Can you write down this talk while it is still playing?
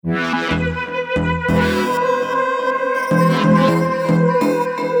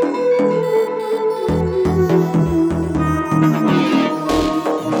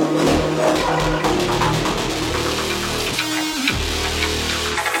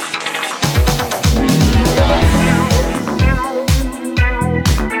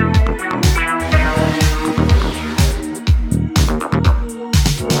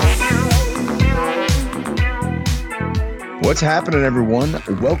What's happening, everyone?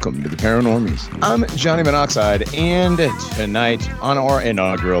 Welcome to the Paranormies. I'm Johnny Monoxide, and tonight on our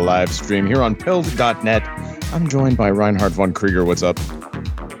inaugural live stream here on Pilled.net, I'm joined by Reinhard von Krieger. What's up?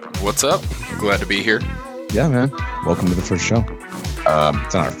 What's up? Glad to be here. Yeah, man. Welcome to the first show.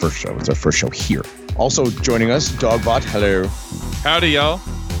 It's not our first show. It's our first show here. Also joining us, Dogbot. Hello. Howdy, y'all.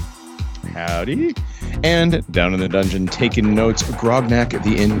 Howdy. And down in the dungeon, taking notes, Grognak,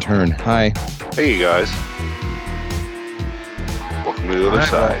 the intern. Hi. Hey, you guys. Welcome to the other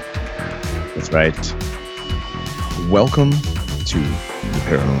side. That's right. Welcome to the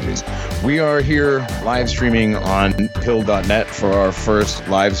Paranormies. We are here live streaming on Pill.net for our first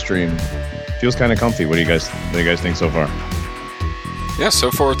live stream. Feels kind of comfy. What do you guys think so far? Yeah,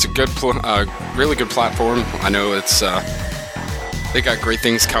 so far it's a good, really good platform. I know it's they got great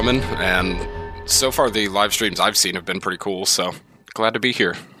things coming, and so far the live streams I've seen have been pretty cool. So glad to be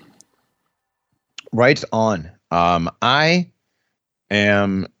here. Right on. I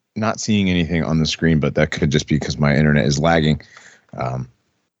am not seeing anything on the screen, but that could just be because my internet is lagging.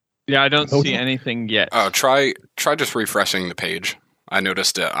 Yeah, I don't see anything yet. Oh, try just refreshing the page. I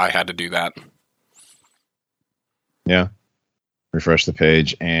noticed I had to do that. Yeah. Refresh the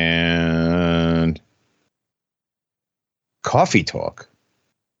page and Coffee Talk.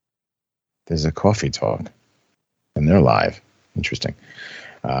 There's a Coffee Talk and they're live. Interesting.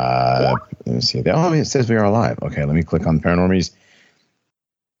 Let me see. Oh, it says we are live. Okay, let me click on Paranormies.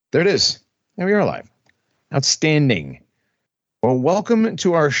 There it is. And we are live. Outstanding. Well, welcome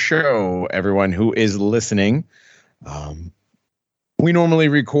to our show, everyone who is listening. We normally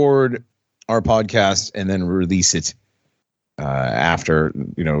record our podcast and then release it after,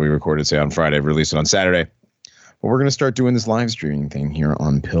 we record it, say, on Friday, release it on Saturday. But we're going to start doing this live streaming thing here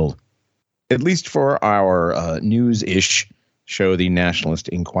on Pilled, at least for our news-ish show, The Nationalist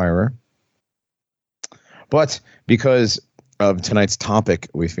Inquirer. But because of tonight's topic,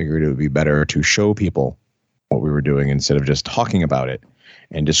 we figured it would be better to show people what we were doing instead of just talking about it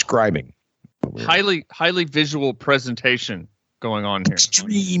and describing. Highly visual presentation going on here.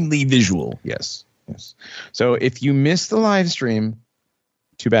 Extremely visual. Yes. So if you missed the live stream,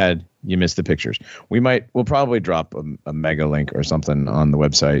 too bad you missed the pictures. We'll probably drop a mega link or something on the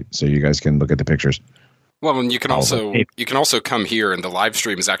website so you guys can look at the pictures. Well, and you can also come here, and the live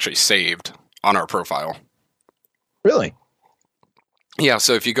stream is actually saved on our profile. Really? Yeah,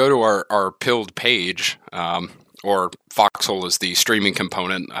 so if you go to our Pilled page, or Foxhole is the streaming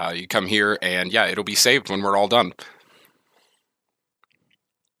component, you come here, and yeah, it'll be saved when we're all done.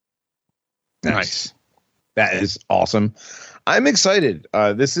 Nice. That is awesome. I'm excited.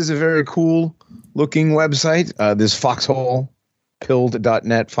 This is a very cool looking website. This Foxhole,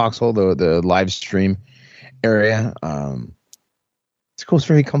 Pilled.net, Foxhole, the live stream area. It's cool. It's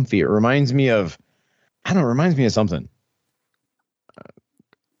very comfy. It reminds me of something.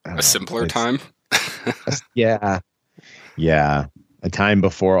 A simpler time? Yeah. A time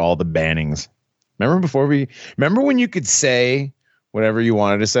before all the bannings. Remember when you could say whatever you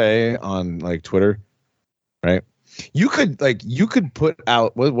wanted to say on like Twitter, right? You could put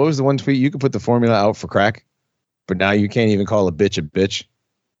out, what was the one tweet? You could put the formula out for crack, but now you can't even call a bitch a bitch.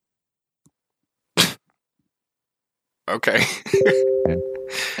 Okay.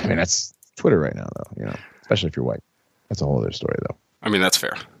 I mean, that's Twitter right now, though, especially if you're white. That's a whole other story, though. I mean, that's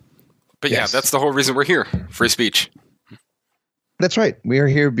fair. But yes. Yeah, that's the whole reason we're here. Free speech. That's right. We are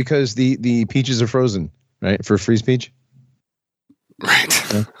here because the peaches are frozen, right? For free speech.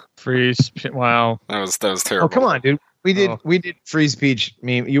 Right. Yeah. Free speech. Wow. That was terrible. Oh, come on, dude. We did free speech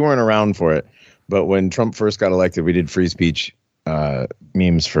meme. You weren't around for it, but when Trump first got elected, we did free speech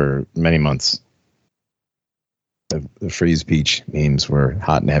memes for many months. The free speech memes were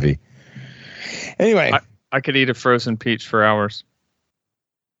hot and heavy. Anyway, I could eat a frozen peach for hours.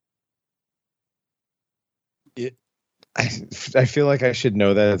 I feel like I should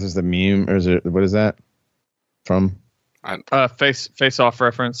know that as the meme, or is it, what is that from? Face Off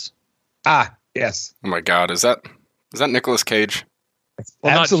reference. Ah, yes. Oh my God, is that Nicolas Cage?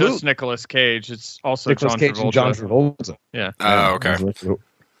 Well, Absolutely. Not just Nicolas Cage. It's also Nicolas Cage and John Travolta. Yeah. Oh, okay.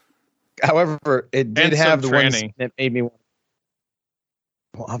 However, it did have the tranny ones that made me. Well,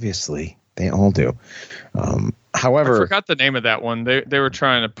 obviously, They all do. I However, forgot the name of that one. They were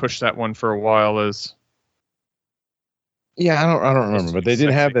trying to push that one for a while as. yeah, I don't remember, but they did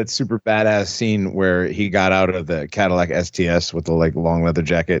have that super badass scene where he got out of the Cadillac STS with the like long leather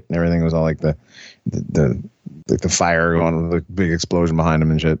jacket and everything. It was all like the fire going, the big explosion behind him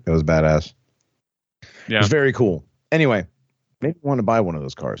and shit. It was badass. Yeah, it was very cool. Anyway, maybe want to buy one of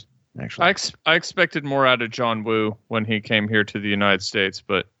those cars. Actually, I expected more out of John Woo when he came here to the United States,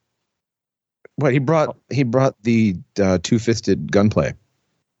 but what he brought the two-fisted gunplay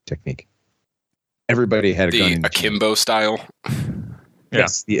technique. Everybody had a gun. The akimbo style.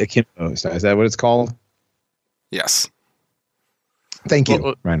 Yes, the akimbo style. Is that what it's called? Yes. Thank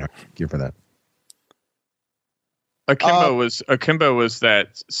you, Reinhardt. Thank you for that. Akimbo was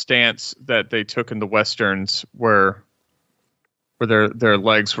that stance that they took in the westerns where their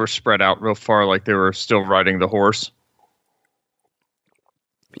legs were spread out real far, like they were still riding the horse.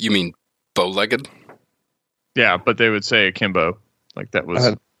 You mean bow-legged? Yeah, but they would say akimbo, like that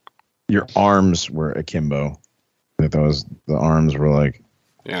was. Your arms were akimbo. That was the arms were like.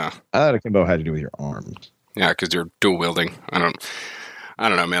 Yeah. I thought akimbo had to do with your arms. Yeah, because you're dual wielding. I don't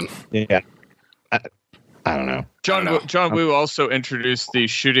know, man. Yeah. I don't know. John Woo also introduced the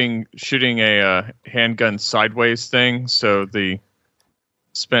shooting a handgun sideways thing, so the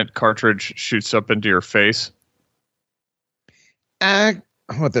spent cartridge shoots up into your face.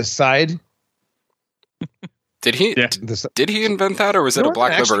 What, the side? Did he? Yeah. Did he invent that, or was it a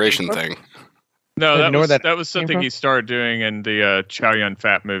Black Liberation thing? No, that was something he started doing in the Chow Yun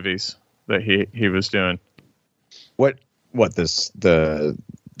Fat movies that he was doing. What the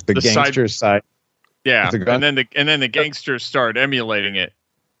gangster side? Yeah, and then the gangsters started emulating it.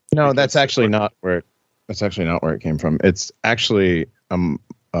 No, that's actually not where it came from. It's actually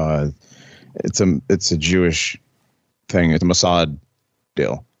it's a Jewish thing. It's a Mossad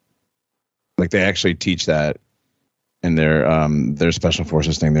deal. Like they actually teach that in their special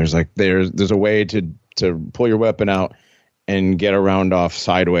forces thing. There's a way to pull your weapon out and get a round off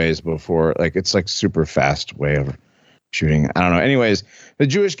sideways before, like, it's like super fast way of shooting. I don't know. Anyways, the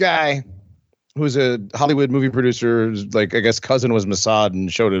Jewish guy who's a Hollywood movie producer, like, I guess cousin was Mossad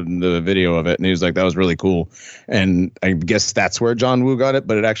and showed him the video of it. And he was like, that was really cool. And I guess that's where John Woo got it,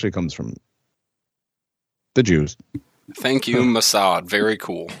 but it actually comes from the Jews. Thank you, Mossad. Very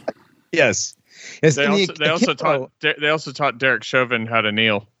cool. Yes. They also taught Derek Chauvin how to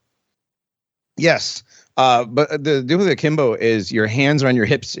kneel. Yes. But the deal with akimbo is your hands are on your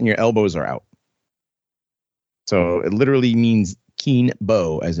hips and your elbows are out. So it literally means keen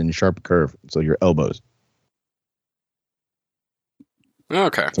bow, as in sharp curve. So your elbows.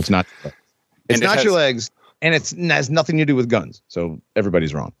 Okay. So it's not your legs, and it has nothing to do with guns. So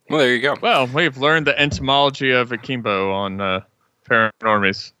everybody's wrong. Well, there you go. Well, we've learned the etymology of akimbo on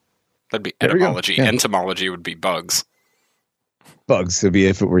Paranormies. That'd be etymology. Yeah. Entomology would be bugs. Bugs would be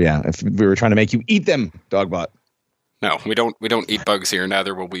if we were trying to make you eat them, Dogbot. No, we don't eat bugs here.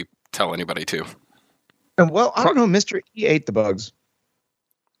 Neither will we tell anybody to. Well, I don't know. Mr. E ate the bugs.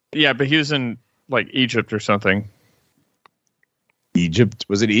 Yeah, but he was in like Egypt or something. Egypt?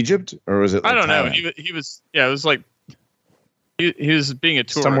 Was it Egypt or was it? Like I don't Thailand? know. He was. Yeah, it was like he was being a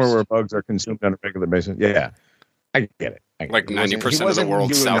tourist somewhere where bugs are consumed on a regular basis. Yeah, I get it. Like 90% of the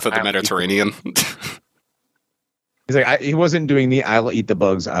world south of the Mediterranean. He's like, he wasn't doing the "I'll eat the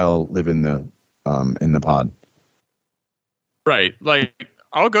bugs, I'll live in the pod." Right. Like,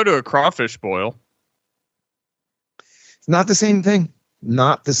 I'll go to a crawfish boil. It's not the same thing.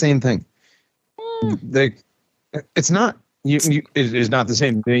 Not the same thing. It's not. It is not the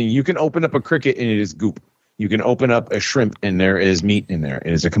same thing. You can open up a cricket and it is goop. You can open up a shrimp and there is meat in there.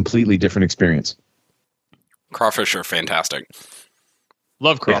 It is a completely different experience. Crawfish are fantastic.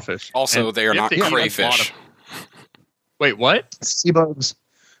 Love crawfish. Yeah. Also, and they are not crayfish. Wait, what? Sea bugs,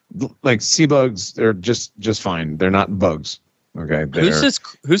 they're just fine. They're not bugs. Okay.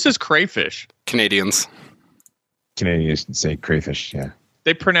 Who's this crayfish? Canadians say crayfish. Yeah.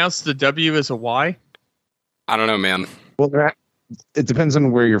 They pronounce the W as a Y? I don't know, man. Well, it depends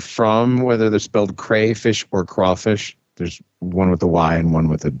on where you're from, whether they're spelled crayfish or crawfish. There's one with a Y and one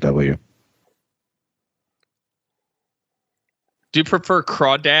with a W. Do you prefer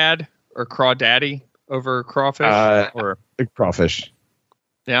crawdad or crawdaddy over crawfish? Or crawfish.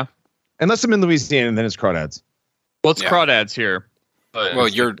 Yeah. Unless I'm in Louisiana, and then it's crawdads. Well, it's crawdads here. But well,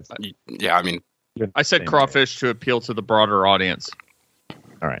 I mean, I said crawfish to appeal to the broader audience.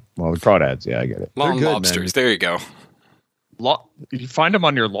 All right. Well, the crawdads, yeah, I get it. Long lobsters. Man. There you go. You find them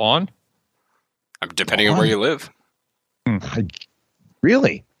on your lawn? Depending on where you live.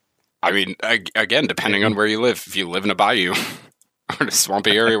 Really? I mean, again, depending on where you live. If you live in a bayou, or the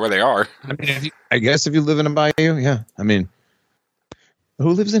swampy area where they are. I mean, I guess if you live in a bayou, yeah. I mean,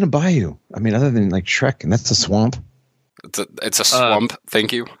 who lives in a bayou? I mean, other than like Shrek, and that's a swamp. It's a swamp.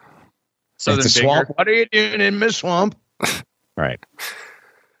 Thank you. So it's a swamp. What are you doing in Miss Swamp? Right.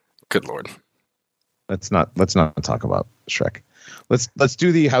 Good Lord. Let's not talk about Shrek. Let's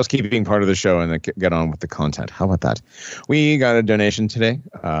do the housekeeping part of the show and then get on with the content. How about that? We got a donation today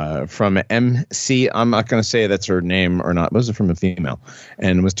from MC. I'm not going to say that's her name or not. Was it from a female?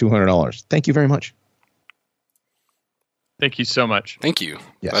 And it was $200. Thank you very much. Thank you so much. Thank you.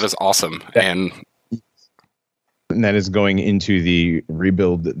 Yes. That is awesome. And that is going into the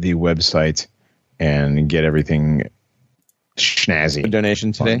rebuild the website and get everything snazzy. A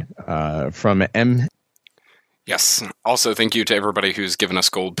donation today from M. Yes. Also, thank you to everybody who's given us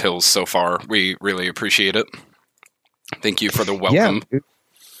gold pills so far. We really appreciate it. Thank you for the welcome. Yeah.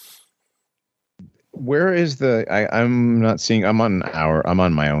 Where is I'm not seeing. I'm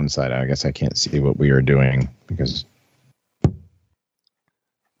on my own side. I guess I can't see what we are doing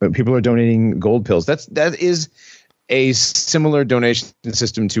but people are donating gold pills. That is a similar donation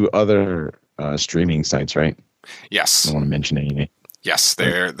system to other streaming sites, right? Yes. I don't want to mention anything. Yes,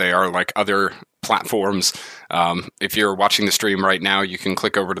 they are like other platforms. If you're watching the stream right now, you can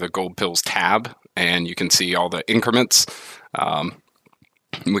click over to the Gold Pills tab, and you can see all the increments.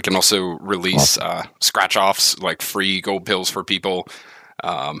 We can also release scratch-offs, like free Gold Pills for people.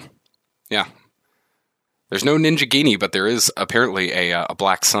 Yeah. There's no Ninja Genie, but there is apparently a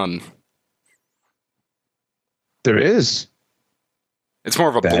Black Sun. There is. It's more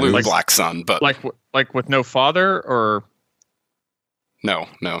of a blue Black Sun, but like with no father, or no,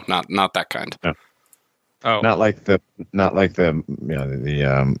 not that kind. No. Oh, not like the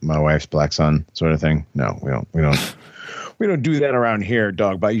my wife's Black Sun sort of thing. No, we don't do that around here,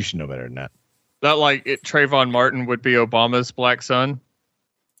 dog. But you should know better than that. Not like Trayvon Martin would be Obama's Black Sun.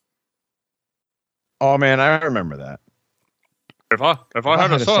 Oh man, I remember that. If I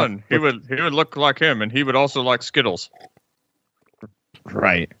had a son, he would look like him, and he would also like Skittles.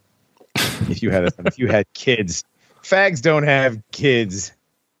 Right. If you had kids, fags don't have kids,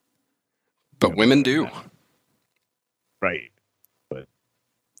 but women do. Right. But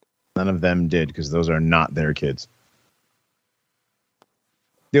none of them did because those are not their kids.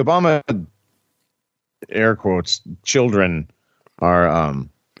 The Obama air quotes children are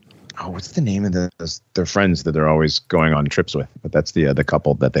what's the name of their friends that they're always going on trips with? But that's the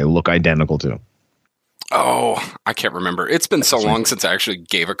couple that they look identical to. Oh, I can't remember. It's been so long since I actually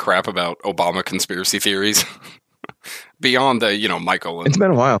gave a crap about Obama conspiracy theories. Beyond the, Michael. And... It's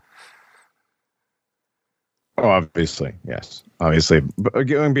been a while. Oh, obviously, yes. Obviously, but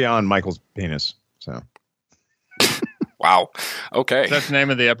going beyond Michael's penis. So. Wow. Okay. Is that the name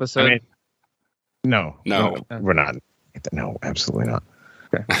of the episode? I mean, no, we're not. No, absolutely not.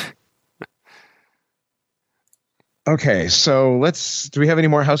 Okay. Okay, so do we have any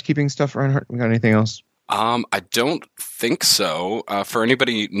more housekeeping stuff, Reinhardt? We got anything else? I don't think so. For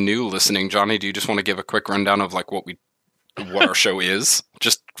anybody new listening, Johnny, do you just want to give a quick rundown of like what our show is?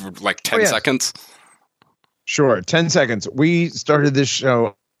 Just like 10 seconds? Sure, 10 seconds. We started this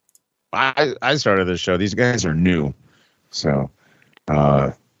show. I started this show. These guys are new. So,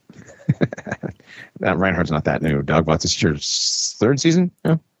 that Reinhardt's not that new. Dogbots is your third season?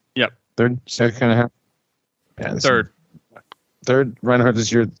 Yeah. Yep. Second and a half? Yeah, Third. Reinhardt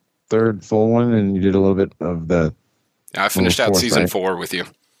is your third full one, and you did a little bit of the... I finished out season 4 with you.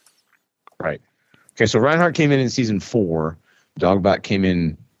 Right. Okay, so Reinhardt came in season 4. Dogbot came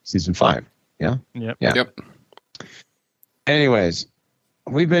in season 5. Yeah? Yep. Yeah. Yep. Anyways,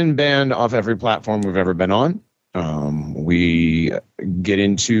 we've been banned off every platform we've ever been on. We get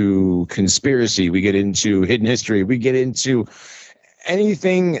into conspiracy. We get into hidden history. We get into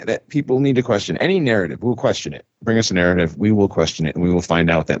anything that people need to question. Any narrative, we'll question it. Bring us a narrative, we will question it, and we will find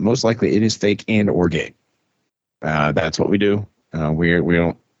out that most likely it is fake and or gay. That's what we do. We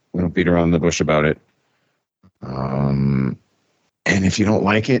don't beat around the bush about it. And if you don't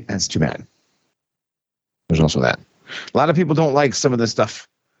like it, that's too bad. There's also that. A lot of people don't like some of the stuff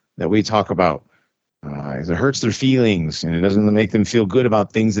that we talk about. It hurts their feelings, and it doesn't make them feel good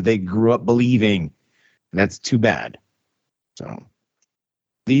about things that they grew up believing. And that's too bad. So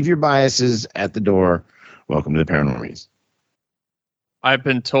leave your biases at the door. Welcome to the Paranormies. I've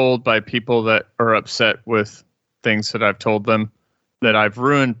been told by people that are upset with things that I've told them that I've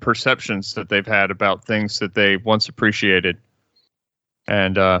ruined perceptions that they've had about things that they once appreciated.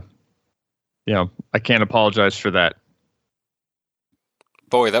 And, I can't apologize for that.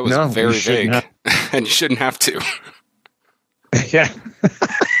 Boy, that was very vague. And you shouldn't have to. Yeah.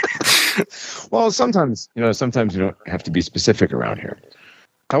 Well, sometimes you don't have to be specific around here.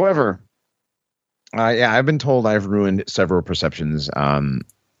 However, I've been told I've ruined several perceptions.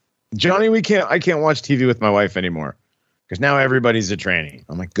 Johnny, I can't watch TV with my wife anymore because now everybody's a tranny.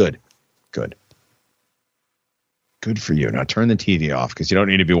 I'm like, good for you. Now turn the TV off because you don't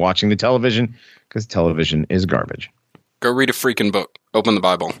need to be watching the television because television is garbage. Go read a freaking book. Open the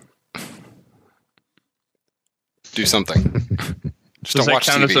Bible. Do something. Just don't watch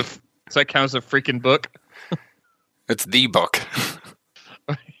TV. Does that count as a freaking book? It's the book.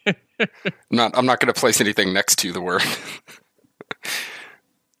 I'm not going to place anything next to the word.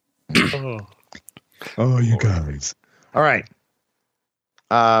 Oh, you guys. All right.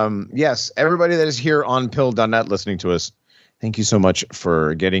 Yes, everybody that is here on pill.net listening to us, thank you so much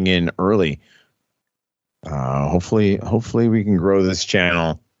for getting in early. Hopefully we can grow this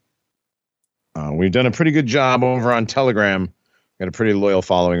channel. We've done a pretty good job over on Telegram. Got a pretty loyal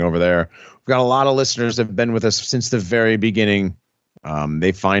following over there. We've got a lot of listeners that have been with us since the very beginning.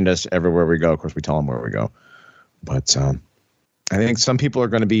 They find us everywhere we go. Of course, we tell them where we go. But I think some people are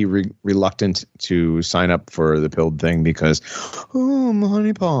going to be reluctant to sign up for the pilled thing because, my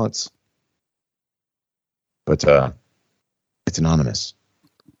honey pots. But it's anonymous.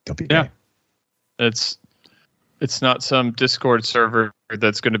 Don't be gay. It's not some Discord server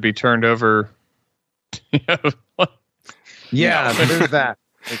that's going to be turned over. Yeah, there's that.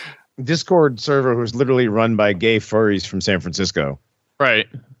 Like, Discord server who's literally run by gay furries from San Francisco. Right.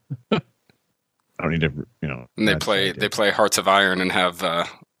 I don't need to, And they play Hearts of Iron and have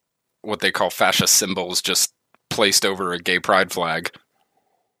what they call fascist symbols just placed over a gay pride flag.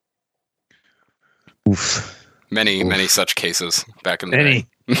 Oof. Many such cases back in the day.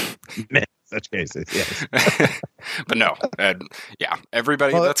 Many such cases, yes. But no,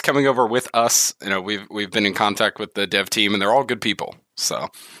 everybody that's coming over with us, we've been in contact with the dev team, and they're all good people. So,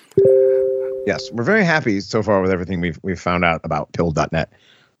 yes, we're very happy so far with everything we've found out about pill.net.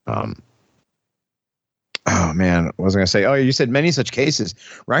 Oh man, what was I going to say? Oh, you said many such cases.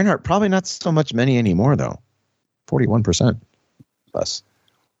 Reinhardt, probably not so much many anymore though. 41% less.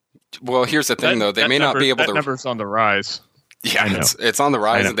 Well, here's the thing though; they may not be able to. That number's on the rise. Yeah, it's on the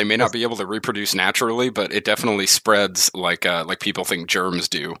rise, and they may not be able to reproduce naturally, but it definitely spreads like people think germs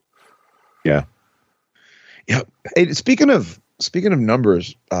do. Yeah. Yeah. Hey, speaking of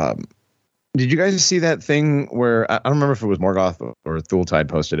numbers, did you guys see that thing where I don't remember if it was Morgoth or Thultide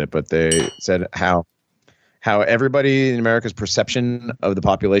posted it, but they said how everybody in America's perception of the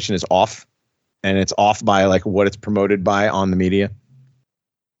population is off, and it's off by like what it's promoted by on the media.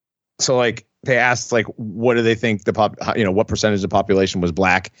 So like they asked like what do they think what percentage of the population was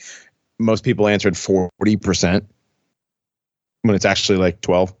black? Most people answered 40% when it's actually like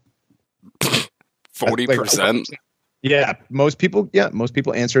 12. 40%? Yeah, most people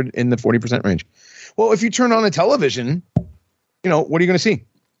answered in the 40% range. Well, if you turn on a television, what are you going to see?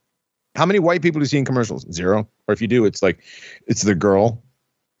 How many white people do you see in commercials? Zero. Or if you do, it's like it's the girl.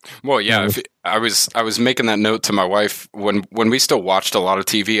 Well, yeah, I was making that note to my wife when we still watched a lot of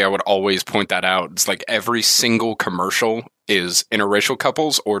TV. I would always point that out. It's like every single commercial is interracial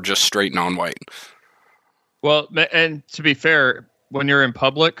couples or just straight non-white. Well, and to be fair, when you're in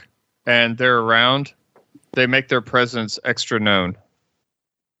public and they're around, they make their presence extra known.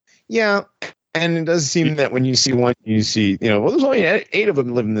 Yeah, and it does seem that when you see one, you see, there's only 8 of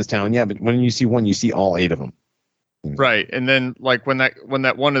them live in this town. Yeah, but when you see one, you see all 8 of them. Right, and then like when that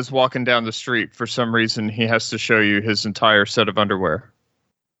one is walking down the street, for some reason he has to show you his entire set of underwear.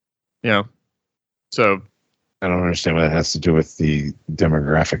 So I don't understand what that has to do with the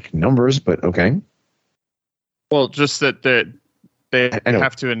demographic numbers, but okay. Well, just that they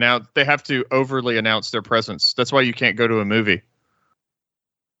have to overly announce their presence. That's why you can't go to a movie.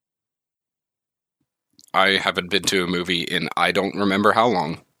 I haven't been to a movie in I don't remember how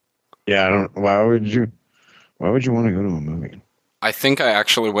long. Yeah, Why would you want to go to a movie? I think I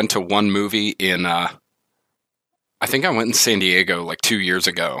actually went to one movie in I think I went in San Diego like 2 years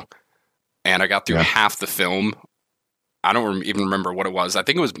ago, and I got through half the film. I don't even remember what it was. I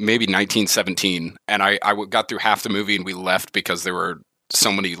think it was maybe 1917, and I got through half the movie and we left because there were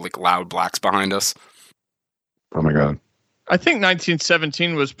so many like loud blacks behind us. Oh my god! I think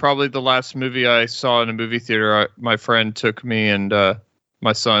 1917 was probably the last movie I saw in a movie theater. My friend took me and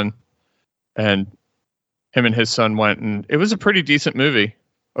my son, and him and his son went, and it was a pretty decent movie.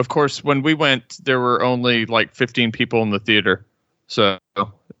 Of course, when we went, there were only like 15 people in the theater, so it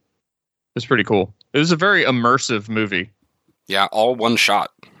was pretty cool. It was a very immersive movie. Yeah, all one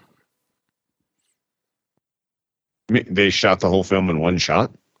shot. They shot the whole film in one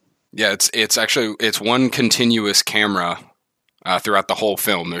shot? Yeah, it's actually one continuous camera throughout the whole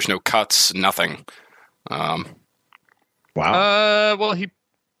film. There's no cuts, nothing. Wow. Well,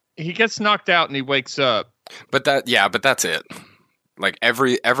 he gets knocked out and he wakes up. But that's it. Like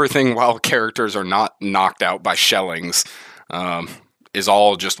everything while characters are not knocked out by shellings, is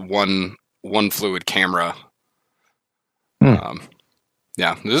all just one fluid camera.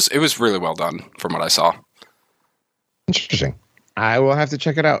 Yeah, it was really well done from what I saw. Interesting. I will have to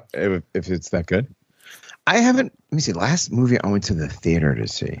check it out if it's that good. I haven't. Let me see. Last movie I went to the theater to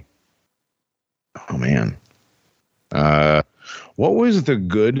see. Oh man. What was the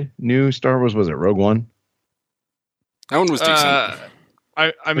good new Star Wars? Was it Rogue One? That one was decent.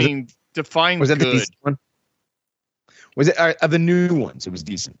 I mean, define was that good. the decent one? Was it of the new ones? It was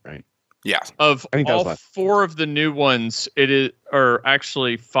decent, right? Yeah. Of I think that all was 4 of the new ones, it is, or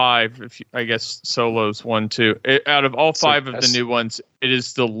actually 5. If I guess Solo's 1 too. Out of all 5 of the new ones, it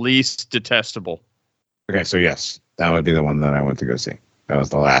is the least detestable. Okay, so yes, that would be the one that I went to go see. That was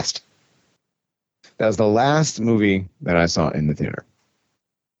the last. That was the last movie that I saw in the theater.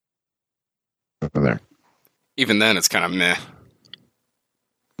 Over there. Even then, it's kind of meh.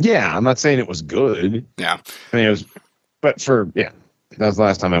 Yeah, I'm not saying it was good. Yeah. I mean, it was, but that was the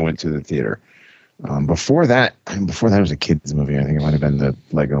last time I went to the theater. Before that, it was a kid's movie. I think it might have been the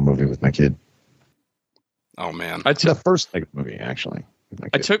Lego movie with my kid. Oh man, the first Lego movie actually.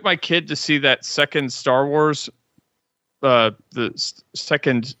 I took my kid to see that second Star Wars, the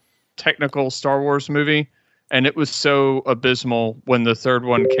second technical Star Wars movie, and it was so abysmal when the third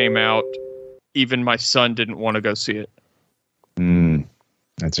one came out. Even my son didn't want to go see it.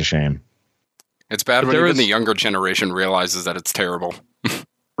 That's a shame. It's bad when even the younger generation realizes that it's terrible.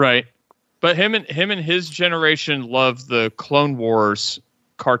 Right. But him and his generation love the Clone Wars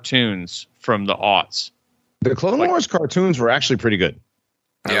cartoons from the aughts. The Clone Wars cartoons were actually pretty good.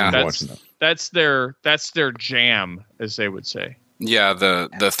 Yeah, that's their jam, as they would say. Yeah, the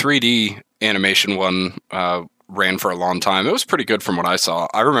 3D animation one ran for a long time. It was pretty good from what I saw.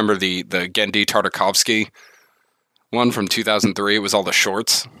 I remember the Genndy Tartakovsky one from 2003. It was all the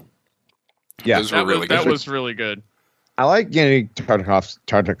shorts. Yeah, those were really good. That was really good. I like Genndy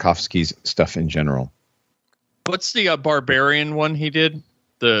Tartakovsky's stuff in general. What's the Barbarian one he did?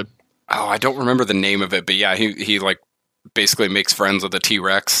 I don't remember the name of it, but yeah, he like basically makes friends with a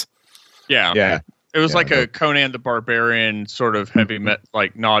T-Rex. Yeah. It was like a Conan the Barbarian sort of heavy metal,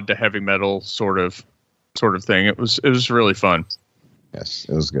 like nod to heavy metal sort of thing. It was really fun. Yes,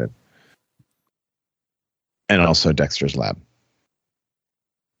 it was good. And also Dexter's Lab.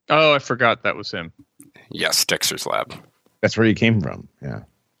 Oh, I forgot that was him. Yes, Dexter's Lab. That's where he came from. Yeah.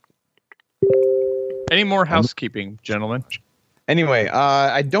 Any more housekeeping, gentlemen? Anyway,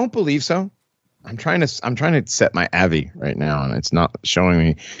 I don't believe so. I'm trying to set my Avi right now, and it's not showing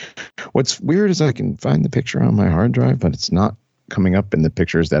me. What's weird is I can find the picture on my hard drive, but it's not coming up in the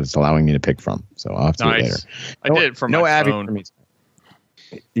pictures that it's allowing me to pick from. So I'll have to do it later. I did it from my Avi phone. For me.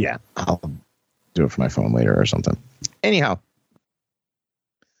 Yeah, I'll do it for my phone later or something. Anyhow,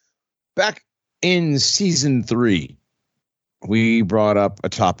 back in season 3, we brought up a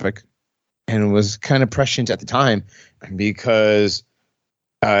topic, and it was kind of prescient at the time because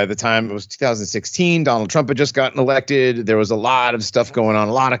at the time it was 2016. Donald Trump had just gotten elected. There was a lot of stuff going on,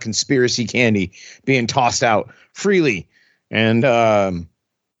 a lot of conspiracy candy being tossed out freely. And a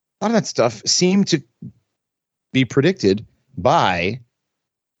lot of that stuff seemed to be predicted by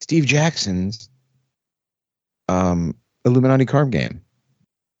Steve Jackson's Illuminati card game.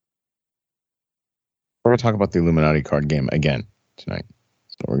 We're going to talk about the Illuminati card game again tonight.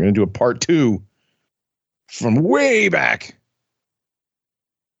 So we're going to do a part 2 from way back.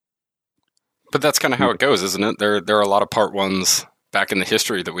 But that's kind of how it goes, isn't it? There are a lot of part 1s back in the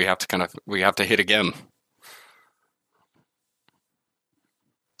history that we have to hit again.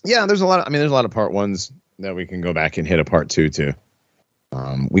 Yeah, there's a lot of part 1s that we can go back and hit a part 2 too.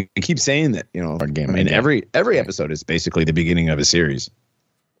 We keep saying that, card game. I mean, every episode is basically the beginning of a series.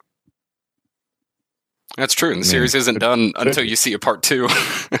 That's true, and the series isn't done until you see a part 2.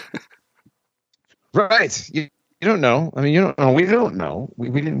 Right. You don't know. I mean, you don't know. We don't know. We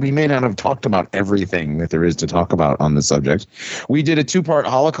may not have talked about everything that there is to talk about on the subject. We did a 2-part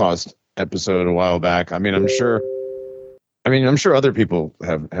Holocaust episode a while back. I'm sure other people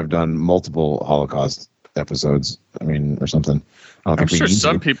have done multiple Holocaust episodes. Or something. I'm sure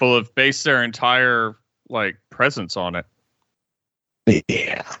some people have based their entire presence on it.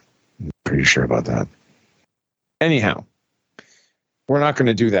 Yeah, I'm pretty sure about that. Anyhow, we're not going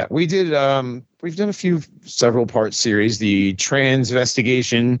to do that. We did. We've done several part series. The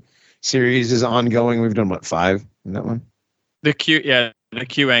Transvestigation series is ongoing. We've done 5 in that one. The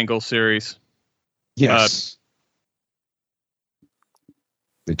Q angle series. Yes.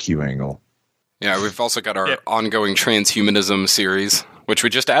 the Q angle. Yeah, we've also got our ongoing transhumanism series, which we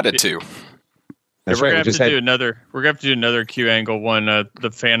just added to. That's we're right. gonna have to do another. We're gonna have to do another Q angle one.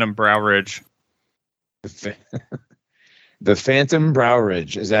 The Phantom Brow Ridge. The Phantom Brow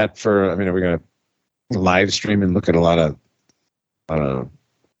Ridge. Is that for? I mean, are we gonna live stream and look at a lot of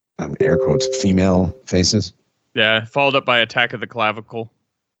air quotes female faces? Yeah, followed up by Attack of the Clavicle.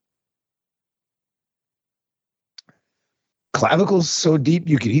 Clavicle's so deep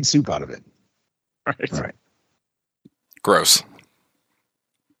you could eat soup out of it. Right. All right. Gross.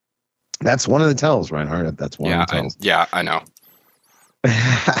 That's one of the tells, Reinhardt. That's one of the tells. I know.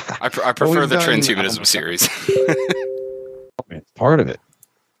 I prefer the transhumanism series. It's part of it.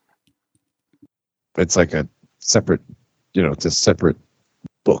 It's like a separate, it's a separate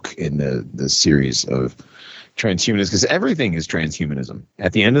book in the series of transhumanism, because everything is transhumanism.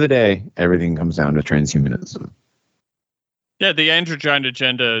 At the end of the day, everything comes down to transhumanism. Yeah, the androgyne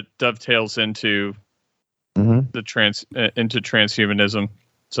agenda dovetails into into transhumanism.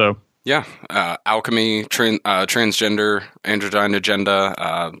 So yeah, alchemy, transgender, androgyne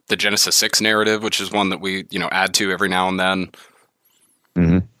agenda, the Genesis 6 narrative, which is one that we add to every now and then.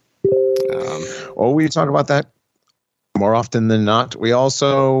 We talk about that more often than not. We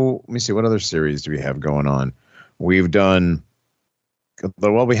also, let me see, what other series do we have going on? We've done.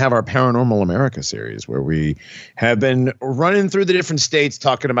 Well, we have our Paranormal America series where we have been running through the different states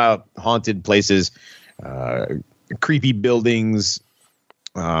talking about haunted places, creepy buildings,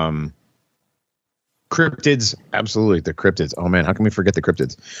 cryptids. Absolutely, the cryptids. Oh, man, how can we forget the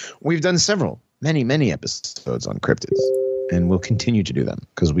cryptids? We've done many episodes on cryptids, and we'll continue to do them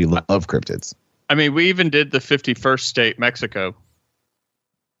because we love cryptids. I mean, we even did the 51st state, Mexico.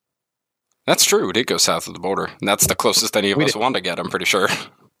 That's true. We did go south of the border. And that's the closest any of us want to get, I'm pretty sure.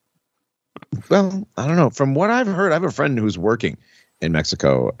 Well, I don't know. From what I've heard, I have a friend who's working in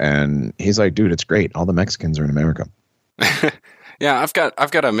Mexico, and he's like, dude, it's great. All the Mexicans are in America. Yeah, I've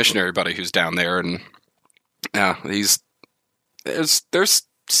got a missionary buddy who's down there, and yeah, there's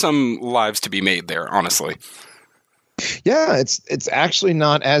some lives to be made there, honestly. Yeah, it's actually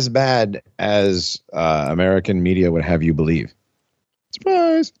not as bad as American media would have you believe.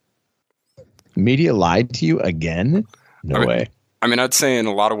 Surprise. Media lied to you again? No way. I mean, I'd say in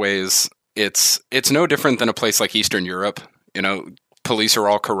a lot of ways, it's no different than a place like Eastern Europe. Police are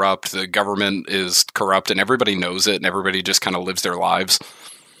all corrupt, the government is corrupt, and everybody knows it, and everybody just kind of lives their lives.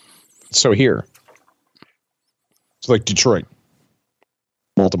 So here, it's like Detroit,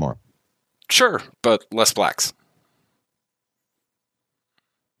 Baltimore. Sure, but less blacks.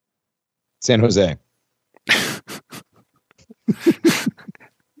 San Jose.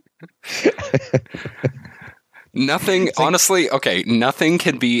 Nothing, honestly, okay, nothing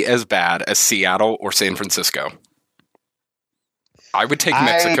can be as bad as Seattle or San Francisco. I would take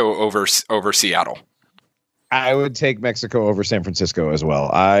Mexico over Seattle. I would take Mexico over San Francisco as well.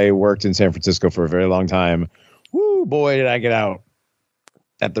 I worked in San Francisco for a very long time. Woo, boy, did I get out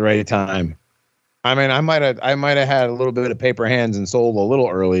at the right time. I mean, I might have had a little bit of paper hands and sold a little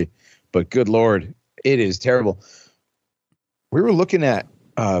early, but good Lord, it is terrible. We were looking at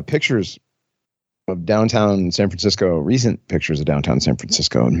pictures of downtown San Francisco, recent pictures of downtown San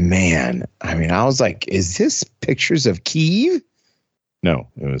Francisco. And man, I mean, I was like, is this pictures of Kyiv? No,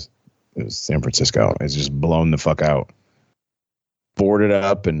 it was San Francisco. It's just blown the fuck out. Boarded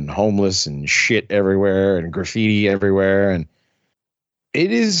up and homeless and shit everywhere and graffiti everywhere. And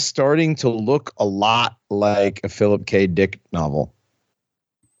it is starting to look a lot like a Philip K. Dick novel.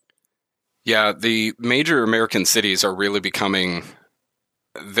 Yeah, the major American cities are really becoming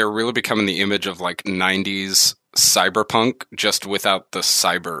the image of like 90s cyberpunk, just without the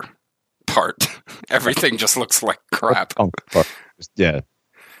cyber part. Everything just looks like crap. Yeah.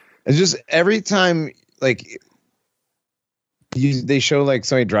 It's just every time, like, they show like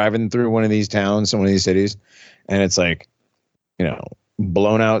somebody driving through one of these towns, one of these cities, and it's like,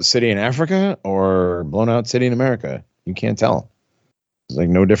 blown out city in Africa or blown out city in America. You can't tell. There's like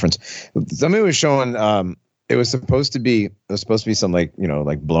no difference. Somebody was showing, it was supposed to be some like,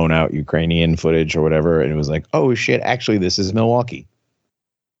 like blown out Ukrainian footage or whatever. And it was like, oh shit, actually this is Milwaukee.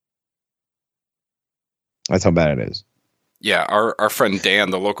 That's how bad it is. Yeah. Our friend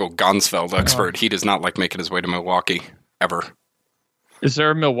Dan, the local Gonsfeld expert, he does not like making his way to Milwaukee ever. Is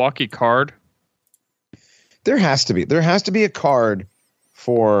there a Milwaukee card? There has to be. There has to be a card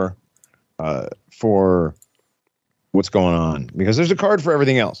for what's going on, because there's a card for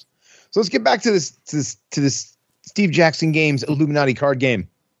everything else. So let's get back to this Steve Jackson Games Illuminati card game.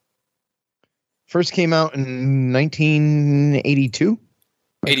 First came out in 1982.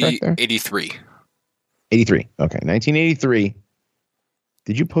 83. 83. Okay, 1983.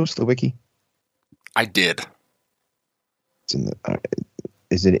 Did you post the wiki? I did. It's in the.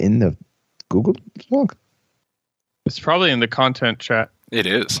 Is it in the Google blog? It's probably in the content chat. It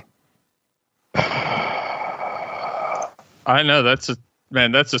is. I know that's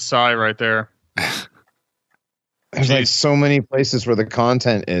a sigh right there. There's like so many places where the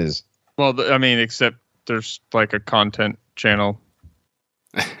content is. Well, I mean, except there's like a content channel.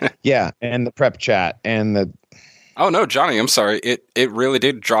 Yeah, and the prep chat and the. Oh no, Johnny, I'm sorry. It really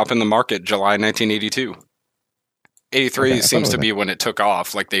did drop in the market July 1982. 83 seems to be when it took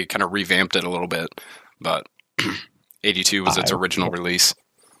off. Like they kind of revamped it a little bit, but 82 was its original release.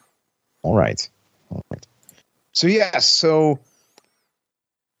 All right. So so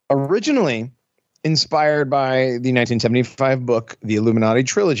originally inspired by the 1975 book, The Illuminati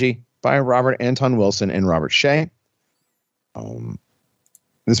Trilogy by Robert Anton Wilson and Robert Shea. The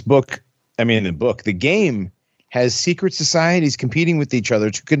game has secret societies competing with each other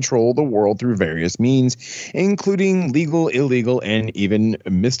to control the world through various means, including legal, illegal, and even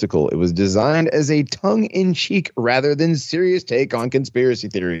mystical. It was designed as a tongue-in-cheek rather than serious take on conspiracy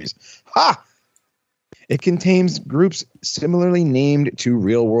theories. Ha! It contains groups similarly named to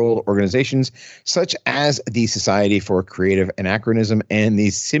real-world organizations, such as the Society for Creative Anachronism and the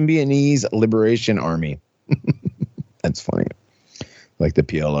Symbionese Liberation Army. That's funny. Like the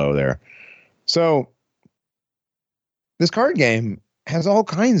PLO there. So this card game has all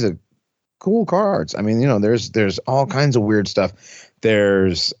kinds of cool cards. I mean, there's all kinds of weird stuff.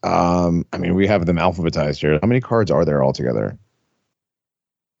 There's, we have them alphabetized here. How many cards are there altogether?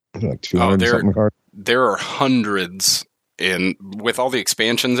 Like 200 something cards? There are hundreds with all the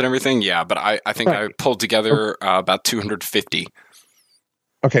expansions and everything. Yeah, but I think I pulled together about 250.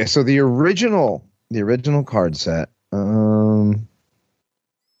 Okay, so the original card set.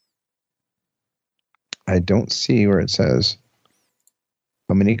 I don't see where it says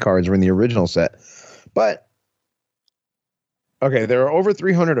how many cards were in the original set, but okay, there are over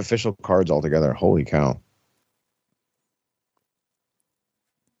 300 official cards altogether. Holy cow.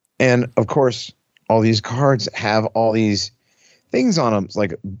 And of course, all these cards have all these things on them. It's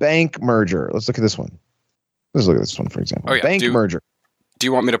like bank merger. Let's look at this one. Let's look at this one, for example. Oh, yeah. Bank merger. Do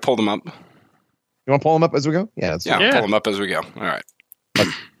you want me to pull them up? You want to pull them up as we go? Yeah. Pull them up as we go. All right.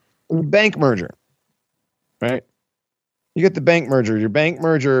 Bank merger. Right? You get the bank merger. Your bank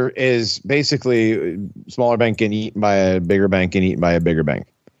merger is basically a smaller bank getting eaten by a bigger bank and eaten by a bigger bank.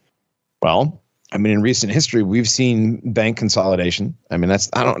 Well, I mean, in recent history, we've seen bank consolidation. I mean,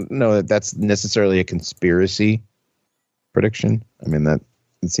 I don't know that that's necessarily a conspiracy prediction. I mean, that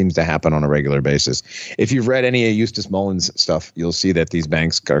it seems to happen on a regular basis. If you've read any of Eustace Mullins stuff, you'll see that these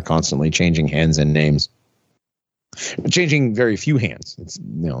banks are constantly changing hands and names. Changing very few hands. It's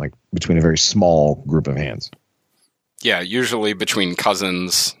like between a very small group of hands. Yeah, usually between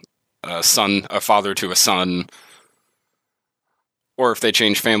cousins, a father to a son, or if they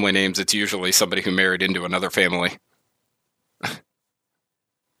change family names, it's usually somebody who married into another family.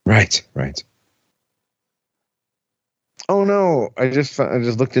 Right. Oh no! I just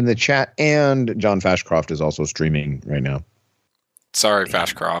looked in the chat, and John Fashcroft is also streaming right now. Sorry,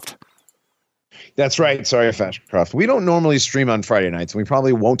 Fashcroft. That's right. Sorry, Fashcroft. We don't normally stream on Friday nights, and we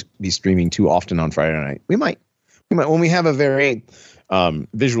probably won't be streaming too often on Friday night. We might when we have a very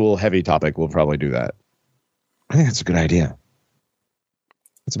visual heavy topic. We'll probably do that. I think that's a good idea.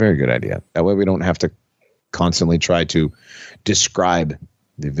 It's a very good idea. That way, we don't have to constantly try to describe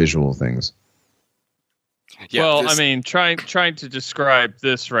the visual things. Yeah, well, I mean, trying to describe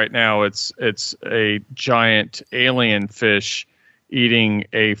this right now, it's a giant alien fish eating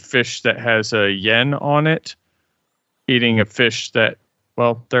a fish that has a yen on it, eating a fish that,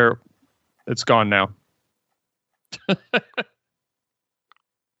 well, it's gone now.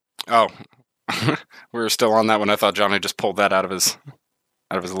 Oh, we were still on that one. I thought Johnny just pulled that out of his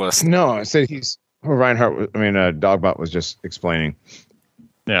list. No, I said Dogbot was just explaining.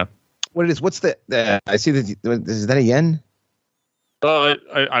 Yeah. What it is? What's the? I see that. Is that a yen? Well,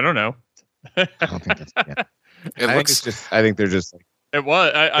 I don't know. I don't think that's a yen. I think they're just. Like, it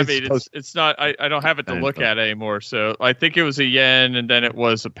was. I mean, it's not. I don't have it to look at anymore. So I think it was a yen, and then it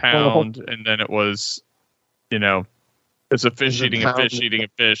was a pound, and then it was, it's a fish eating a fish eating a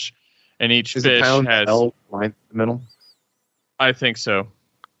fish, and each fish has L line in the middle. I think so.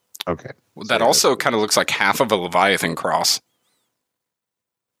 Okay. Well, that also kind of looks like half of a Leviathan cross.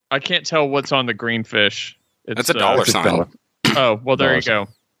 I can't tell what's on the green fish. That's a dollar sign. Oh, well, there you go.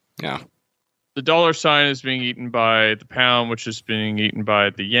 Yeah. The dollar sign is being eaten by the pound, which is being eaten by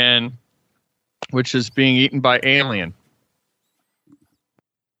the yen, which is being eaten by alien.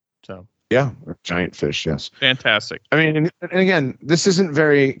 So Yeah, giant fish. Yes. Fantastic. I mean, and again, this isn't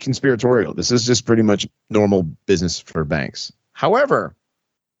very conspiratorial. This is just pretty much normal business for banks. However,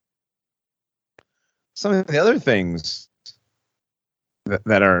 some of the other things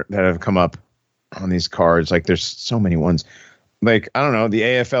that have come up on these cards, like there's so many ones. Like, I don't know, the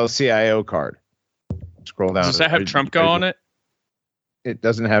AFL-CIO card. Scroll down. Does that have Trumpka on it? It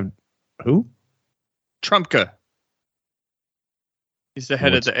doesn't have who? Trumpka. He's the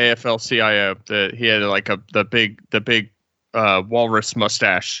head of the AFL-CIO. He had like the big walrus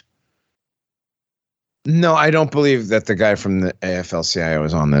mustache. No, I don't believe that the guy from the AFL-CIO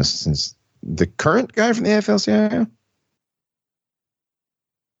is on this. Since the current guy from the AFL-CIO?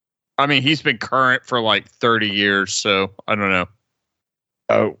 I mean, he's been current for like 30 years, so I don't know.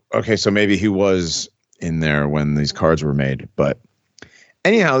 Oh, okay. So maybe he was in there when these cards were made. But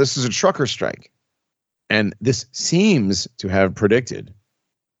anyhow, this is a trucker strike. And this seems to have predicted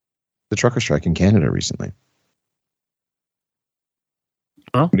the trucker strike in Canada recently.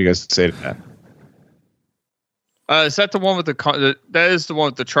 Huh? What do you guys say to that? Is that the one with that is the one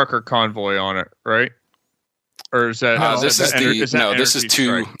with the trucker convoy on it, right? Or is that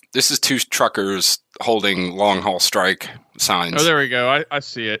this is two truckers holding long haul strike signs. Oh, there we go. I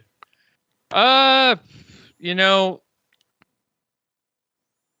see it.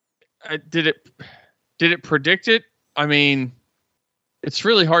 Did it predict it? I mean, it's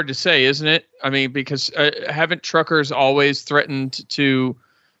really hard to say, isn't it? I mean, because haven't truckers always threatened to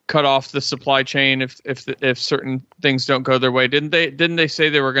cut off the supply chain if certain things don't go their way? Didn't they say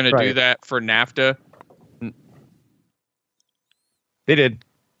they were going to do that for NAFTA? They did.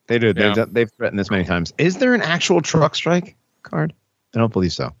 Yeah. They've threatened this many times. Is there an actual truck strike card? I don't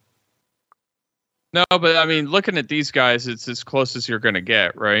believe so. No, but I mean, looking at these guys, it's as close as you're going to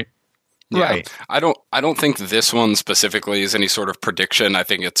get, right? Yeah. Right. I don't think this one specifically is any sort of prediction. I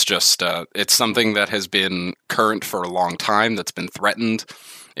think it's just it's something that has been current for a long time, that's been threatened.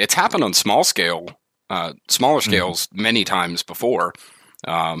 It's happened on smaller scales many times before.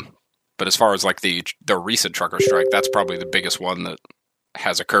 But as far as like the recent trucker strike, that's probably the biggest one that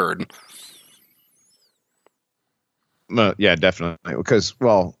has occurred. Yeah, definitely. Because,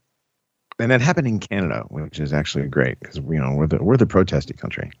 well, and that happened in Canada, which is actually great because we're the protesty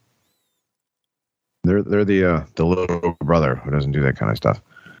country. They're the little brother who doesn't do that kind of stuff.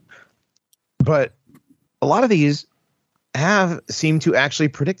 But a lot of these have seemed to actually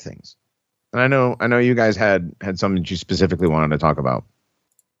predict things. And I know you guys had something that you specifically wanted to talk about.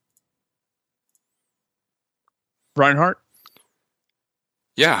 Reinhardt?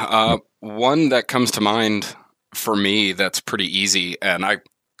 Yeah, one that comes to mind for me that's pretty easy, and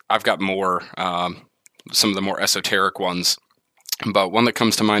I've got more, some of the more esoteric ones, but one that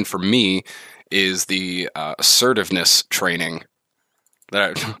comes to mind for me is the assertiveness training.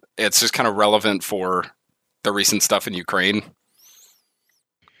 It's just kind of relevant for the recent stuff in Ukraine.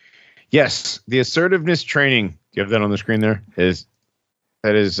 Yes, the assertiveness training. Do you have that on the screen there? Yes.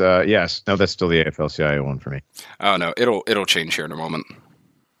 No, that's still the AFL-CIO one for me. Oh no, it'll change here in a moment.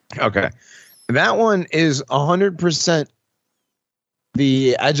 Okay. That one is 100%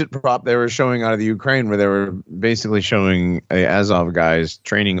 the agitprop they were showing out of the Ukraine, where they were basically showing Azov guys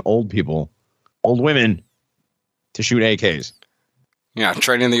training old women to shoot AKs. Yeah,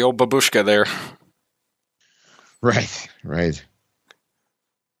 training the old babushka there. Right.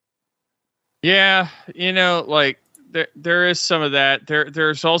 Yeah, like there is some of that.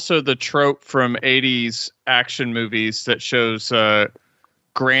 There's also the trope from 80s action movies that shows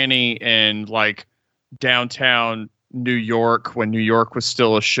Granny in like downtown New York when New York was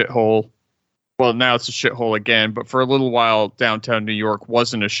still a shithole. Well, now it's a shithole again, but for a little while downtown New York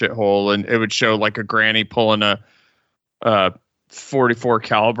wasn't a shithole, and it would show like a granny pulling a 44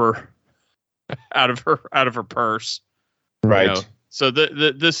 caliber out of her purse. Right. So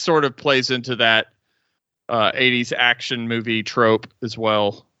this sort of plays into that 80s action movie trope as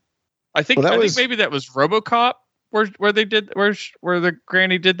well. I think maybe that was RoboCop where the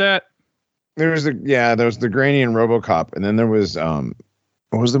granny did that. There was the granny in RoboCop, and then there was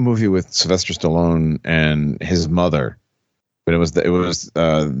what was the movie with Sylvester Stallone and his mother? But it was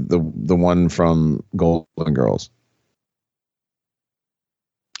the one from Golden Girls.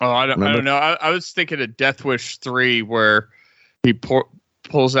 Oh, I don't know. I was thinking of Death Wish 3, where he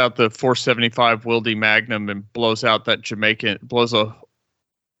pulls out the 475 Wilde Magnum and blows out that Jamaican, blows a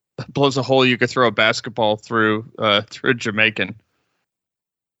hole you could throw a basketball through a Jamaican.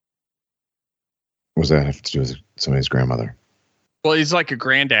 What does that have to do with somebody's grandmother? Well, he's like a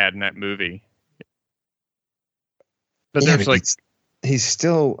granddad in that movie. But yeah, there's like he's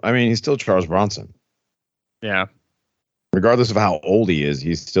still Charles Bronson. Yeah. Regardless of how old he is,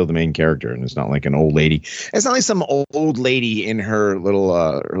 he's still the main character, and it's not like an old lady. It's not like some old lady in her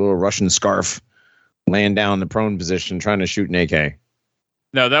little Russian scarf laying down in the prone position trying to shoot an AK.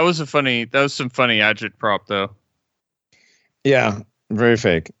 No, that was some funny agitprop though. Yeah, very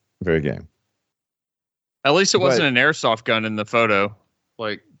fake, very gay. At least it wasn't an airsoft gun in the photo.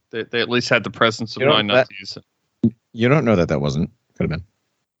 Like they at least had the presence of mind not to use it. You don't know that wasn't. Could have been.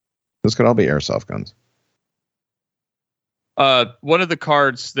 Those could all be airsoft guns. One of the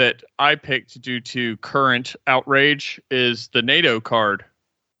cards that I picked due to current outrage is the NATO card.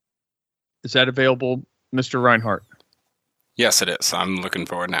 Is that available, Mr. Reinhardt? Yes, it is. I'm looking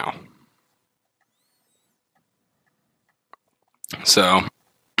for it now. So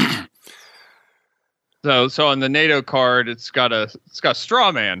on the NATO card, it's got a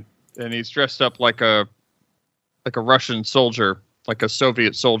straw man, and he's dressed up like a Russian soldier, like a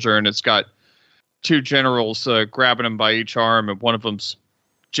Soviet soldier, and it's got two generals grabbing him by each arm, and one of them's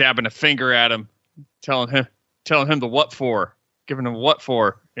jabbing a finger at him, telling him the what for, giving him what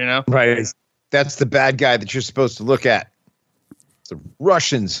for, you know? Right. That's the bad guy that you're supposed to look at. It's the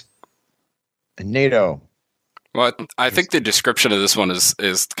Russians and NATO. Well, I think the description of this one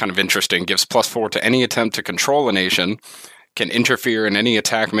is kind of interesting. Gives +4 to any attempt to control a nation, can interfere in any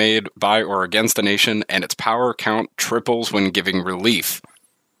attack made by or against a nation, and its power count triples when giving relief.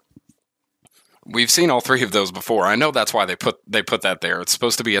 We've seen all three of those before. I know that's why they put that there. It's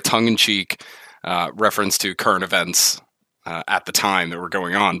supposed to be a tongue-in-cheek reference to current events at the time that were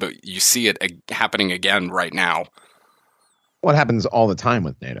going on, but you see it happening again right now. What happens all the time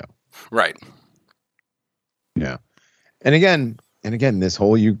with NATO? Right. Yeah. And again, this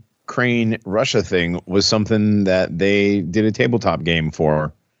whole Ukraine-Russia thing was something that they did a tabletop game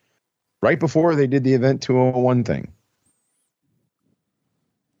for right before they did the Event 201 thing.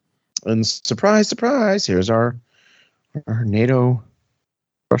 And surprise, surprise, here's our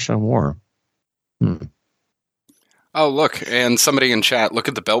NATO-Russia war. Oh, look, and somebody in chat, look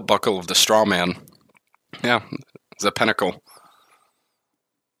at the belt buckle of the straw man. Yeah, it's a pentacle.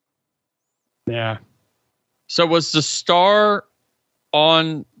 Yeah. So was the star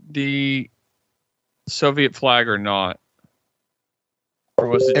on the Soviet flag or not? Or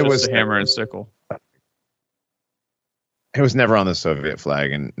was it just a hammer and sickle? It was never on the Soviet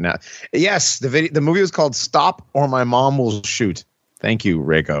flag, and now, yes, the movie was called "Stop or My Mom Will Shoot." Thank you,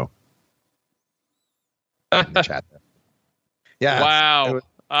 Reiko. In the chat there. Yeah. Wow.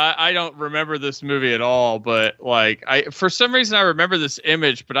 I don't remember this movie at all, but for some reason I remember this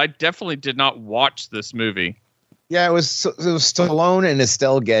image, but I definitely did not watch this movie. Yeah, it was Stallone and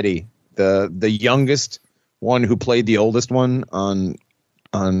Estelle Getty, the youngest one who played the oldest one on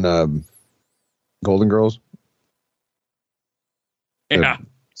Golden Girls. Yeah.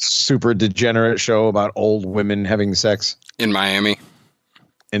 Super degenerate show about old women having sex in Miami.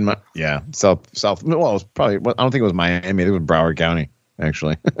 South. Well, it was probably. I don't think it was Miami. I think it was Broward County,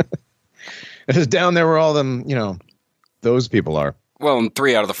 actually. It was down there where all them, those people are. Well, and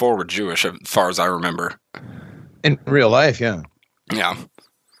 3 out of the 4 were Jewish, as far as I remember. In real life, yeah. Yeah.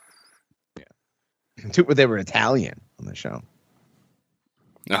 They were Italian on the show.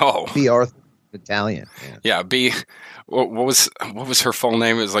 Oh. B. Arthur, Italian. Yeah. What was her full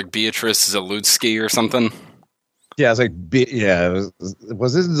name? It was like Beatrice Zaludsky or something. Yeah, it's like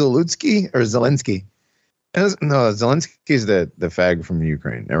was this Zaludsky or Zelensky? No, Zelensky's the fag from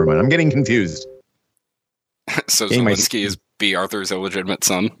Ukraine. Never mind. I'm getting confused. So Zelensky is B. Arthur's illegitimate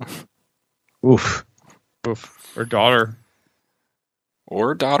son. Oof. Or daughter.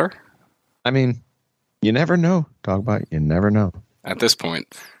 Or daughter. I mean, you never know, Dogbot. You never know. At this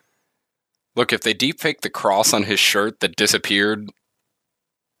point. Look, if they deepfake the cross on his shirt that disappeared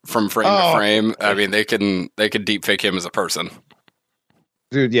from frame to frame, I mean, they can deepfake him as a person.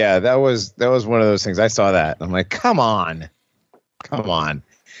 Dude, yeah, that was one of those things. I saw that. I'm like, come on.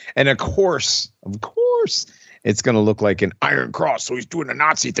 And of course, it's going to look like an Iron Cross, so he's doing a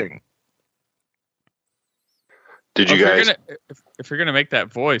Nazi thing. Did you guys? If you're gonna make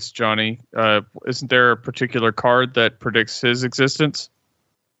that voice, Johnny, isn't there a particular card that predicts his existence?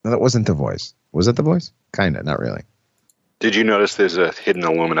 No, that wasn't the voice. Was it the voice? Kinda, not really. Did you notice there's a hidden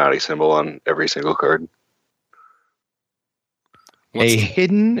Illuminati symbol on every single card?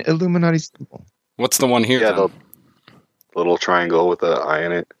 Hidden Illuminati symbol. What's the one here? Yeah, the little triangle with the eye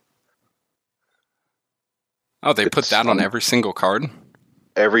in it. Oh, they put that on every single card?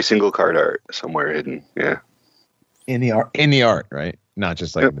 Every single card art somewhere hidden. Yeah. In the art, right? Not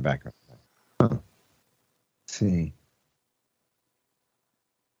just like in the background. Huh. Let's see.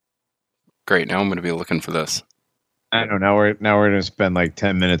 Great. Now I'm going to be looking for this. I don't know. Now we're going to spend like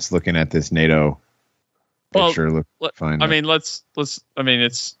 10 minutes looking at this NATO picture look fine. I mean, let's. I mean,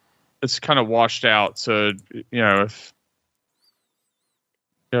 it's kind of washed out. So if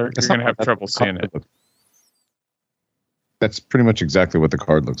you're going to have trouble seeing it. That's pretty much exactly what the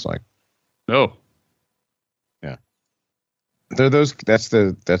card looks like. No. Yeah. They're those. That's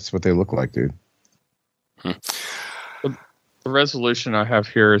what they look like, dude. The resolution I have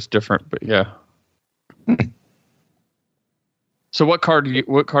here is different, but yeah. So what card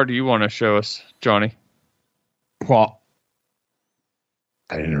do you want to show us, Johnny? Well,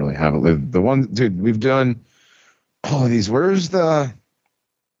 I didn't really have it. The one, dude, we've done all of these. Where's the?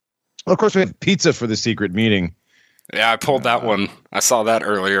 Well, of course, we have pizza for the secret meeting. Yeah, I pulled that one. I saw that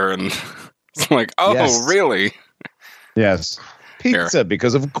earlier, and it's like, oh, yes. Really? Yes, pizza, here.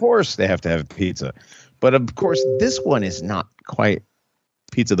 Because of course they have to have pizza. But of course, this one is not quite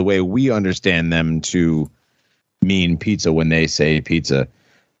pizza the way we understand them to mean pizza when they say pizza.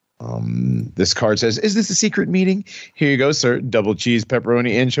 This card says, "Is this a secret meeting? Here you go, sir. Double cheese,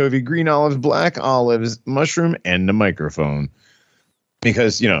 pepperoni, anchovy, green olives, black olives, mushroom, and a microphone."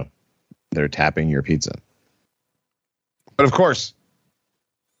 Because, they're tapping your pizza. But of course,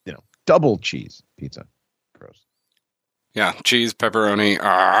 double cheese pizza. Gross. Yeah, cheese, pepperoni.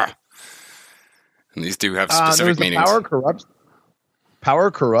 And these do have specific meanings.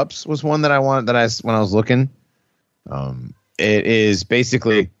 Power corrupts was one that I wanted when I was looking. It is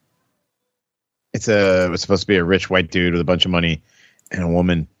basically it's supposed to be a rich white dude with a bunch of money and a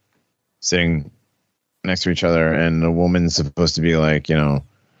woman sitting next to each other, and the woman's supposed to be like,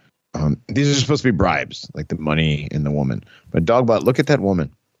 these are supposed to be bribes, like the money and the woman. But Dogbot, look at that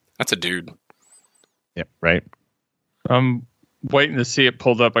woman. That's a dude. Yeah, right. I'm waiting to see it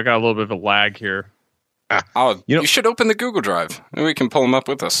pulled up. I got a little bit of a lag here. You should open the Google Drive, and we can pull them up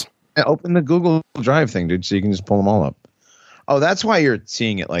with us. Yeah, open the Google Drive thing, dude, so you can just pull them all up. Oh, that's why you're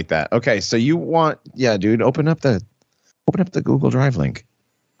seeing it like that. Okay, so you want, dude, open up the Google Drive link.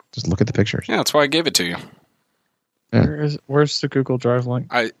 Just look at the pictures. Yeah, that's why I gave it to you. Yeah. Where's the Google Drive link?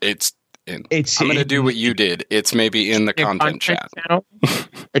 I'm going to do what you did. It's maybe in the content chat. Channel.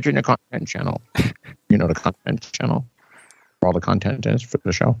 It's in the content channel. The content channel. Where all the content is for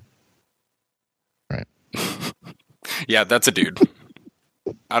the show. Right. Yeah, that's a dude.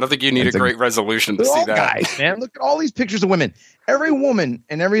 I don't think you need a great resolution to see that. Guys, man, look at all these pictures of women. Every woman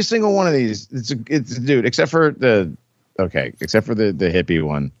and every single one of these, it's a dude, except for the hippie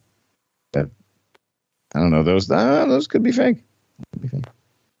one. That I don't know, those could be fake.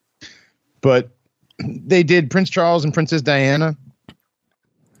 But they did Prince Charles and Princess Diana,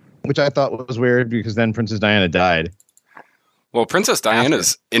 which I thought was weird because then Princess Diana died. Well, Princess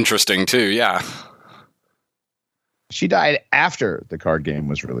Diana's interesting too, yeah. She died after the card game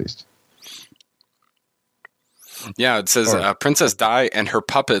was released. Yeah, it says Princess Di and her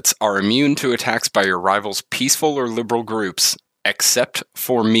puppets are immune to attacks by your rival's peaceful or liberal groups, except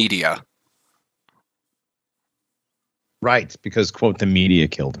for media. Right, because, quote, the media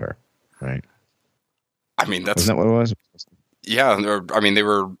killed her. Right. I mean, isn't that what it was? Yeah, they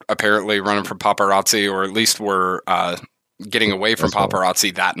were apparently running from paparazzi, or at least were getting away from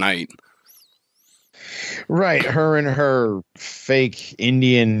paparazzi that night. Right, her and her fake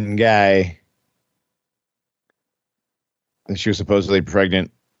Indian guy. She was supposedly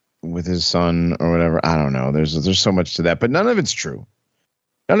pregnant with his son or whatever. I don't know. There's so much to that, but none of it's true.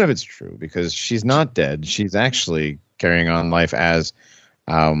 None of it's true because she's not dead. She's actually carrying on life as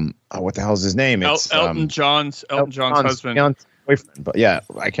what the hell is his name? It's Elton John's husband, boyfriend. But yeah,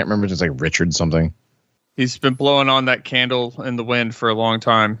 I can't remember. It's like Richard something. He's been blowing on that candle in the wind for a long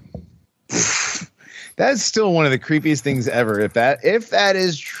time. That's still one of the creepiest things ever. If that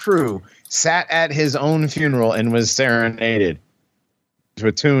is true, sat at his own funeral and was serenaded to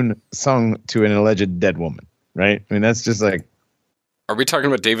a tune sung to an alleged dead woman. Right? I mean, that's just like. Are we talking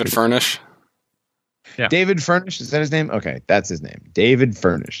about David Furnish? Yeah. David Furnish, is that his name? Okay, that's his name. David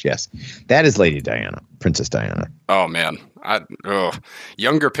Furnish, yes. That is Lady Diana, Princess Diana. Oh, man.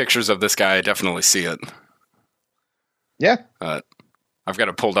 Younger pictures of this guy, I definitely see it. Yeah. I've got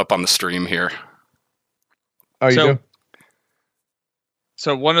it pulled up on the stream here. Oh, you do?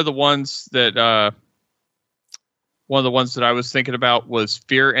 So one of the ones that I was thinking about was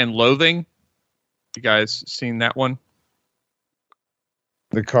Fear and Loathing. You guys seen that one?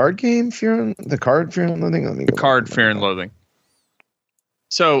 The card game Fear and Loathing? The card Fear and Loathing.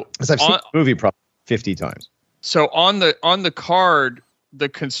 So I've seen the movie probably 50 times. So on the card, the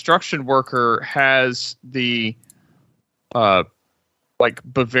construction worker has the like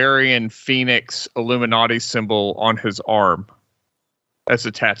Bavarian Phoenix Illuminati symbol on his arm as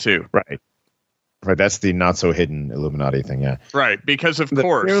a tattoo. Right. That's the not so hidden Illuminati thing. Yeah. Right. Because of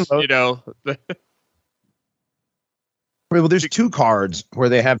course, Well, there's two cards where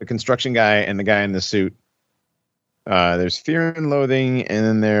they have the construction guy and the guy in the suit. There's Fear and Loathing, and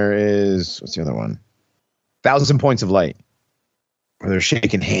then there is, what's the other one? 1,000 Points of Light, where they're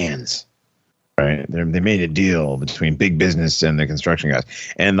shaking hands. Right? They made a deal between big business and the construction guys.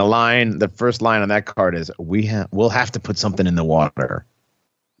 And the first line on that card is, we'll have to put something in the water.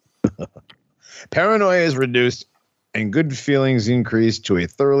 Paranoia is reduced and good feelings increased to a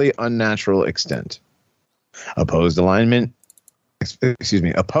thoroughly unnatural extent. Opposed alignments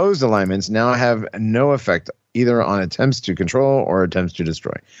now have no effect either on attempts to control or attempts to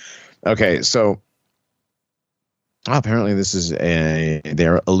destroy. Okay, so apparently this is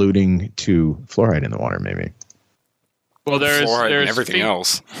they're alluding to fluoride in the water, maybe. Well, there's and everything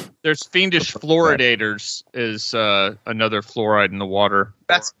else. There's fiendish fluoridators is another fluoride in the water.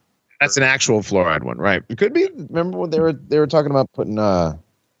 That's an actual fluoride one, right? It could be. Remember when they were talking about putting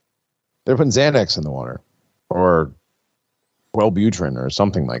Xanax in the water, or Wellbutrin, or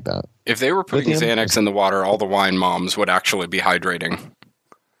something like that. If they were putting Xanax in the water, all the wine moms would actually be hydrating.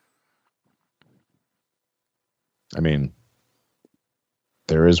 I mean,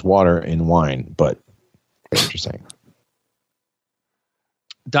 there is water in wine, but interesting.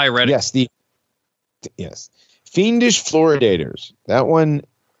 Diuretic. Yes. Fiendish fluoridators. That one,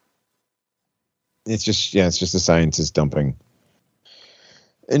 it's just a scientist dumping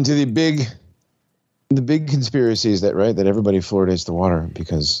into the big conspiracies that everybody fluoridates the water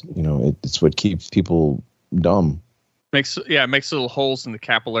because, it's what keeps people dumb. Makes little holes in the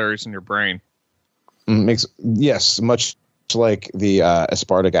capillaries in your brain. Much like the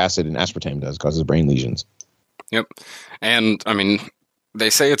aspartic acid in aspartame does, causes brain lesions. Yep. And I mean, they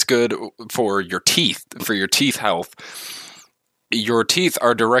say it's good for your teeth health. Your teeth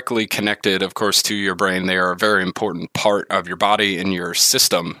are directly connected, of course, to your brain. They are a very important part of your body and your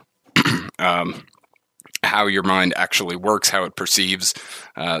system. How your mind actually works, how it perceives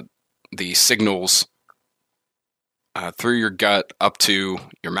the signals through your gut up to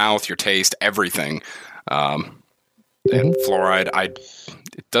your mouth, your taste, everything. And fluoride,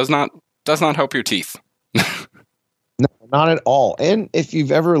 it does not help your teeth. No, not at all. And if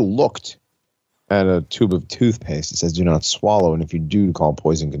you've ever looked at a tube of toothpaste, it says do not swallow, and if you do, call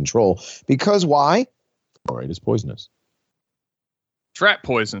poison control. Because why? Fluoride is poisonous. It's rat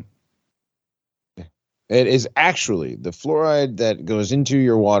poison. It is actually the fluoride that goes into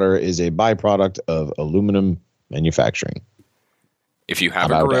your water is a byproduct of aluminum manufacturing. If you have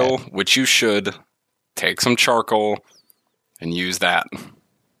a grill, which you should, take some charcoal and use that.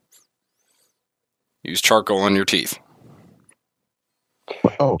 Use charcoal on your teeth.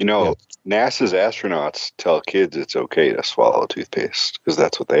 Oh, NASA's astronauts tell kids it's okay to swallow toothpaste because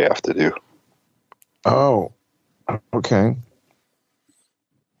that's what they have to do. Oh, okay.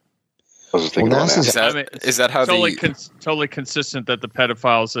 I was just thinking about is that how totally consistent that the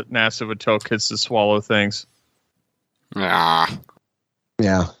pedophiles at NASA would tell kids to swallow things? Yeah.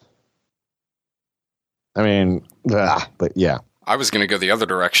 I mean, but yeah. I was going to go the other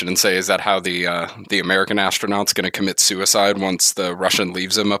direction and say, is that how the American astronaut's going to commit suicide once the Russian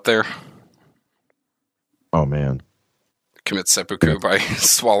leaves him up there? Oh, man. Commit seppuku by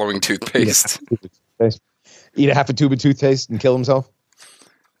swallowing toothpaste. Eat a half a tube of toothpaste and kill himself?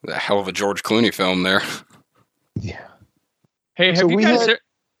 The hell of a George Clooney film there. Yeah. Hey, have you guys...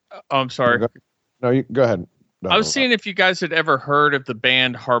 I'm sorry. No, go ahead. I was seeing if you guys had ever heard of the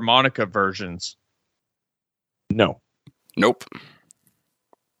band Harmonica Versions. No. Nope.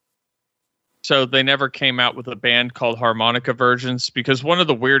 So they never came out with a band called Harmonica Versions because one of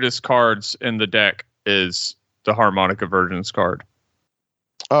the weirdest cards in the deck is the Harmonica Versions card.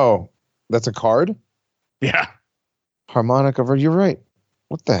 Oh, that's a card? Yeah. Harmonica Virgins. You're right.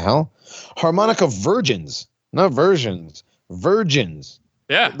 What the hell? Harmonica Virgins. Not versions. Virgins.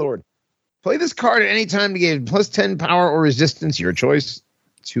 Yeah. Good Lord. Play this card at any time to gain plus 10 power or resistance, your choice,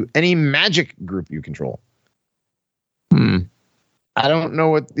 to any magic group you control. I don't know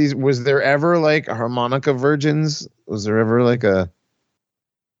what these... Was there ever like Harmonica Virgins? Was there ever like a...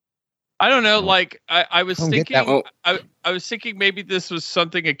 I don't know. Like I was thinking... I was thinking maybe this was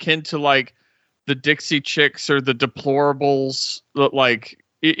something akin to like the Dixie Chicks or the Deplorables. Like,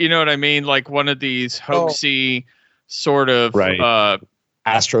 you know what I mean? Like one of these hoaxy sort of... Right.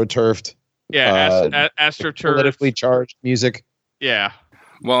 AstroTurfed. Yeah, AstroTurf. Politically charged music. Yeah.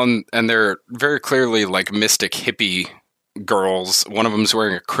 Well, and they're very clearly like mystic hippie girls. One of them's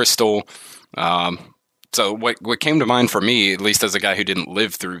wearing a crystal. So what came to mind for me, at least as a guy who didn't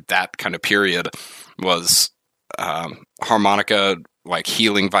live through that kind of period, was harmonica, like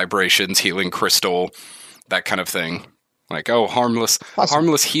healing vibrations, healing crystal, that kind of thing. Like, harmless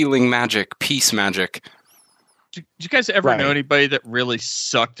healing magic, peace magic. Do you guys ever know anybody that really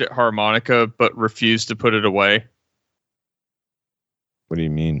sucked at harmonica but refused to put it away? What do you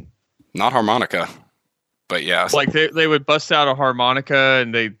mean? Not harmonica, but yeah. Like they would bust out a harmonica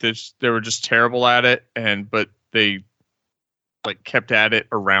and they were just terrible at it, but they like kept at it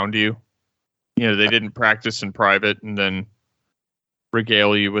around you. You know, they didn't practice in private and then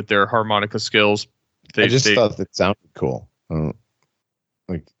regale you with their harmonica skills. I just thought that sounded cool.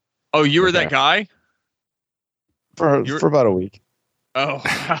 Like, oh, you were that guy? For about a week. Oh,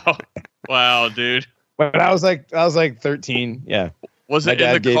 wow. Wow, dude. But I was like 13. Yeah. Was it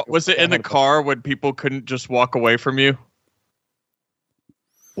in the car when people couldn't just walk away from you?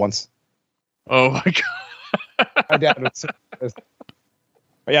 Once. Oh my god. My dad was.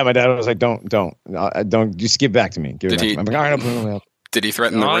 Yeah, my dad was like, "Don't, just give it back to me." Give it back to me. I'm like, all right, I'll put it away. Did he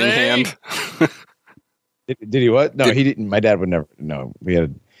threaten the ring hand? Did he what? No, he didn't. My dad would never. No, we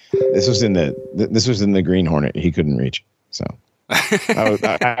had. This was in the Green Hornet. He couldn't reach. So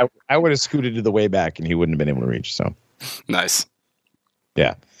I would have scooted to the way back, and he wouldn't have been able to reach. So nice.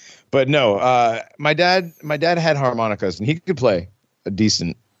 Yeah, but no. My dad had harmonicas, and he could play a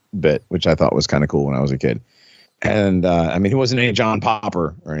decent bit, which I thought was kind of cool when I was a kid. And I mean, he wasn't any John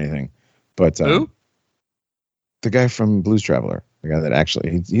Popper or anything, but who? The guy from Blues Traveler, the guy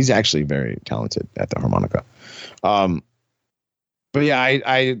that he's actually very talented at the harmonica. But yeah,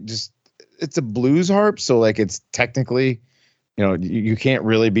 I just, it's a blues harp, so like it's technically, you know, you can't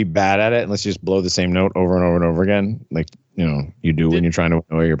really be bad at it unless you just blow the same note over and over and over again, like, you know, you do when you're trying to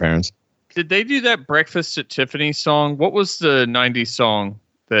annoy your parents. Did they do that Breakfast at Tiffany's song? What was the 90s song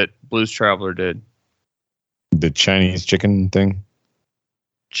that Blues Traveler did? The Chinese chicken thing?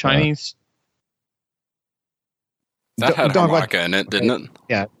 Chinese? That had harmonica in it, didn't it?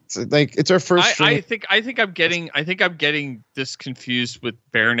 Yeah. It's our first. I think I'm getting this confused with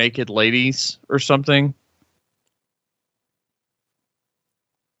Bare Naked Ladies or something.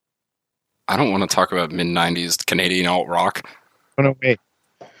 I don't want to talk about mid-90s Canadian alt rock. Oh no, wait.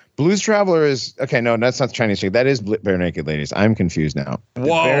 Blues Traveler is okay. No, that's not Chinese chick. That is Bare Naked Ladies. I'm confused now.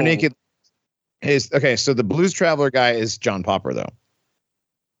 Whoa. Bare Naked is okay. So the Blues Traveler guy is John Popper, though.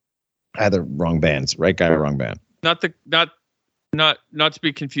 I had the wrong bands. Right guy, wrong band. Not to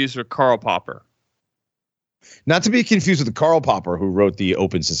be confused with Karl Popper. Not to be confused with the Karl Popper who wrote the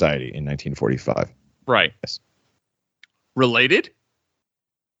Open Society in 1945. Right. Yes. Related?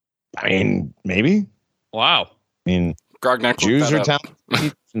 I mean, maybe. Wow. I mean, Grognak Jews are talented.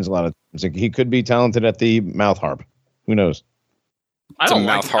 A lot of times. Like, he could be talented at the mouth harp. Who knows? I don't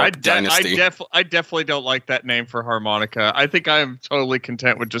mouth harp dynasty. I definitely don't like that name for harmonica. I think I am totally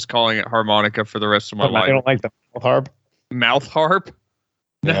content with just calling it harmonica for the rest of my life. I don't like the mouth harp. Mouth harp?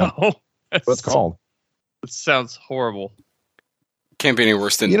 No. Yeah. What's it called? It sounds horrible. Can't be any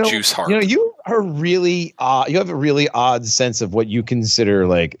worse than juice harp. You know, you are really you have a really odd sense of what you consider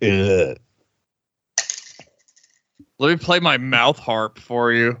like. Ugh. Let me play my mouth harp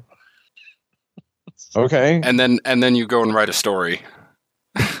for you. Okay. And then you go and write a story.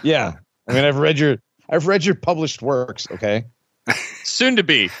 Yeah. I mean, I've read your published works. Okay. Soon to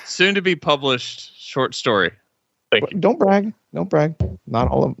be published short story. Don't brag. Don't brag.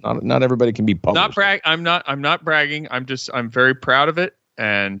 Not everybody can be published. Not brag. I'm not bragging. I'm very proud of it,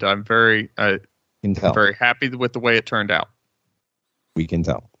 and I'm very happy with the way it turned out. We can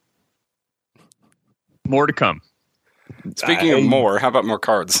tell. More to come. Speaking of more, how about more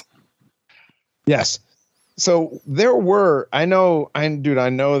cards? Yes. So there were. I know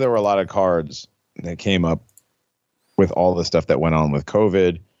there were a lot of cards that came up with all the stuff that went on with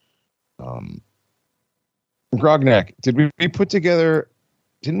COVID. Grognak, didn't we put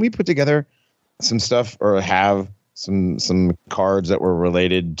together some stuff or have some cards that were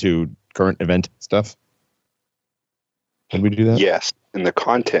related to current event stuff? Did we do that? Yes, in the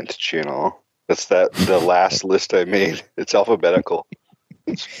content channel. That's the last list I made. It's alphabetical.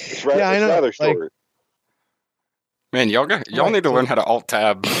 It's rather short. Man, y'all need to learn how to alt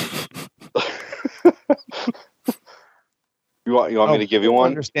tab. You want me to give you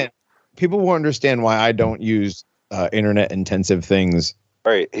one? People will understand why I don't use internet intensive things.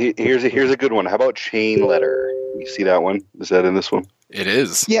 All right, here's a good one. How about chain letter? You see that one? Is that in this one? It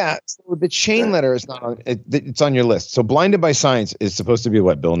is. Yeah. So the chain letter is not on. It's on your list. So Blinded by Science is supposed to be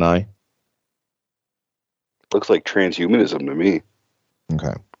what? Bill Nye. Looks like transhumanism to me.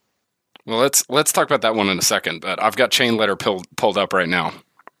 Okay. Well, let's talk about that one in a second. But I've got chain letter pulled up right now.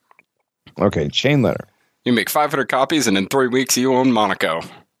 Okay, chain letter. You make 500 copies, and in 3 weeks, you own Monaco.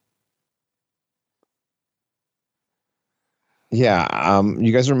 Yeah.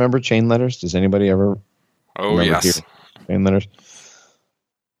 You guys remember chain letters? Does anybody ever? Oh, yes. Chain letters.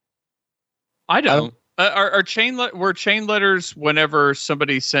 I don't. Were chain letters whenever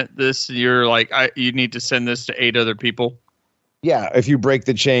somebody sent this, you're like, you need to send this to 8 other people? Yeah, if you break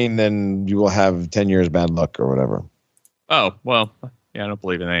the chain, then you will have 10 years bad luck or whatever. Oh, well, yeah, I don't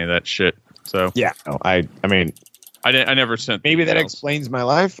believe in any of that shit. So yeah, no, I mean, I never sent. Maybe that explains my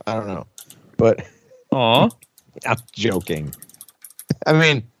life. I don't know, but I'm joking. I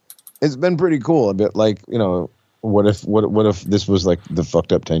mean, it's been pretty cool. A bit like, what if this was like the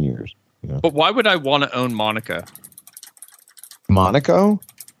fucked up 10 years? But why would I want to own Monaco? Monaco?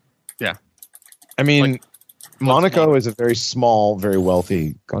 Yeah, I mean, Monaco is a very small, very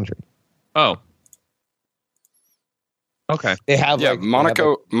wealthy country. Oh. Okay. They have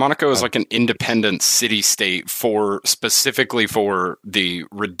Monaco is like an independent city-state specifically for the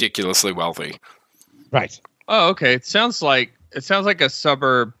ridiculously wealthy. Right. Oh, okay. It sounds like a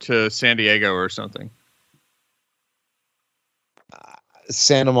suburb to San Diego or something.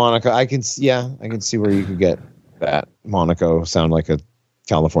 Santa Monica. I can see where you could get that. Monaco sound like a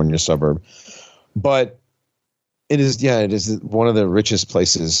California suburb, but it is one of the richest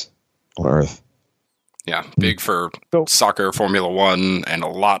places on earth. Yeah, big for soccer, Formula One, and a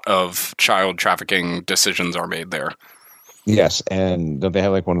lot of child trafficking decisions are made there. Yes, and don't they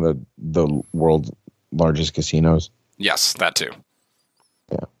have like one of the world's largest casinos? Yes, that too.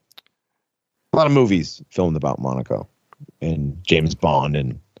 Yeah, a lot of movies filmed about Monaco and James Bond,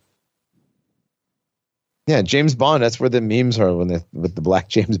 and James Bond. That's where the memes are with the black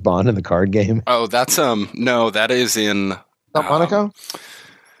James Bond in the card game. Oh, that's no, that is in Monaco.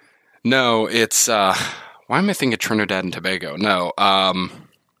 No, it's why am I thinking Trinidad and Tobago? No,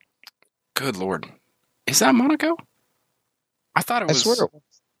 good Lord, is that Monaco? I thought it was. I swear it was.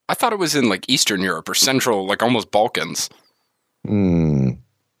 I thought it was in like Eastern Europe or Central, like almost Balkans. I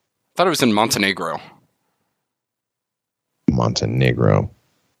thought it was in Montenegro. Montenegro.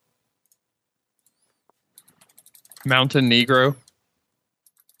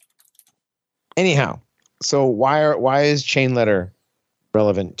 Anyhow, so why is chain letter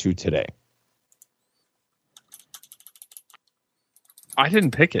relevant to today? I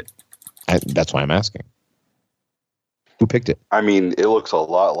didn't pick it. That's why I'm asking. Who picked it? I mean, it looks a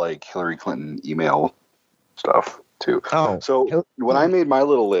lot like Hillary Clinton email stuff too. Oh, so when I made my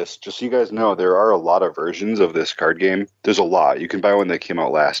little list, just so you guys know, there are a lot of versions of this card game. There's a lot. You can buy one that came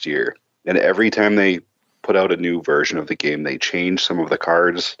out last year, and every time they put out a new version of the game, they change some of the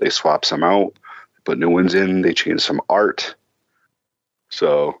cards, they swap some out, put new ones in, they change some art.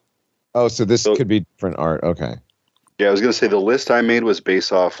 So this could be different art. Okay. Yeah, I was going to say the list I made was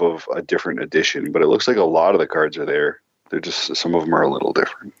based off of a different edition, but it looks like a lot of the cards are there. They're just, some of them are a little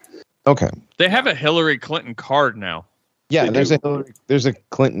different. Okay. They have a Hillary Clinton card now. Yeah, there's a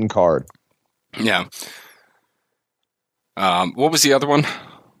Clinton card. Yeah. What was the other one?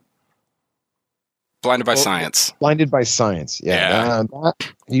 Blinded by Science. Blinded by Science. Yeah.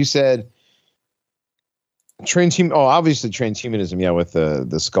 You said transhuman. Oh, obviously transhumanism. Yeah, with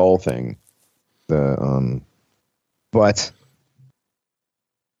the skull thing. But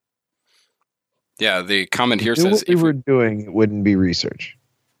yeah, the comment here says if we were doing, it wouldn't be research.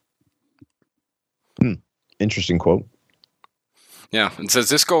 Interesting quote. Yeah, it says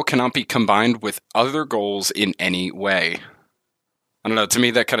this goal cannot be combined with other goals in any way. I don't know. To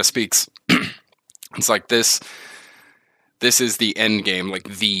me, that kind of speaks. It's like this is the end game,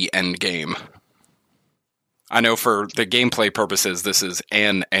 like the end game. I know for the gameplay purposes, this is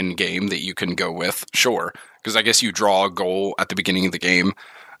an end game that you can go with, sure. Because I guess you draw a goal at the beginning of the game,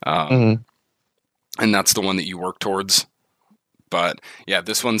 and that's the one that you work towards. But yeah,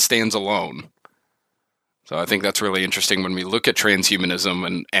 this one stands alone. So I think that's really interesting when we look at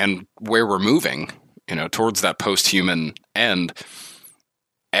transhumanism and where we're moving, towards that post-human end.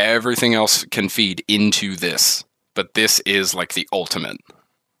 Everything else can feed into this, but this is like the ultimate.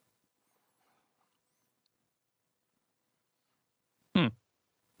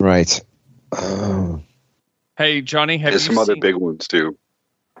 Right. Hey, Johnny, there's some other big ones too.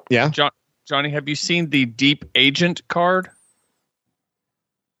 Yeah. Johnny, have you seen the Deep Agent card?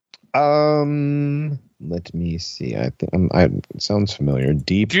 Let me see. I think it sounds familiar.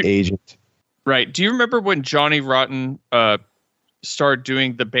 Agent. Right. Do you remember when Johnny Rotten started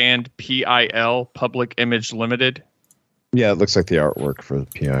doing the band PIL, Public Image Limited? Yeah, it looks like the artwork for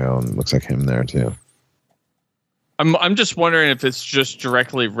PIL, and it looks like him there too. I'm just wondering if it's just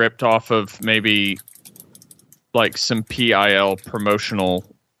directly ripped off of maybe like some PIL promotional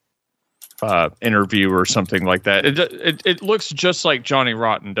interview or something like that. It looks just like Johnny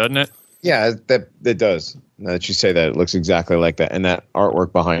Rotten, doesn't it? Yeah, that does. Now that you say that, it looks exactly like that, and that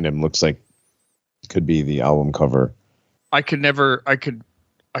artwork behind him looks like it could be the album cover. I could never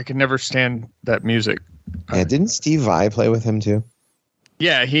stand that music. Yeah, didn't Steve Vai play with him too?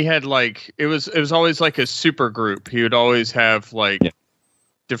 Yeah, he had like it was always like a super group. He would always have like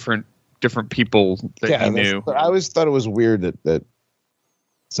different people that he knew. I always thought it was weird that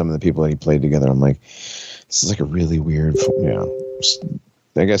some of the people that he played together. I'm like, this is like a really weird.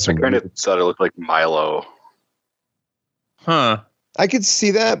 I guess I kind of thought it looked like Milo. Huh. I could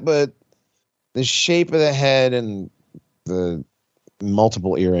see that, but the shape of the head and the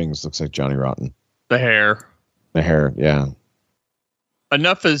multiple earrings looks like Johnny Rotten. The hair. The hair, yeah.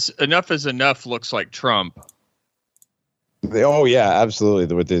 Enough is enough looks like Trump. Oh yeah,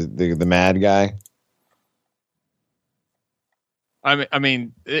 absolutely. With the mad guy. I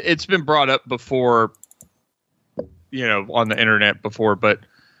mean, it's been brought up before, on the internet before, but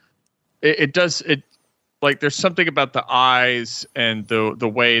it does like there's something about the eyes and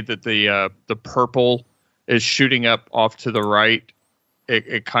the way that the purple is shooting up off to the right.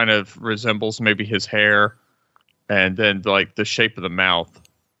 It kind of resembles maybe his hair, and then like the shape of the mouth,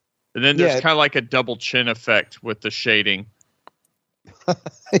 and then there's kind of like a double chin effect with the shading.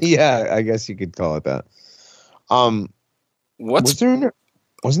 Yeah, I guess you could call it that. Wasn't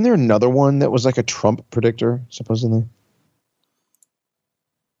there another one that was like a Trump predictor, supposedly?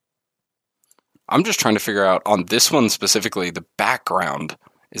 I'm just trying to figure out on this one specifically, the background.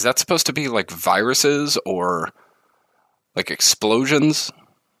 Is that supposed to be like viruses or like explosions?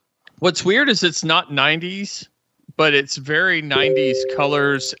 What's weird is it's not 90s, but it's very 90s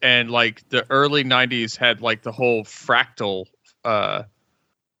colors, and like the early 90s had like the whole fractal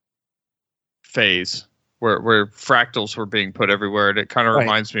phase where fractals were being put everywhere, and it kind of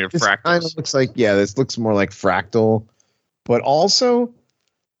reminds me of fractals. Kind of looks like this looks more like fractal, but also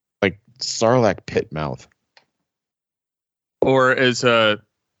like Sarlacc pit mouth. Or as a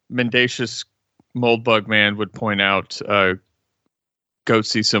mendacious moldbug man would point out,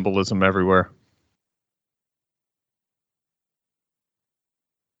 goatsy symbolism everywhere.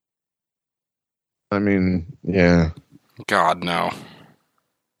 I mean, yeah. God, no.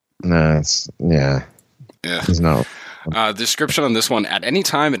 No, it's yeah. He's not. Description on this one: at any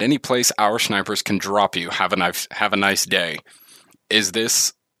time, at any place, our snipers can drop you. Have a nice day. Is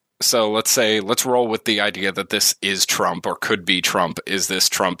this? So let's roll with the idea that this is Trump or could be Trump. Is this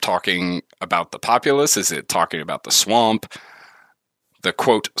Trump talking about the populace? Is it talking about the swamp? The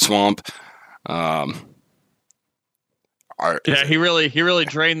quote swamp. Yeah, he really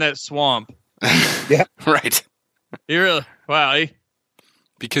drained that swamp. Yeah, right. He really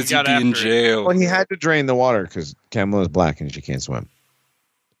because he'd be in jail. Well, he had to drain the water because Kamala is black and she can't swim.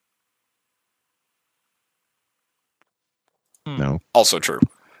 No. Also true.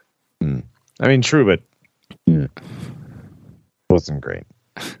 I mean, true, but wasn't great.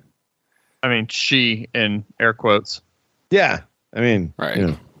 I mean, she in air quotes. Yeah, I mean,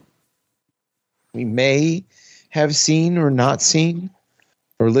 right. We may have seen or not seen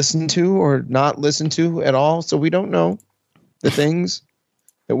or listened to or not listened to at all, so we don't know the things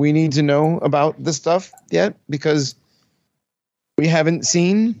that we need to know about this stuff yet because we haven't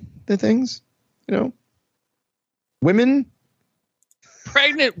seen the things, Women.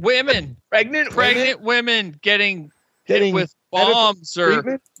 Pregnant women getting hit with bombs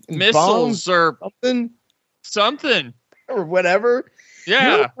or missiles or something or whatever.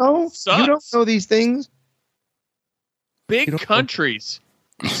 Yeah, you don't know these things. Big countries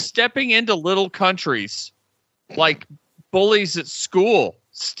stepping into little countries like bullies at school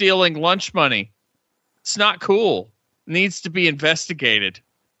stealing lunch money. It's not cool. It needs to be investigated.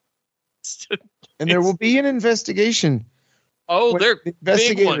 And there will be an investigation. Oh, they're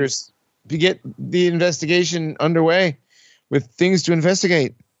investigators to get the investigation underway with things to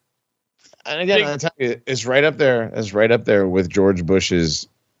investigate. And again, I'll tell you, it's right up there. It's right up there with George Bush's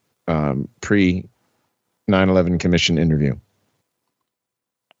pre 9/11 commission interview.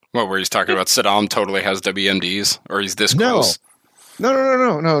 What, where he's talking about Saddam totally has WMDs, or he's this close? No. The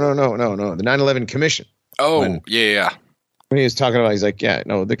 9/11 commission. Oh, yeah. When he was talking about, he's like,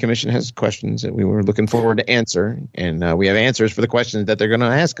 the commission has questions that we were looking forward to answer, and we have answers for the questions that they're going to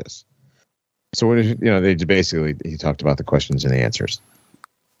ask us. So, they basically, he talked about the questions and the answers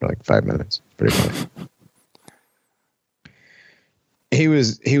for like 5 minutes. Pretty funny. He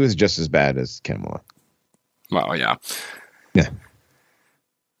was just as bad as Kamala. Well, yeah. Yeah.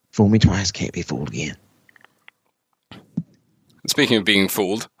 Fool me twice, can't be fooled again. Speaking of being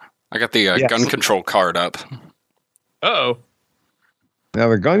fooled, I got the gun control card up. Uh-oh. Now,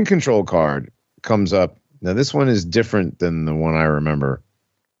 the gun control card comes up. Now, this one is different than the one I remember.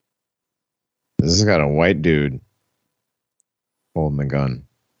 This has got a white dude holding the gun.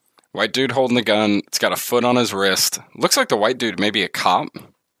 White dude holding the gun. It's got a foot on his wrist. Looks like the white dude may be a cop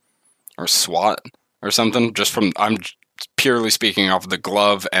or SWAT. or something. Just from I'm purely speaking off of the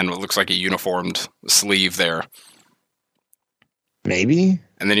glove and what looks like a uniformed sleeve there. Maybe.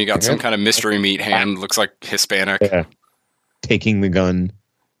 And then you got some kind of mystery meat hand. Looks like Hispanic. Yeah. Taking the gun.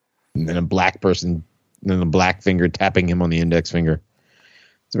 And then a black person, and then a black finger tapping him on the index finger.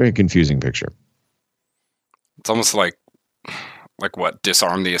 It's a very confusing picture. It's almost like what?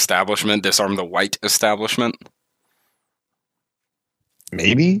 Disarm the establishment? Disarm the white establishment?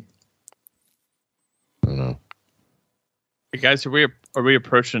 Maybe? I don't know. Hey guys, are we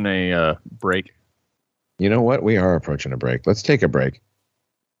approaching a break? You know what? We are approaching a break. Let's take a break.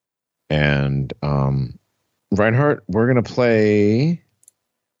 And Reinhardt, we're going to play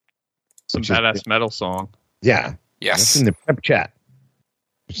some badass metal song. Yeah. Yes. That's in the prep chat.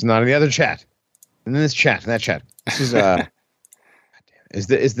 It's not in the other chat. And then this chat, that chat. This is the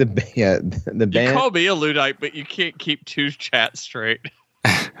band. You call me a Luddite, but you can't keep two chats straight.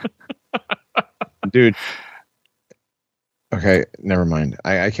 Dude. Okay, never mind.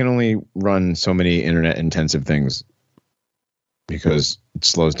 I can only run so many internet intensive things because it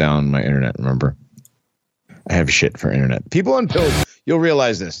slows down my internet, remember? I have shit for internet. People on Pill, you'll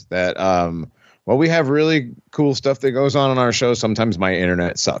realize this, that while we have really cool stuff that goes on our show, sometimes my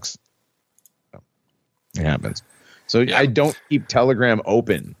internet sucks. It happens. So yeah. I don't keep Telegram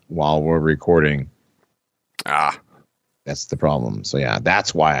open while we're recording. That's the problem. So yeah,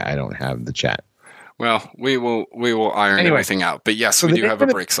 that's why I don't have the chat. Well, we will iron everything out. But yes, so we do have a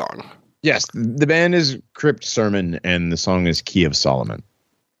break song. Yes, the band is Crypt Sermon, and the song is Key of Solomon.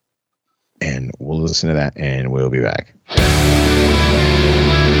 And we'll listen to that, and we'll be back.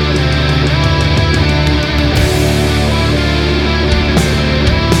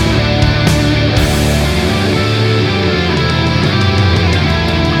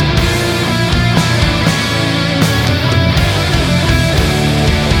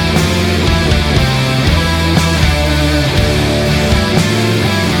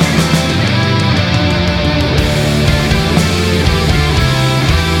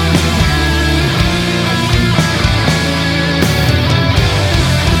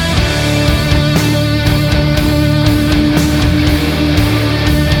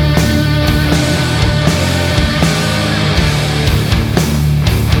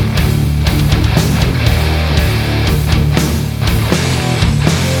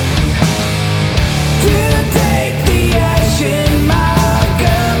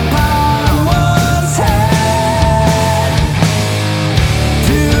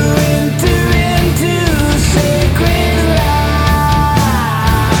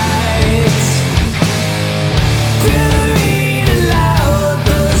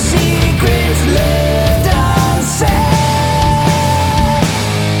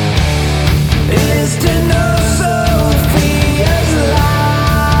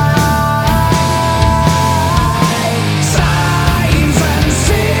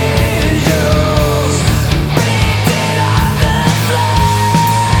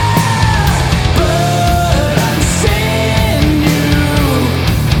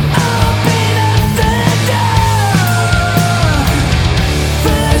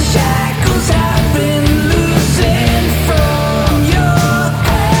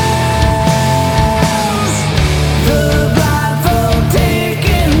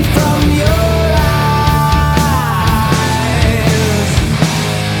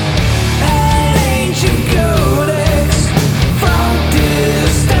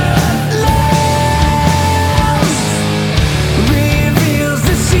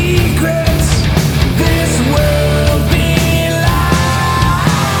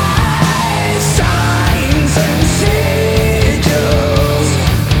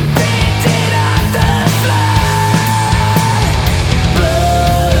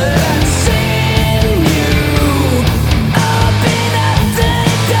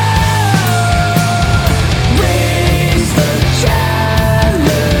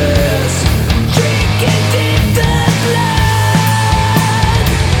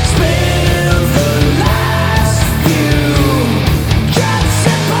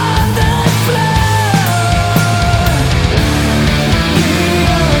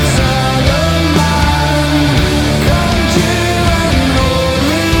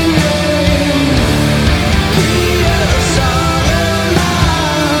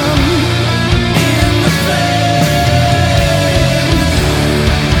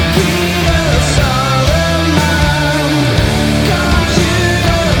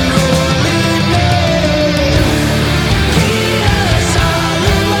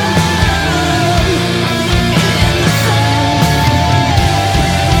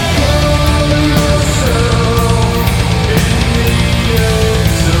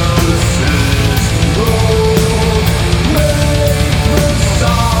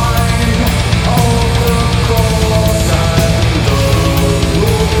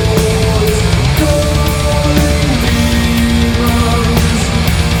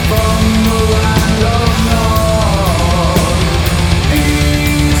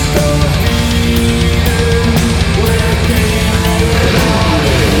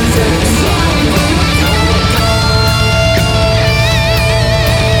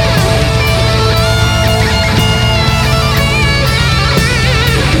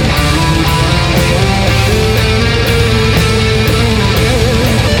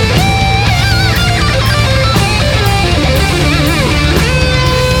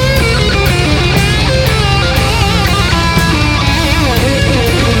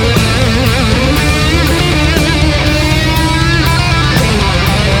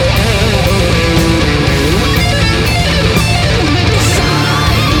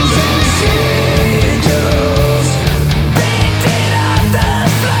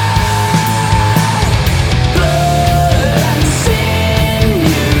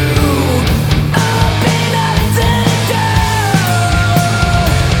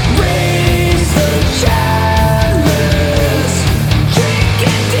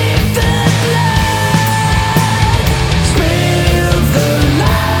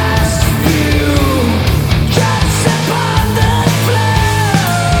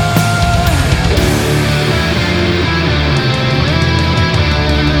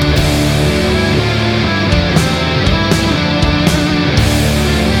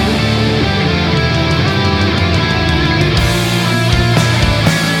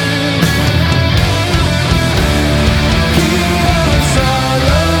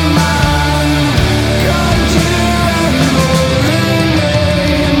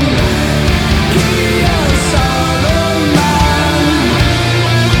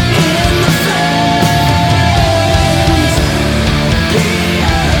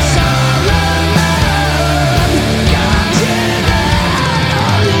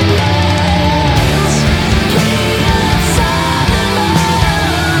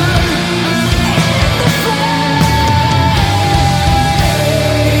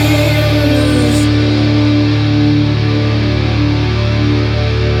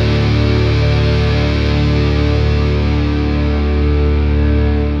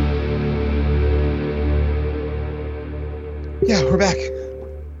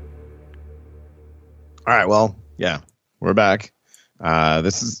 All right. Well, yeah, we're back.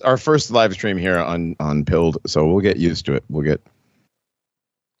 This is our first live stream here on Pilled, so we'll get used to it. We'll get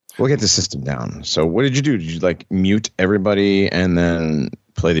the system down. So, what did you do? Did you like mute everybody and then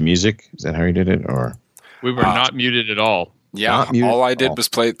play the music? Is that how you did it, or we were not muted at all? Yeah, all I did was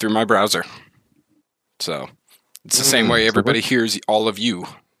play it through my browser. So it's the same way everybody hears all of you.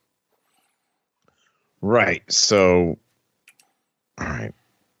 Right. So, all right.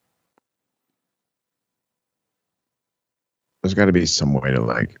 There's got to be some way to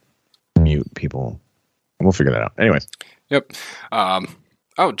like mute people. We'll figure that out. Anyways. Yep.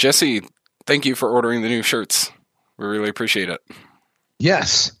 Jesse, thank you for ordering the new shirts. We really appreciate it.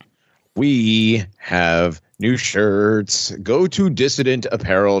 Yes. We have new shirts. Go to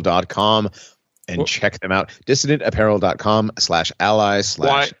dissidentapparel.com and check them out. dissidentapparel.com/ally/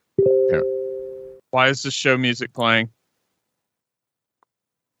 Why is this show music playing?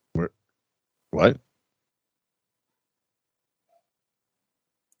 What?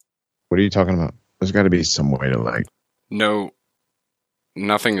 What are you talking about? There's got to be some way to like. No,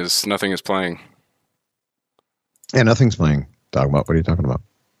 nothing is playing. Yeah, nothing's playing. Dogma, what are you talking about?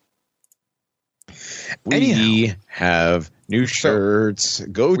 We have new shirts.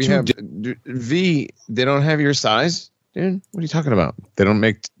 Go to V. They don't have your size, dude. What are you talking about? They don't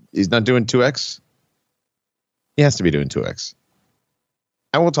make. He's not doing 2X. He has to be doing 2X.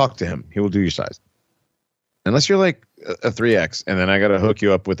 I will talk to him. He will do your size. Unless you're like a 3X, and then I got to hook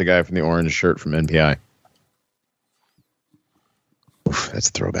you up with the guy from the orange shirt from NPI. Oof, that's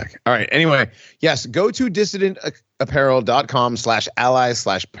a throwback. All right. Anyway, yes, go to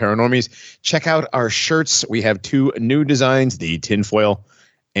dissidentapparel.com/ally/paranormies. Check out our shirts. We have 2 new designs, the tinfoil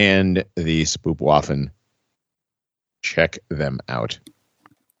and the spoopwaffen. Check them out.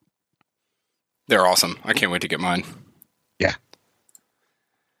 They're awesome. I can't wait to get mine. Yeah.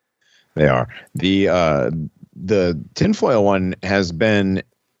 They are. The tinfoil one has been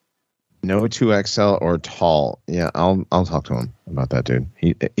no 2XL or tall. Yeah, I'll talk to him about that, dude.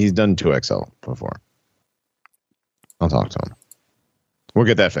 He's done 2XL before. I'll talk to him. We'll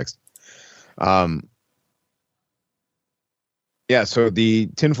get that fixed. Yeah, so the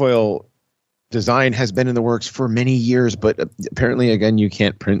tinfoil design has been in the works for many years, but apparently, again, you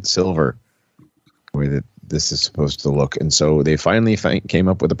can't print silver the way that this is supposed to look. And so they finally came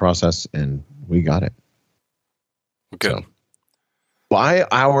up with a process, and we got it. Good. So, buy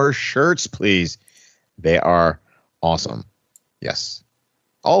our shirts, please. They are awesome. Yes.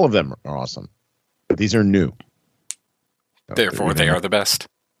 All of them are awesome. But these are new. Therefore, they are the best.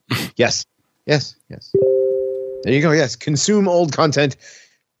 Yes. Yes. Yes. There you go. Yes. Consume old content.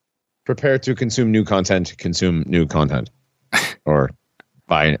 Prepare to consume new content. Consume new content. Or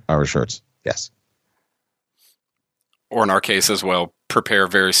buy our shirts. Yes. Or in our case as well, prepare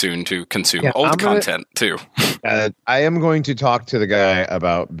very soon to consume old content too. I am going to talk to the guy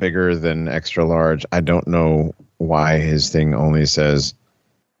about bigger than extra large. I don't know why his thing only says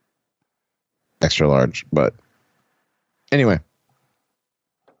extra large, but anyway,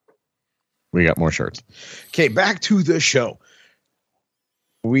 we got more shirts. Okay, back to the show.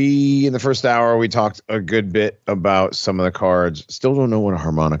 In the first hour, we talked a good bit about some of the cards. Still don't know what a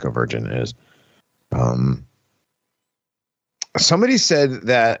harmonica virgin is. Somebody said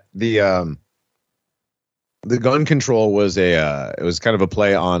that the gun control was it was kind of a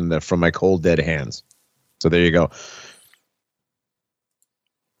play on From My Cold Dead Hands. So there you go.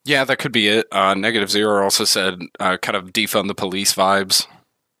 Yeah, that could be it. Negative Zero also said kind of defund the police vibes.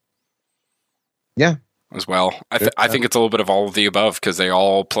 Yeah. As well. I think it's a little bit of all of the above because they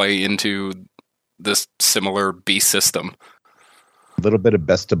all play into this similar beast system. A little bit of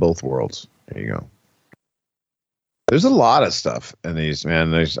best of both worlds. There you go. There's a lot of stuff in these,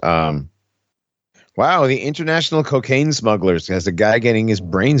 man. There's wow, the international cocaine smugglers has a guy getting his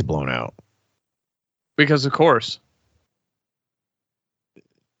brains blown out. Because of course.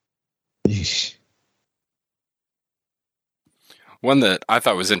 Yeesh. One that I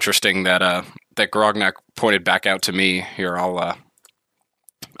thought was interesting that Grognak pointed back out to me here. I'll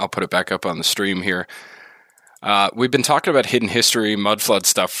put it back up on the stream here. We've been talking about hidden history, mudflood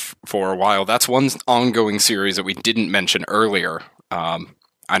stuff for a while. That's one ongoing series that we didn't mention earlier. I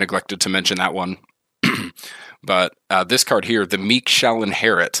neglected to mention that one. But this card here, The Meek Shall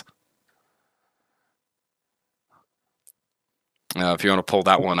Inherit. If you want to pull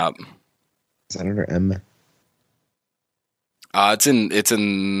that one up. Is that under M? It's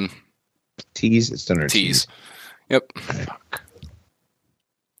in T's. It's under T's. Yep. Fuck.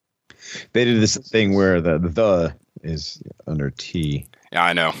 They did this thing where the is under T. Yeah,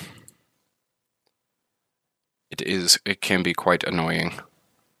 I know. It can be quite annoying.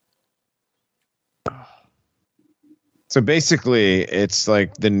 So basically, it's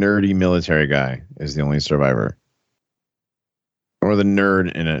like the nerdy military guy is the only survivor. Or the nerd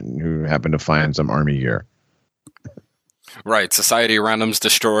in it who happened to find some army gear. Right, society around him's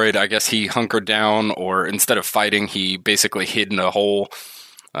destroyed. I guess he hunkered down, or instead of fighting, he basically hid in a hole.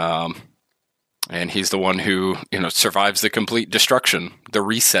 And he's the one who, survives the complete destruction, the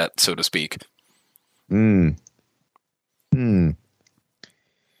reset, so to speak. Yeah,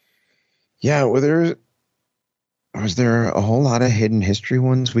 well, was there a whole lot of hidden history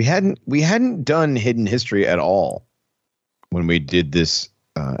ones? We hadn't done hidden history at all when we did this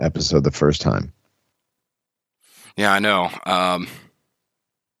episode the first time. Yeah, I know.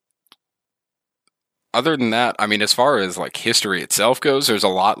 Other than that, I mean, as far as like history itself goes, there's a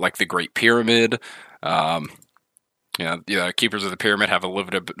lot like the Great Pyramid. The Keepers of the Pyramid have a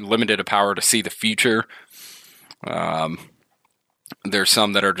limited power to see the future. There's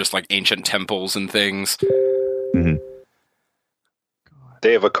some that are just like ancient temples and things. Mm-hmm.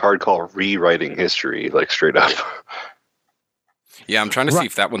 They have a card called Rewriting History, like straight up. Yeah, I'm trying to see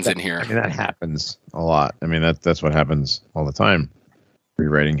if that one's in here. I mean, that happens a lot. I mean, that's what happens all the time.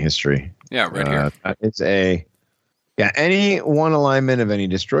 Rewriting history. Yeah, right here. It's any one alignment of any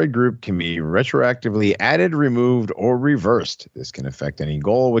destroyed group can be retroactively added, removed, or reversed. This can affect any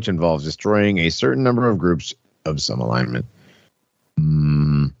goal which involves destroying a certain number of groups of some alignment.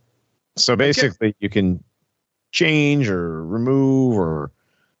 So basically, you can change or remove or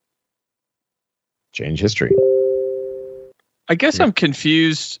change history. I guess I'm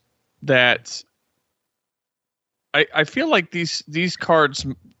confused that I feel like these cards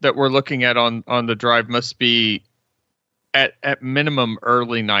that we're looking at on the drive must be at minimum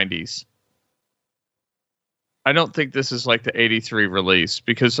early 90s. I don't think this is like the 83 release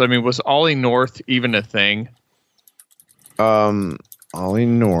because, I mean, was Ollie North even a thing? Ollie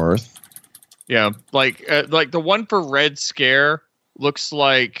North. Yeah, like the one for Red Scare looks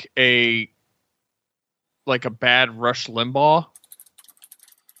like a bad Rush Limbaugh.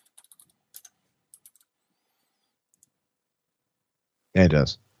 Yeah, it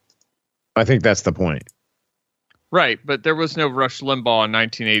does. I think that's the point. Right, but there was no Rush Limbaugh in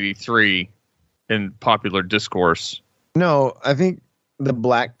 1983 in popular discourse. No, I think the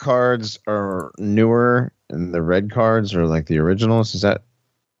black cards are newer and the red cards are like the originals. Is that,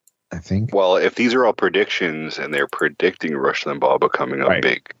 I think? Well, if these are all predictions and they're predicting Rush Limbaugh becoming a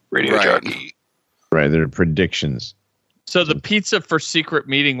big radio jockey. Right, they're predictions. So the Pizza for Secret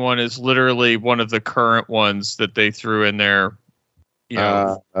Meeting one is literally one of the current ones that they threw in there.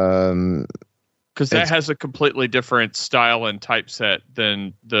 Because that has a completely different style and typeset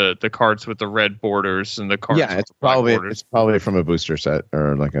than the cards with the red borders and the cards. Yeah, it's probably from a booster set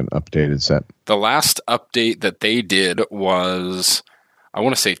or like an updated set. The last update that they did was, I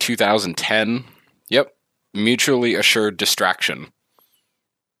want to say 2010. Yep, Mutually Assured Distraction.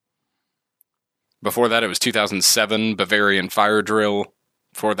 Before that, it was 2007, Bavarian Fire Drill.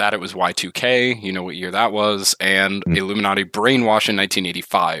 Before that, it was Y2K. You know what year that was. And Illuminati Brainwash in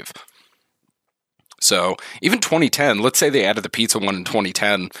 1985. So even 2010, let's say they added the pizza one in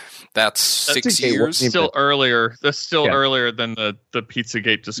 2010. That's 6 years. Still earlier. That's still earlier than the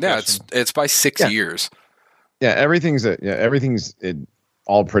Pizzagate discussion. Yeah, it's by 6 years. Yeah, everything's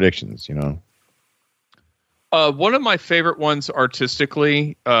all predictions, One of my favorite ones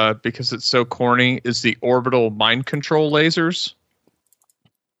artistically, because it's so corny, is the orbital mind control lasers.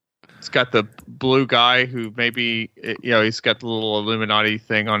 It's got the blue guy who maybe, he's got the little Illuminati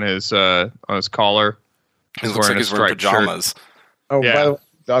thing on his collar. It looks like he's wearing pajamas. Shirt. Oh, yeah.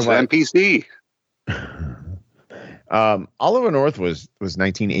 It's NPC. Oliver North was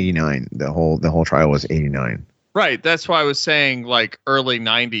 1989. The whole trial was 89. Right. That's why I was saying like early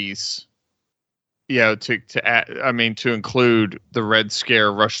 90s. To include the Red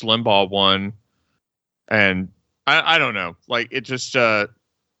Scare Rush Limbaugh one, and I don't know, like it just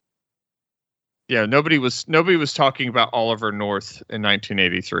nobody was talking about Oliver North in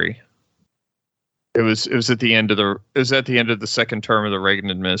 1983. It was at the end of the second term of the Reagan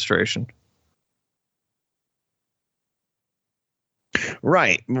administration.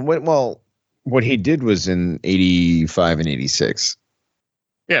 Right. Well, what he did was in 85 and 86.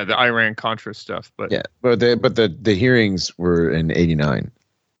 Yeah, the Iran Contra stuff, but the hearings were in 89.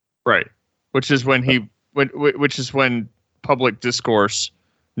 Right. Which is when public discourse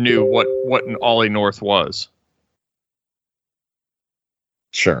knew what an Ollie North was.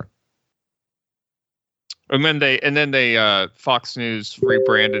 Sure. And then they Fox News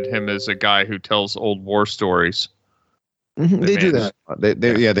rebranded him as a guy who tells old war stories. Mm-hmm. They do that. They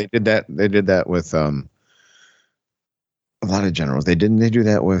did that. They did that with a lot of generals. They do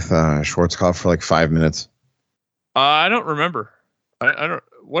that with Schwarzkopf for like 5 minutes. I don't remember. I don't.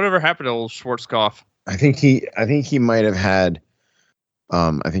 Whatever happened to old Schwarzkopf? I think he might have had.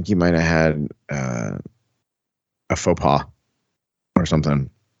 I think he might have had a faux pas or something.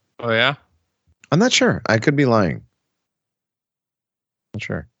 Oh yeah. I'm not sure. I could be lying. Not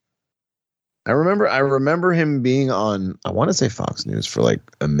sure. I remember him being on, I want to say Fox News for like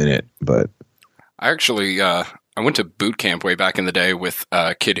a minute, but I actually I went to boot camp way back in the day with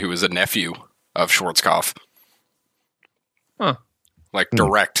a kid who was a nephew of Schwarzkopf. Huh. Like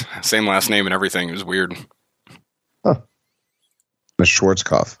direct, same last name and everything. It was weird. Huh. The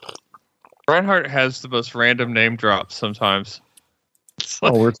Schwarzkopf. Reinhardt has the most random name drops sometimes.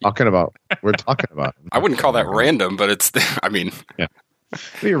 Oh, we're talking about him. I wouldn't call that random, but it's, I mean. Yeah.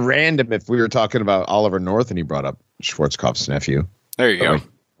 It'd be random if we were talking about Oliver North and he brought up Schwarzkopf's nephew. There you go. Like,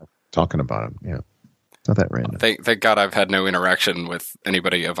 talking about him, yeah. Not that random. Thank God I've had no interaction with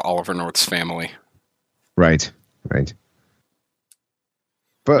anybody of Oliver North's family. Right. But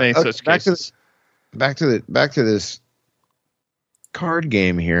back to this card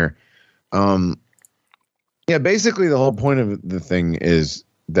game here. Yeah, basically the whole point of the thing is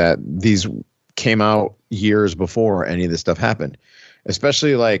that these came out years before any of this stuff happened.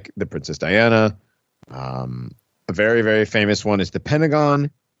 Especially like the Princess Diana. A very, very famous one is the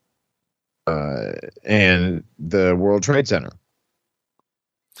Pentagon and the World Trade Center.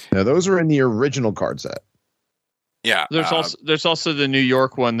 Now, those are in the original card set. Yeah. There's also the New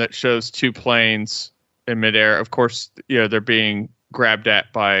York one that shows two planes in midair. Of course, they're being grabbed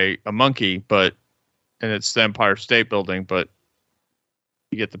at by a monkey, and it's the Empire State Building, but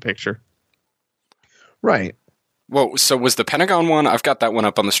you get the picture. Right. Well, so was the Pentagon one? I've got that one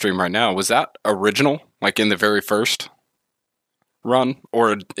up on the stream right now. Was that original, like in the very first run,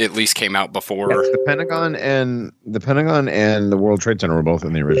 or at least came out before? Yes, the Pentagon and the World Trade Center were both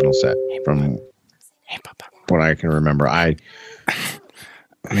in the original set. From what I can remember, hold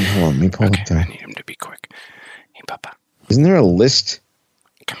on, let me pull it down. I need him to be quick. Hey, Papa. Isn't there a list?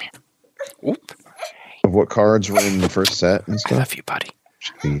 Come here. Oop. Of what cards were in the first set and stuff? I love you, buddy.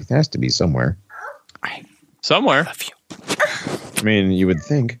 There has to be somewhere. Somewhere. I love you. I mean, you would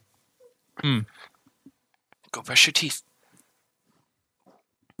think. Go brush your teeth.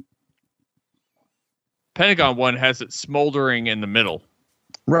 Pentagon one has it smoldering in the middle.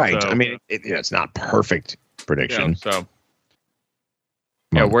 Right. So, I mean, it's not perfect prediction.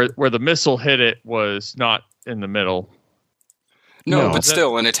 Where the missile hit it was not in the middle. No, but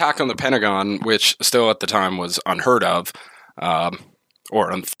still, an attack on the Pentagon, which still at the time was unheard of,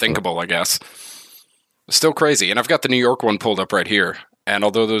 or unthinkable, I guess. Still crazy. And I've got the New York one pulled up right here. And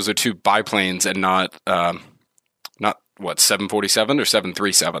although those are two biplanes and not 747 or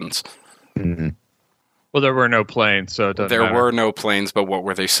 737s. Mm-hmm. Well, there were no planes, so it doesn't matter. There were no planes, but what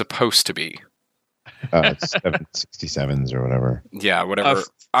were they supposed to be? 767s or whatever. Yeah, whatever.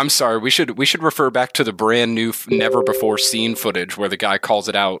 I'm sorry. We should refer back to the brand new, never before seen footage where the guy calls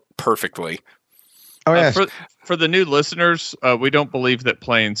it out perfectly. Oh yes. For the new listeners, we don't believe that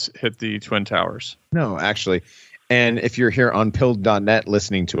planes hit the Twin Towers. No, actually. And if you're here on pilled.net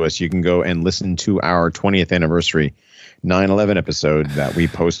listening to us, you can go and listen to our 20th anniversary 9/11 episode that we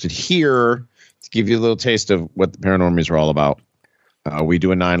posted here to give you a little taste of what the Paranormies are all about. We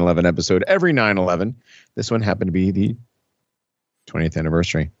do a 9/11 episode every 9/11. This one happened to be the 20th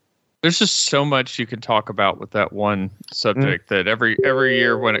anniversary. There's just so much you can talk about with that one subject that every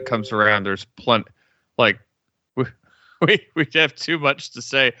year when it comes around, there's plenty. Like we have too much to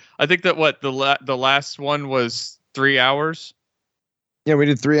say. I think that the last one was 3 hours. Yeah, we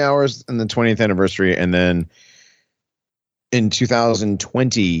did 3 hours in the 20th anniversary, and then in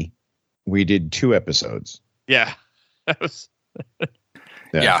 2020 we did 2 episodes. Yeah, that was.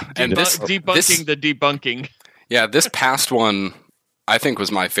 Yeah, and debunking the debunking. Yeah, this past one I think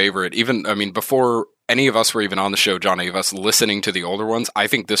was my favorite. Even, I mean, before any of us were even on the show, John, any of us listening to the older ones, I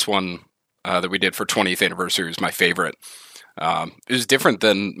think this one that we did for 20th anniversary was my favorite. It was different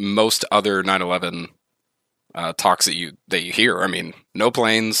than most other 9/11 talks that you hear. I mean, no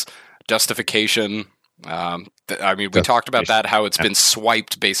planes, justification. We talked about that, how it's been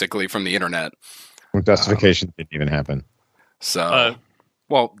swiped basically from the internet. Justification didn't even happen. So,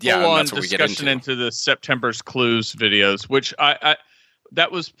 well, yeah, full on that's what we get discussion into the September's Clues videos, which I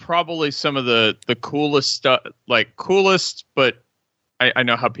that was probably some of the coolest stuff, but I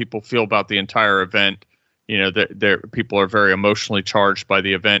know how people feel about the entire event. You know, that people are very emotionally charged by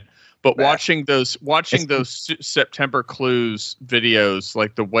the event. But watching those September Clues videos,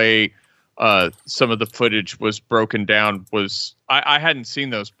 like the way some of the footage was broken down, I hadn't seen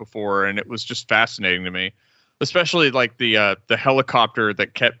those before, and it was just fascinating to me. Especially like the helicopter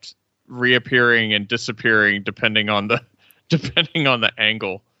that kept reappearing and disappearing depending on the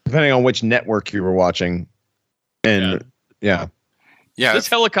angle. Depending on which network you were watching. And yeah. This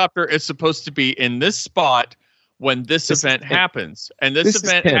helicopter is supposed to be in this spot when this event happens. And this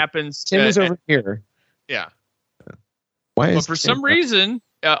event happens. Tim is over here. Yeah. Why but for some reason,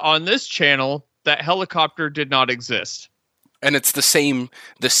 on this channel, that helicopter did not exist. And it's the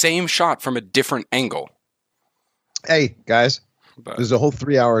same shot from a different angle. Hey, guys. There's a whole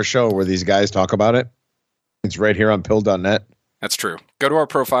 3-hour show where these guys talk about it. It's right here on pill.net. That's true. Go to our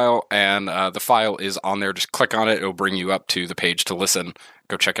profile, and the file is on there. Just click on it. It'll bring you up to the page to listen.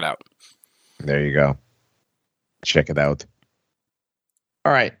 Go check it out. There you go. Check it out.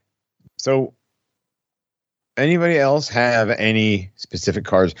 All right. So, anybody else have any specific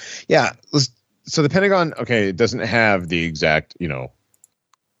cards? Yeah. So, the Pentagon, okay, it doesn't have the exact,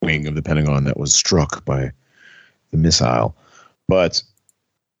 wing of the Pentagon that was struck by the missile. But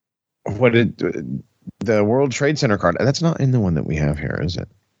what did... The World Trade Center card. That's not in the one that we have here, is it?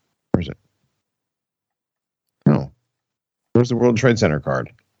 Where is it? No. Where's the World Trade Center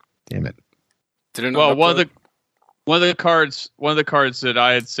card? Damn it. Well, one of the cards that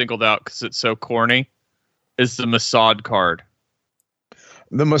I had singled out because it's so corny is the Mossad card.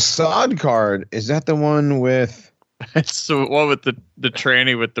 The Mossad card, is that the one with? It's the one with the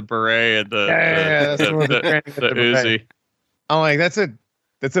tranny with the beret and the Uzi. I'm like, that's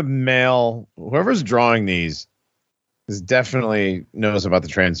a male. Whoever's drawing these definitely knows about the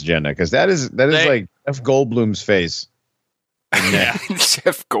transgender, because that is like Jeff Goldblum's face. Yeah,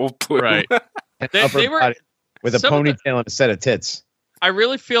 Jeff Goldblum, right? They were with a ponytail and a set of tits. I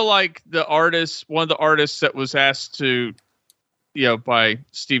really feel like one of the artists that was asked to, by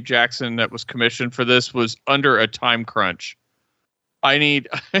Steve Jackson, that was commissioned for this, was under a time crunch. I need,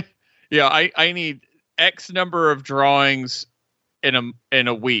 I need X number of drawings in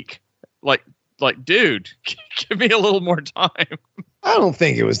a week. Like, dude, give me a little more time. I don't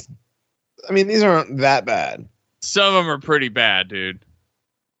think it was. I mean, these aren't that bad. Some of them are pretty bad, dude.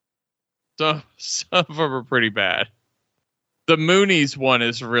 Some of them are pretty bad. The Moonies one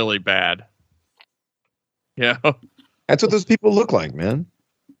is really bad. Yeah. That's what those people look like, man.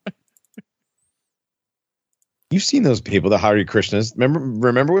 You've seen those people, the Hare Krishnas.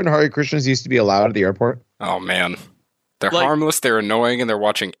 Remember when Hare Krishnas used to be allowed at the airport? Oh, man. They're harmless, they're annoying, and they're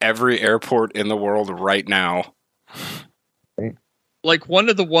watching every airport in the world right now. Like one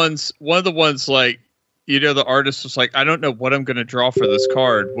of the ones like, the artist was like, I don't know what I'm going to draw for this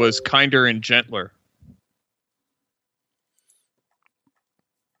card, was Kinder and Gentler.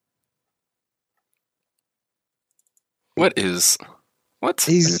 What? He's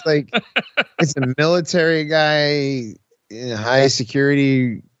like, it's a military guy in a high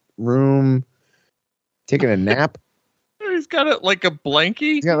security room taking a nap. He's got it like a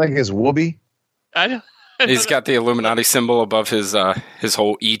blankie. He's got like his whoopee. He's got the Illuminati symbol above his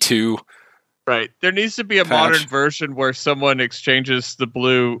whole E2. Right. There needs to be a modern version where someone exchanges the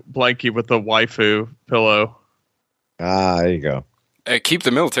blue blankie with a waifu pillow. Ah, there you go. Keep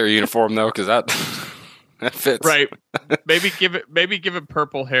the military uniform though, because that fits. Right. Maybe give it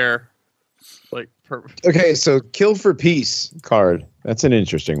purple hair. Like purple. Okay, so Kill for Peace card. That's an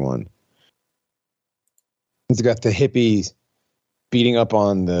interesting one. It's got the hippies beating up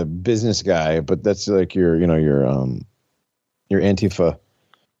on the business guy, but that's like your Antifa,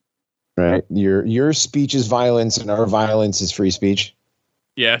 right? Your speech is violence and our violence is free speech.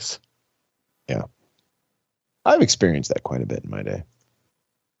 Yes. Yeah. I've experienced that quite a bit in my day.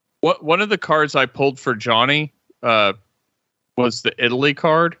 One of the cards I pulled for Johnny was the Italy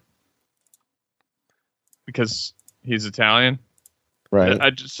card because he's Italian. Right.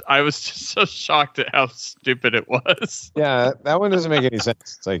 I was just so shocked at how stupid it was. Yeah, that one doesn't make any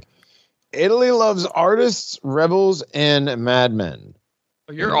sense. It's like Italy loves artists, rebels, and madmen.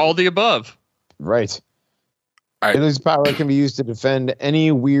 You're all the above. Right. Italy's power can be used to defend any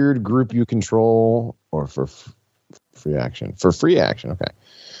weird group you control or for free action. For free action, okay.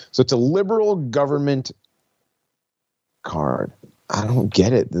 So it's a liberal government card. I don't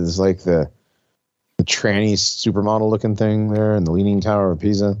get it. There's like the tranny supermodel looking thing there and the Leaning Tower of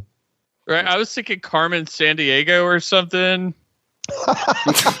Pisa. Right. I was thinking Carmen Sandiego or something.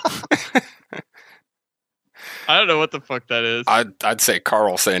 I don't know what the fuck that is. I'd say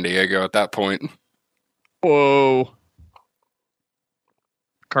Carl Sandiego at that point. Whoa.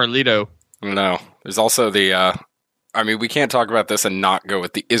 Carlito. No. There's also the we can't talk about this and not go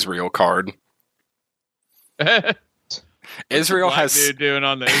with the Israel card. Israel has doing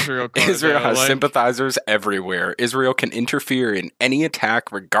on the Israel card. Israel has sympathizers everywhere. Israel can interfere in any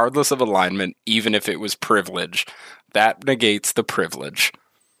attack regardless of alignment, even if it was privilege. That negates the privilege.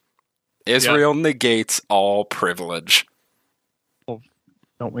 Israel negates all privilege. Well,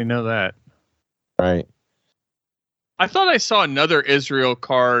 don't we know that? Right. I thought I saw another Israel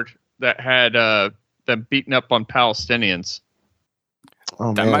card that had them beating up on Palestinians.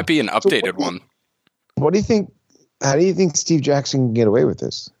 Oh, That man. might be an updated one. What do you think? How do you think Steve Jackson can get away with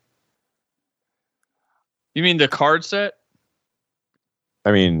this? You mean the card set?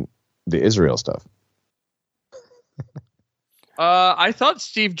 I mean, the Israel stuff. I thought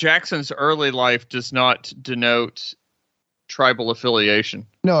Steve Jackson's early life does not denote tribal affiliation.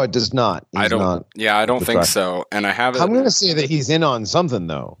 No, it does not. I don't think so. And I haven't. I'm going to say that he's in on something,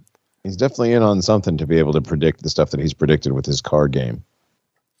 though. He's definitely in on something to be able to predict the stuff that he's predicted with his card game.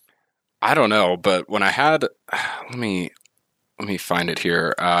 I don't know, but when I had, let me find it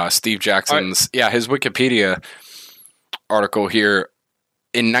here. Steve Jackson's, his Wikipedia article here.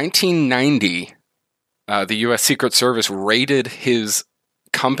 In 1990, the U.S. Secret Service raided his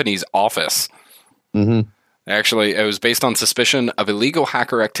company's office. Mm-hmm. Actually, it was based on suspicion of illegal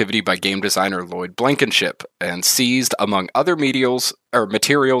hacker activity by game designer Lloyd Blankenship, and seized, among other materials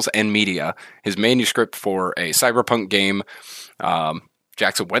and media, his manuscript for a cyberpunk game.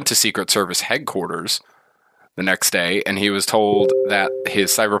 Jackson went to Secret Service headquarters the next day, and he was told that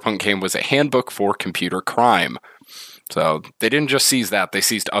his cyberpunk game was a handbook for computer crime. So they didn't just seize that; they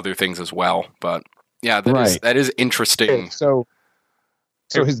seized other things as well. But yeah, that is interesting. Okay, so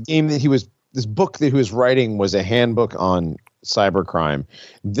his game this book that he was writing was a handbook on cybercrime.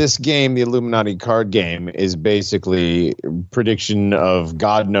 This game, the Illuminati card game, is basically prediction of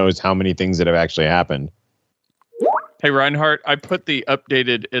God knows how many things that have actually happened. Hey, Reinhardt, I put the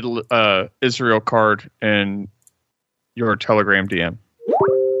updated Israel card in your Telegram DM.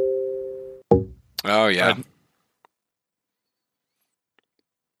 Oh, yeah.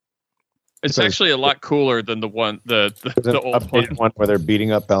 It's actually a lot cooler than the one, the old one where they're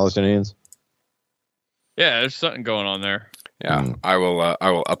beating up Palestinians. Yeah, there's something going on there. Yeah, I will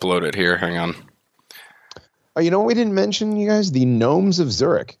upload it here. Hang on. Oh, you know what we didn't mention, you guys? The Gnomes of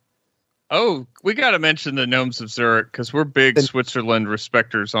Zurich. Oh, we got to mention the Gnomes of Zurich because we're big Switzerland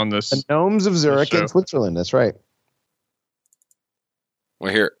respecters on this. The Gnomes of Zurich in Switzerland. That's right.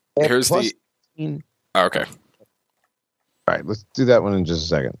 Well, here's the. Oh, okay. All right, let's do that one in just a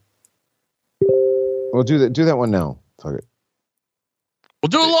second. We'll do that one now. Fuck it. We'll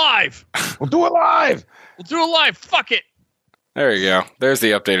do it live. We'll do it live. We'll do it live. Fuck it. There you go. There's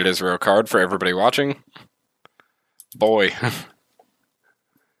the updated Israel card for everybody watching. Boy.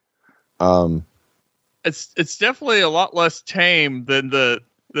 It's definitely a lot less tame than the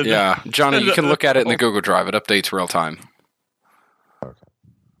Johnny, you can look at it in the Google Drive. It updates real time. Okay.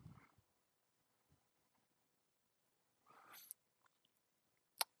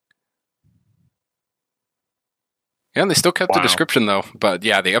 Yeah, and they still kept the description though. But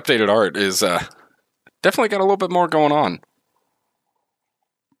yeah, the updated art is definitely got a little bit more going on.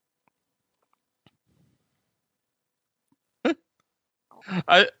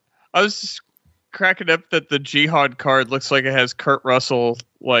 I was just cracking up that the Jihad card looks like it has Kurt Russell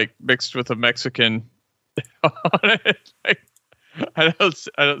like mixed with a Mexican on it. I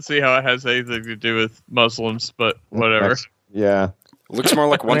don't see how it has anything to do with Muslims, but whatever. Yeah. Looks more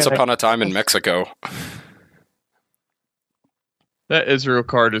like Once Upon a Time in Mexico. That Israel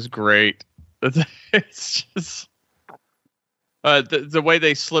card is great. It's just the way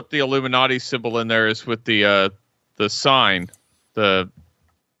they slip the Illuminati symbol in there is with the sign, the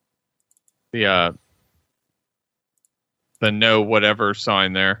no whatever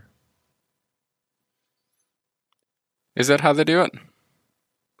sign there. Is that how they do it?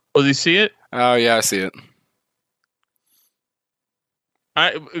 Oh, do you see it? Oh yeah, I see it.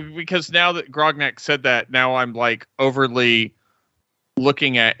 Because now that Grognak said that, now I'm like overly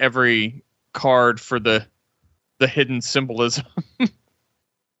looking at every card for the hidden symbolism.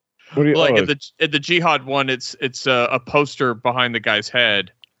 Like in the Jihad one, it's a poster behind the guy's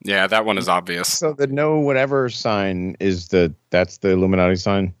head. Yeah, that one is obvious. So the no whatever sign is that's the Illuminati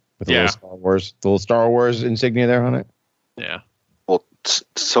sign with the little Star Wars insignia there on it. Yeah. Well,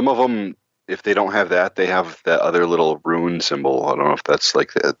 some of them, if they don't have that, they have that other little rune symbol. I don't know if that's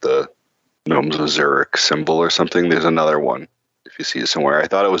like the Gnomes of Zurich symbol or something. There's another one if you see it somewhere. I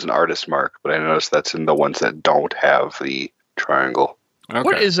thought it was an artist mark, but I noticed that's in the ones that don't have the triangle. Okay.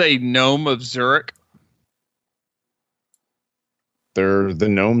 What is a Gnome of Zurich? They're the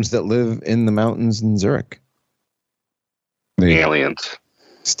gnomes that live in the mountains in Zurich. The aliens.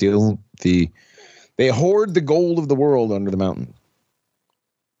 They hoard the gold of the world under the mountain.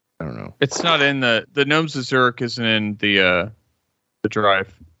 I don't know. It's not in the Gnomes of Zurich isn't in the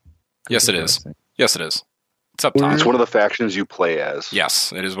drive. Yes, it is. Yes, it is. It's up top. It's one of the factions you play as.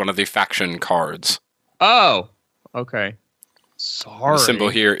 Yes, it is one of the faction cards. Oh, okay. Sorry. The symbol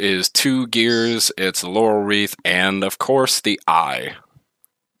here is 2 gears, it's the laurel wreath, and of course the eye.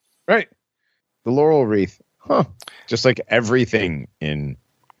 Right. The laurel wreath. Huh. Just like everything in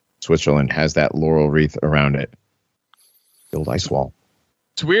Switzerland has that laurel wreath around it. The old ice wall.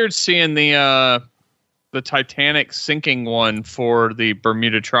 It's weird seeing the Titanic sinking one for the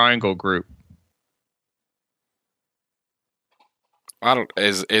Bermuda Triangle group. I don't.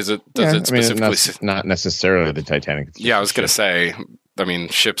 Is it? Does it specifically? Not necessarily the Titanic. Yeah, I was going to say. I mean,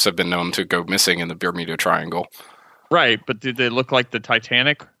 ships have been known to go missing in the Bermuda Triangle. Right, but did they look like the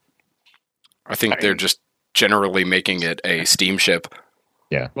Titanic? I think they're just generally making it a steamship.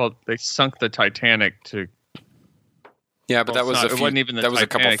 Yeah. Well, they sunk the Titanic to. Yeah, but that was it wasn't even the that was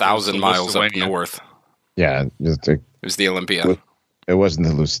Titanic, a couple thousand miles up Lithuania. north. Yeah, It was the Olympia. It wasn't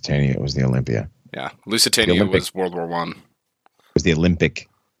the Lusitania. It was the Olympia. Yeah, Lusitania was World War One. It was the Olympic.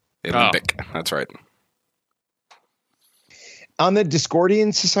 The Olympic. Oh. That's right. On the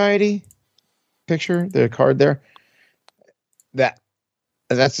Discordian Society picture, the card there,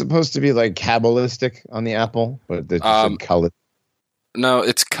 that's supposed to be like Kabbalistic on the apple, but it's color. No,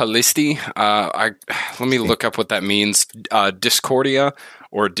 it's Callisti. Let me look up what that means. Discordia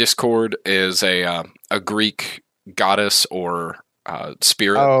or Discord is a Greek goddess or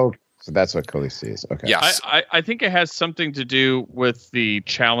spirit. Oh, so that's what Callisti is. Okay. Yes. I think it has something to do with the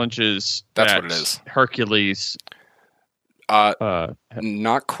challenges. That's what it is. Hercules.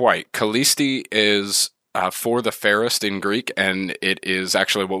 Not quite. Callisti is for the fairest in Greek, and it is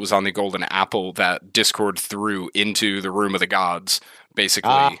actually what was on the golden apple that Discord threw into the room of the gods,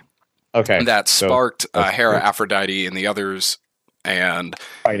 basically. Okay. That sparked Hera, Aphrodite, and the others, and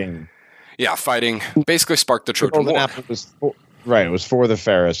fighting. Yeah, fighting. Basically sparked the Trojan War. Right, it was for the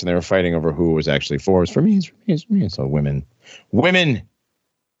fairest, and they were fighting over who it was actually for. It was for me, it's for me, it's for me. So women.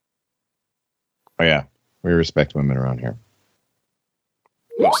 Oh yeah, we respect women around here.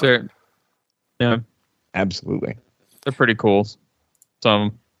 Yeah, absolutely. They're pretty cool.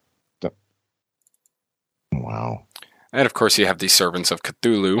 Wow. And of course, you have the servants of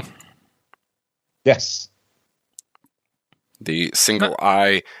Cthulhu. Yes. The single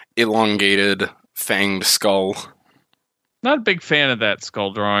eye, elongated, fanged skull. Not a big fan of that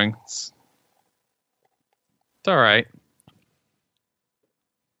skull drawing. It's all right.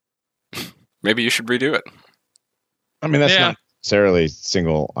 Maybe you should redo it. I mean, that's not necessarily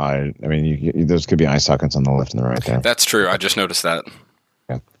single eye. I mean, those could be eye sockets on the left and the right there. That's true. I just noticed that.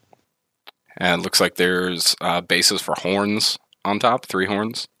 Yeah. And it looks like there's bases for horns on top, 3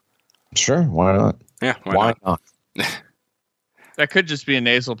 horns. Sure, why not? Yeah, why not? That could just be a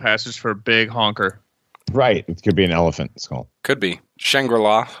nasal passage for a big honker. Right, it could be an elephant skull. Could be.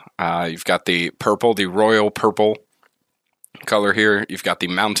 Shangri-La. You've got the purple, the royal purple color here. You've got the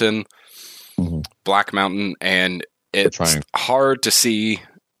mountain, Black Mountain, and it's hard to see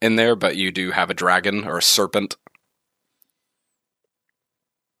in there, but you do have a dragon or a serpent.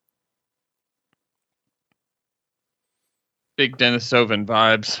 Big Denisovan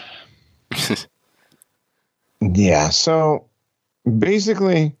vibes. Yeah, so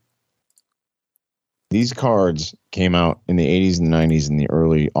basically, these cards came out in the 80s and 90s and the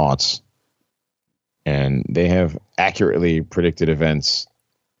early aughts, and they have accurately predicted events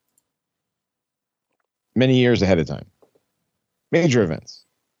many years ahead of time. Major events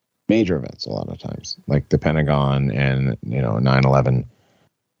a lot of times, like the Pentagon and 9/11.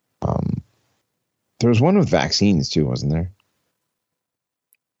 There was one with vaccines too, wasn't there?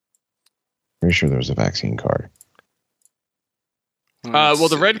 Pretty sure there was a vaccine card. Well,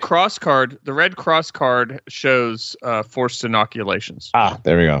 the Red Cross card shows forced inoculations.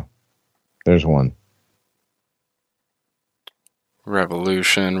 There we go. There's one.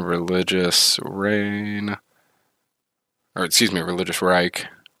 Revolution, religious reign. Or, excuse me, religious Reich.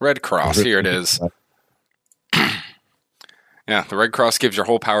 Red Cross, here it is. Yeah, the Red Cross gives your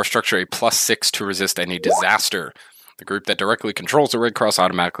whole power structure a +6 to resist any disaster. The group that directly controls the Red Cross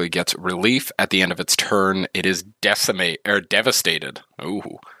automatically gets relief at the end of its turn. It is devastated.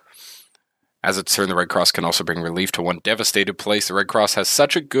 Ooh. As its turn, the Red Cross can also bring relief to one devastated place. The Red Cross has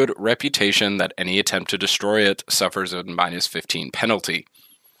such a good reputation that any attempt to destroy it suffers a -15 penalty.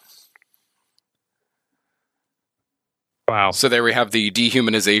 Wow. So there we have the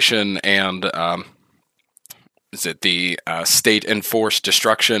dehumanization and the state-enforced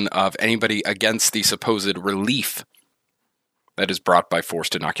destruction of anybody against the supposed relief that is brought by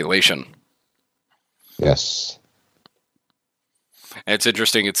forced inoculation. Yes. And it's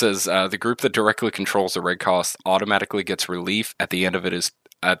interesting. It says the group that directly controls the Red Cross automatically gets relief. At the end of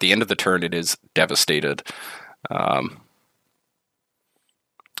the turn, it is devastated. Oh,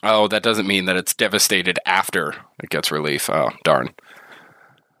 that doesn't mean that it's devastated after it gets relief. Oh, darn.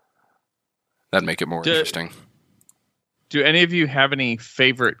 That'd make it more interesting. Do any of you have any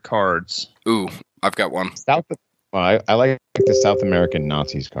favorite cards? Ooh, I've got one. I like the South American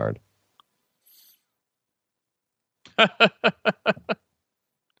Nazis card.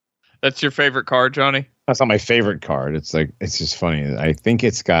 That's your favorite card, Johnny? That's not my favorite card. It's just funny. I think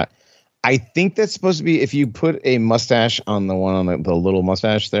that's supposed to be, if you put a mustache on the one on the little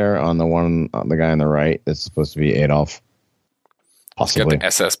mustache there on the guy on the right, that's supposed to be Adolf. Possibly. He's got the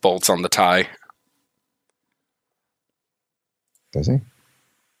SS bolts on the tie. Does he?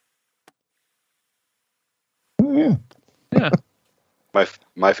 Oh, yeah. Yeah.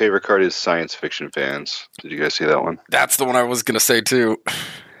 My favorite card is Science Fiction Fans. Did you guys see that one? That's the one I was going to say, too.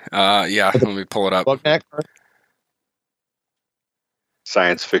 Yeah, let me pull it up. Bugnack card?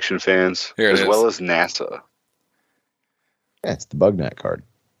 Science Fiction Fans, as well as NASA. Yeah, it's the Bugnack card.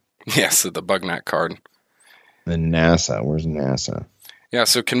 Yes, the Bugnack card. The NASA. Where's NASA? Yeah,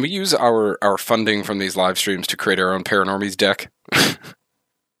 so can we use our funding from these live streams to create our own Paranormies deck?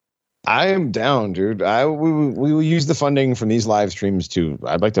 I am down, dude. We will use the funding from these live streams to.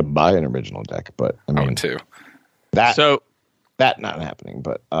 I'd like to buy an original deck, but I mean, too. That not happening.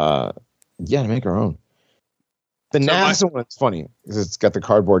 But yeah, to make our own. The NASA one's funny because it's got the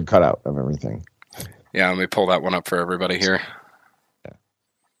cardboard cutout of everything. Yeah, let me pull that one up for everybody here. Yeah.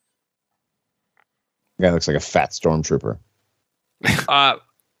 The guy looks like a fat stormtrooper.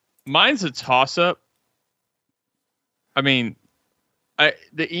 Mine's a toss-up. I mean,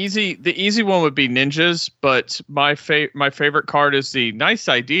 the easy one would be ninjas, but my favorite card is the nice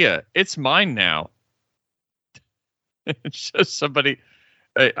idea. It's mine now. It's just somebody.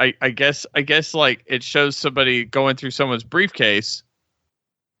 I guess like it shows somebody going through someone's briefcase.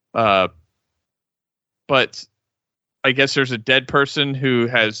 But I guess there's a dead person who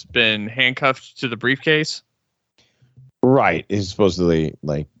has been handcuffed to the briefcase. Right. He's supposedly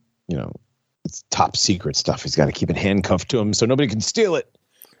it's top secret stuff. He's got to keep it handcuffed to him so nobody can steal it.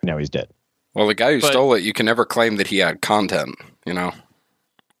 Now he's dead. Well, the guy who stole it, you can never claim that he had content, There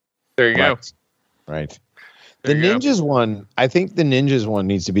you go. Right. The ninjas one, I think the ninjas one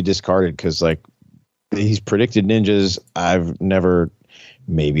needs to be discarded because, he's predicted ninjas.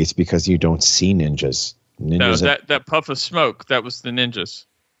 Maybe it's because you don't see ninjas. No, that puff of smoke, that was the ninjas.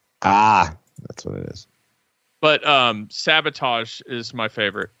 Ah, that's what it is. But Sabotage is my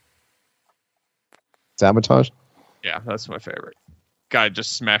favorite. Sabotage? Yeah, that's my favorite. Guy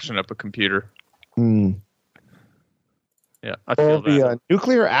just smashing up a computer. Yeah, I feel that. The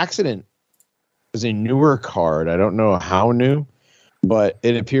nuclear accident is a newer card. I don't know how new, but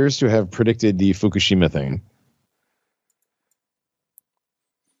it appears to have predicted the Fukushima thing.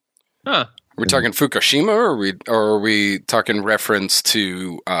 Huh. We're talking Fukushima, or are we talking reference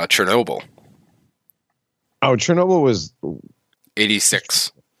to Chernobyl? Oh, Chernobyl was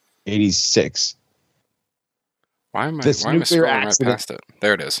 86. 86. Why am I nuclear scrolling accident right past it?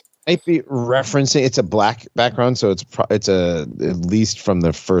 There it is. Might be referencing. It's a black background, so it's at least from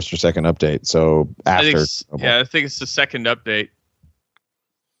the first or second update. So after, I think it's the second update.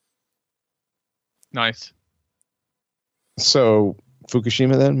 Nice. So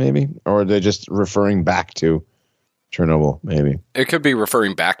Fukushima then, maybe, or are they just referring back to Chernobyl? Maybe it could be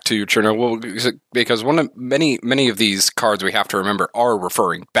referring back to Chernobyl because many of these cards we have to remember are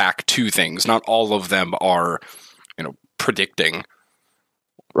referring back to things. Not all of them are, predicting.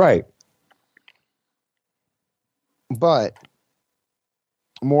 Right. But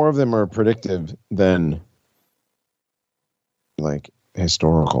more of them are predictive than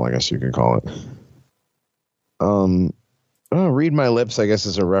historical, I guess you could call it. Read My Lips, I guess,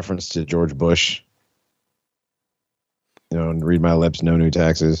 is a reference to George Bush. Read My Lips, no new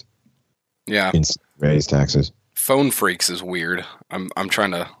taxes. Yeah. Raise taxes. Phone Freaks is weird. I'm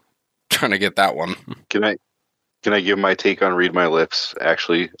trying to get that one. Can I give my take on Read My Lips?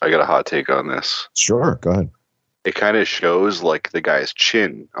 Actually, I got a hot take on this. Sure, go ahead. It kind of shows the guy's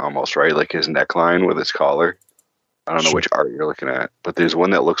chin almost, right? Like his neckline with his collar. I don't know which art you're looking at, but there's one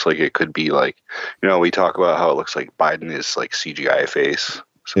that looks like it could be we talk about how it looks like Biden is CGI face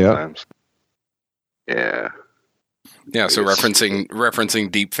sometimes. Yeah. Yeah, so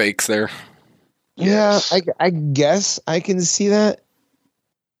referencing deep fakes there. Yes. Yeah, I guess I can see that.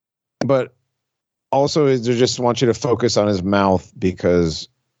 But also, they just want you to focus on his mouth because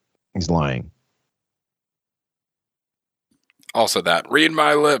he's lying. Also that. Read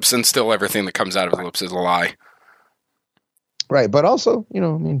my lips, and still everything that comes out of his lips is a lie. Right, but also,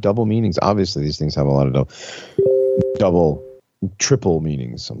 double meanings. Obviously, these things have a lot of double, triple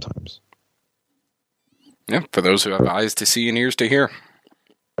meanings sometimes. Yeah, for those who have eyes to see and ears to hear.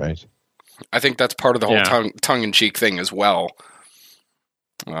 Right. I think that's part of the whole tongue-in-cheek thing as well.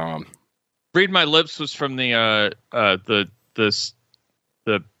 Read my lips was from the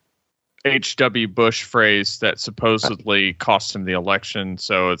H.W. Bush phrase that supposedly cost him the election.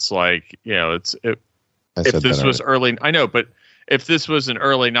 So it's like, if this was early, I know, but if this was an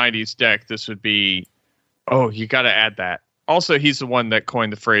early 90s deck, this would be, you got to add that. Also, he's the one that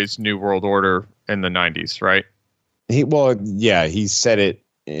coined the phrase New World Order in the 90s, right? He said it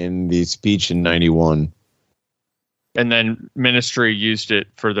in the speech in 91. And then Ministry used it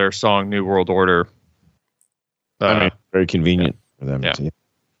for their song New World Order. Very convenient for them. Yeah.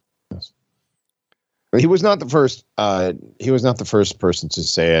 Yes. But he was not the first. He was not the first person to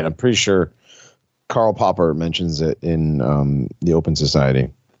say it. I'm pretty sure Karl Popper mentions it in the Open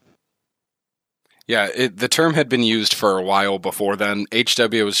Society. Yeah, the term had been used for a while before then.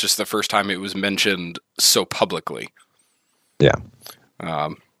 HW was just the first time it was mentioned so publicly. Yeah.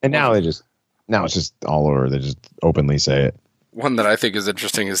 And now it's just all over. They just openly say it. One that I think is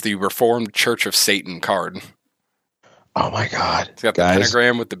interesting is the Reformed Church of Satan card. Oh my God! It's got the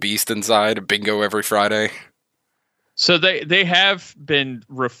pentagram with the beast inside. A bingo every Friday. So they have been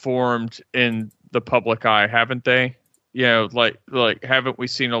reformed in the public eye, haven't they? Like haven't we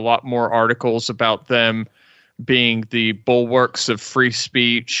seen a lot more articles about them being the bulwarks of free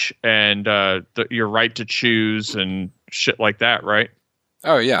speech and your right to choose and shit like that, right?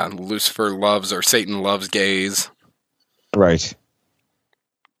 Oh yeah, Lucifer loves or Satan loves gays. Right.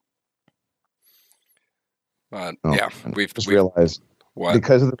 But we've realized what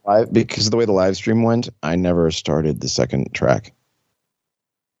because of the way the live stream went, I never started the second track.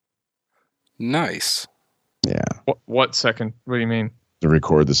 Nice. Yeah. What second? What do you mean? To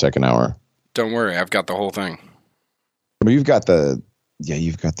record the second hour. Don't worry, I've got the whole thing. But you've got the.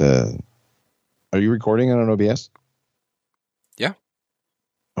 Are you recording on an OBS? Yeah.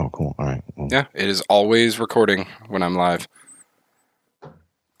 Oh, cool. All right. Well, yeah, it is always recording when I'm live.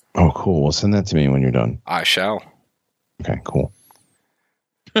 Oh, cool. Well, send that to me when you're done. I shall. Okay, cool.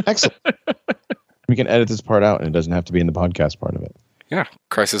 Excellent. We can edit this part out, and it doesn't have to be in the podcast part of it. Yeah,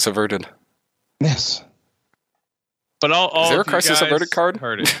 crisis averted. Yes. But is there a crisis averted card?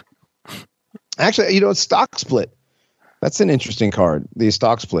 Heard it. Actually, stock split. That's an interesting card, the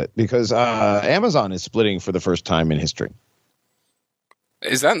stock split, because Amazon is splitting for the first time in history.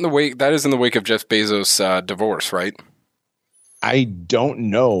 Is that in the wake? That is in the wake of Jeff Bezos' divorce, right? I don't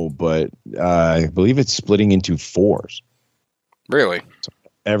know, but I believe it's splitting into 4s. Really? So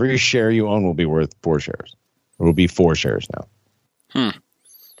every share you own will be worth 4 shares. It will be 4 shares now.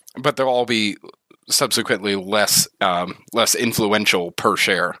 But they'll all be subsequently less influential per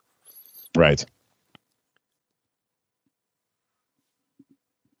share. Right.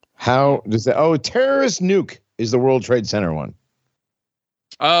 How does that? Oh, terrorist nuke is the World Trade Center one.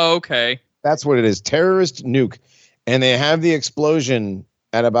 Oh, okay. That's what it is. Terrorist nuke. And they have the explosion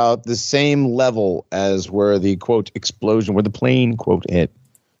at about the same level as where the quote explosion, where the plane quote hit.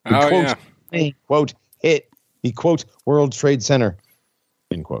 The plane quote hit the quote World Trade Center.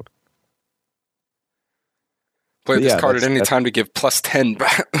 End quote. Play this card at any time to give plus 10.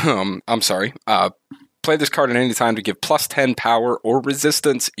 I'm sorry. Play this card at any time to give plus 10 power or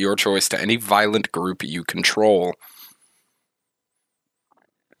resistance, your choice, to any violent group you control.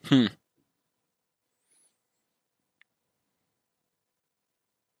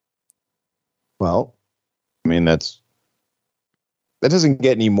 Well, I mean, that doesn't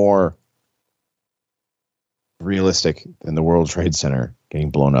get any more realistic than the World Trade Center getting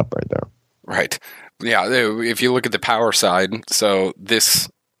blown up right there. Right. Yeah, if you look at the power side, so this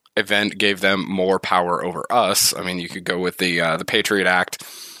event gave them more power over us. I mean, you could go with the Patriot Act,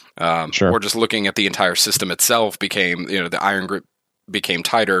 sure. Or just looking at the entire system itself became, the iron grip became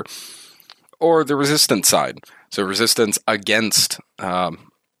tighter, or the resistance side. So resistance against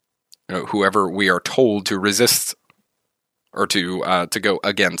whoever we are told to resist or to go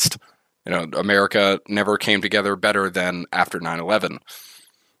against. America never came together better than after 9/11.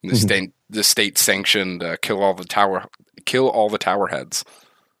 The state sanctioned kill all the tower heads.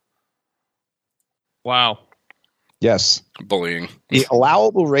 Wow. Yes. Bullying. The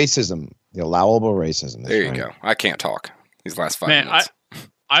allowable racism. There you go. I can't talk these last 5 minutes.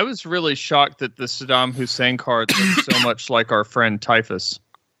 I was really shocked that the Saddam Hussein card looks so much like our friend Typhus.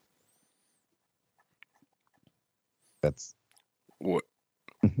 That's what?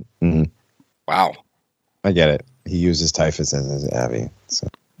 Mm-hmm. Wow. I get it. He uses Typhus as his Abby. So.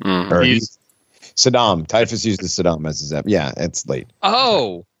 Mm-hmm. Saddam. Typhus uses Saddam as his Abby. Yeah, it's late.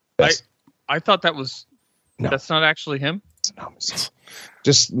 Oh. Yes. I thought that was... No. That's not actually him?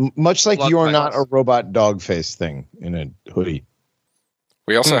 Just much like Love you are my not house. a robot dog face thing in a hoodie.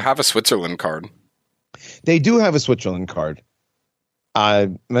 We also have a Switzerland card. They do have a Switzerland card. I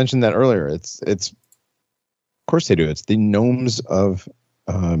mentioned that earlier. It's of course they do. It's the gnomes of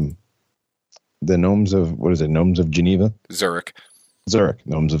what is it? Gnomes of Geneva? Zurich.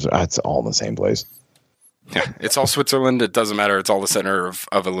 Gnomes of it's all in the same place. Yeah, it's all Switzerland. It doesn't matter. It's all the center of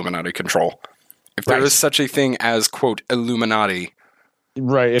Illuminati control. If there Right. is such a thing as, quote, Illuminati,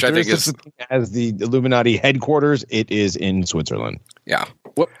 Right. If which I there think is such a thing as the Illuminati headquarters, it is in Switzerland. yeah.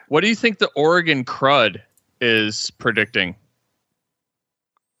 What do you think the Oregon crud is predicting?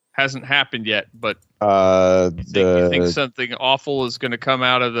 Hasn't happened yet, but you think something awful is going to come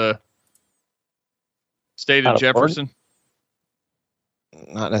out of the state Out of of Jefferson?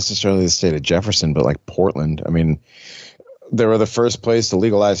 not necessarily the state of Jefferson, but like Portland. I mean, they were the first place to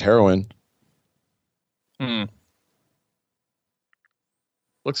legalize heroin.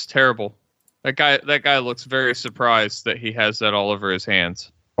 Looks terrible. That guy looks very surprised that he has that all over his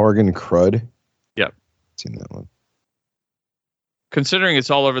hands. Oregon crud. Yep. Seen that one. Considering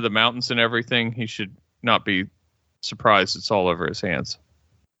it's all over the mountains and everything, he should not be surprised it's all over his hands.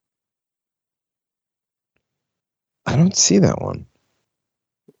 I don't see that one.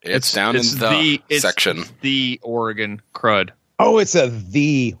 It's down in the section. It's the Oregon crud. Oh, it's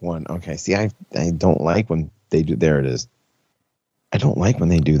the one. Okay. See, I don't like when they do. There it is. I don't like when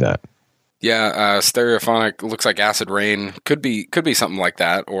they do that. Yeah, stereophonic looks like acid rain. Could be something like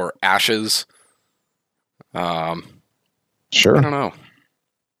that, or ashes. Sure. I don't know.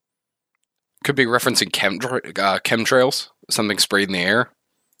 Could be referencing chemtrails, something sprayed in the air.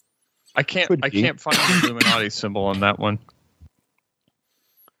 I can't Could be. find the Illuminati symbol on that one.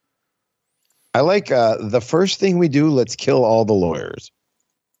 I like the first thing we do. Let's kill all the lawyers.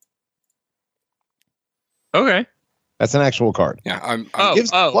 Okay. That's an actual card. Yeah, I'm Gives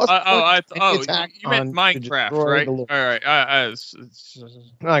plus points any you attack meant on to Minecraft, destroy right? the All law-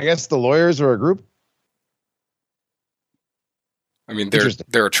 right. No, I guess the lawyers are a group. I mean, Interesting.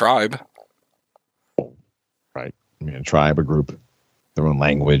 they're a tribe. Right. I mean, a tribe, a group, their own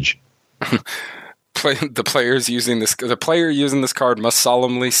language. The player using this card must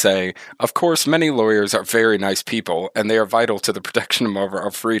solemnly say, "Of course, many lawyers are very nice people, and they are vital to the protection of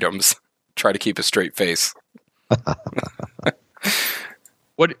our freedoms. Try to keep a straight face."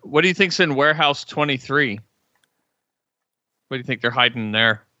 What do you think's in Warehouse 23? What do you think they're hiding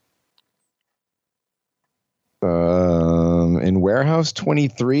there? In Warehouse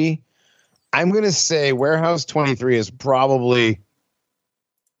 23, I'm going to say Warehouse 23 is probably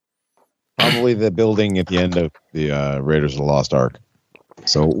the building at the end of the Raiders of the Lost Ark.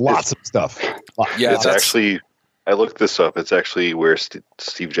 So lots of stuff. Yeah, It's actually, I looked this up. It's actually where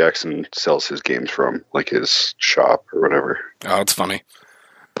Steve Jackson sells his games from, like his shop or whatever. Oh, it's funny.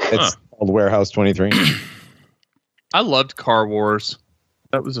 It's called Warehouse 23. I loved Car Wars.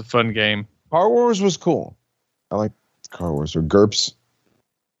 That was a fun game. Car Wars was cool. I like Car Wars or GURPS.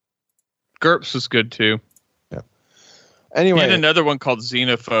 GURPS was good too. Anyway, He had another one called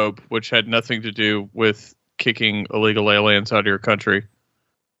Xenophobe, which had nothing to do with kicking illegal aliens out of your country.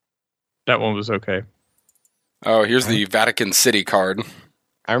 That one was okay. Oh, here's the Vatican City card.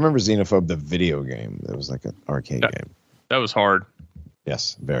 I remember Xenophobe, the video game. That was like an arcade game. That was hard.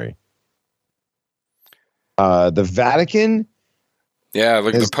 Yes, very. The Vatican. Yeah,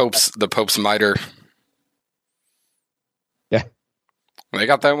 look at the Pope's mitre. Yeah. They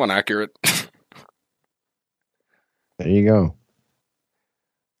got that one accurate. There you go.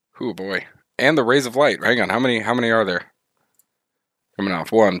 Oh boy. And the rays of light. Hang on, how many are there? Coming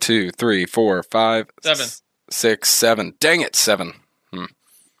off. 1, 2, 3, 4, 5, 7. 6, 7. Dang it, 7.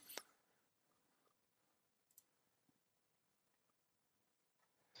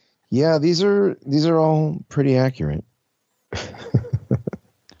 Yeah, these are all pretty accurate.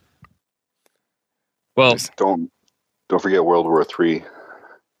 Well, Don't forget World War III.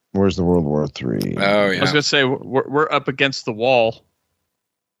 Where's the World War III? Oh I was yeah. going to say we're up against the wall.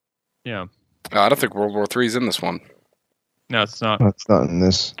 Yeah. I don't think World War III is in this one. No, it's not. That's not in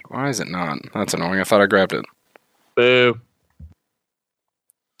this. Why is it not? That's annoying. I thought I grabbed it. Boo.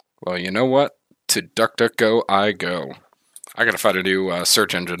 Well, you know what? To DuckDuckGo I go. I gotta find a new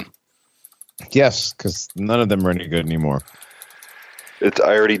search engine. Yes, because none of them are any good anymore. I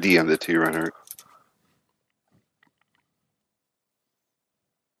already DM'd it to you, Reinhardt.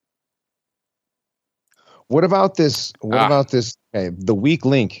 What about this? What about this? Okay, the weak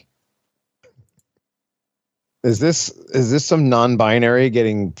link. Is this some non-binary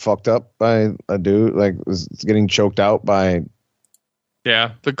getting fucked up by a dude? Like, is getting choked out by?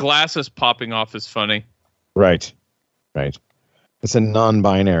 Yeah, the glasses popping off is funny. Right. Right. It's a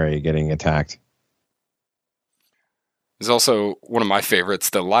non-binary getting attacked. There's also one of my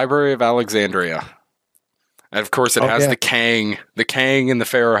favorites, the Library of Alexandria. And of course it has the Kang in the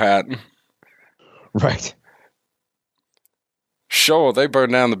Pharaoh hat. Right. Sure, they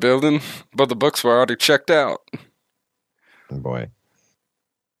burned down the building, but the books were already checked out. Oh boy.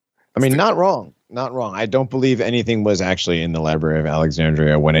 I mean, not wrong. Not wrong. I don't believe anything was actually in the Library of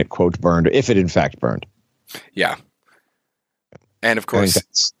Alexandria when it, quote, burned, if it in fact burned. Yeah. And of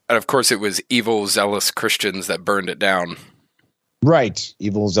course it was evil, zealous Christians that burned it down. Right.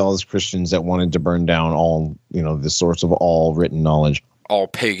 Evil, zealous Christians that wanted to burn down all, the source of all written knowledge. All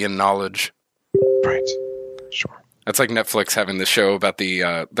pagan knowledge. Right. Sure. That's like Netflix having the show about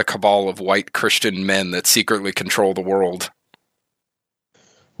the cabal of white Christian men that secretly control the world.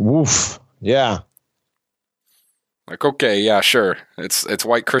 Woof. Yeah. Like, okay, yeah, sure. It's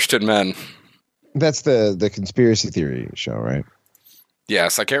white Christian men. That's the conspiracy theory show, right?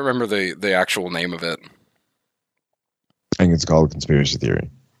 Yes, I can't remember the actual name of it. I think it's called Conspiracy Theory.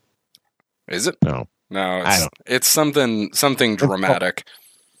 Is it? No, it's something dramatic.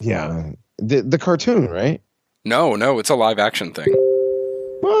 Yeah, the cartoon, right? No, it's a live action thing.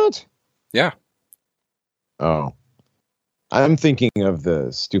 What? Yeah. Oh, I'm thinking of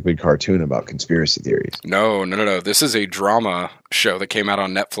the stupid cartoon about conspiracy theories. No. This is a drama show that came out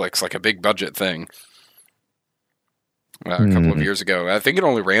on Netflix, like a big budget thing. A couple of years ago. I think it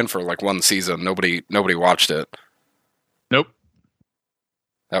only ran for like one season. Nobody watched it. Nope.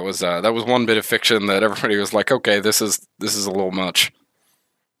 That was one bit of fiction that everybody was like, okay, this is a little much.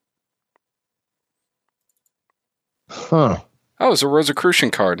 Huh. Oh, it's a Rosicrucian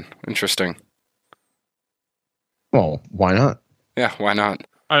card. Interesting. Well, why not? Yeah, why not?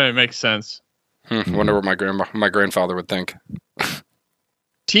 I mean, it makes sense. Wonder what my grandfather would think.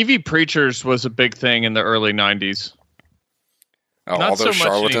 TV preachers was a big thing in the early 90s. Oh, all those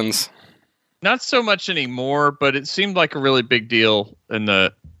charlatans? Not so much anymore, but it seemed like a really big deal in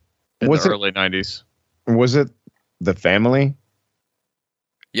the early 90s. Was it The Family?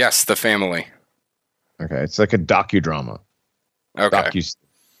 Yes, The Family. Okay, it's like a docudrama. Okay.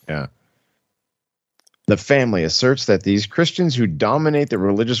 Yeah. The Family asserts that these Christians who dominate the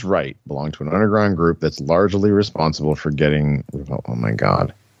religious right belong to an underground group that's largely responsible for getting... Oh, my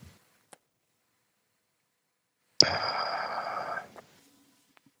God.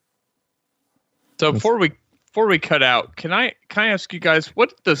 So before we cut out, can I ask you guys,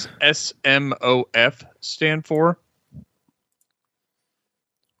 what does SMOF stand for?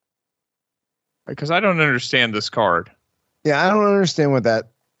 Because I don't understand this card. Yeah, I don't understand what that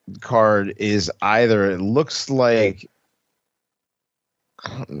card is either. It looks like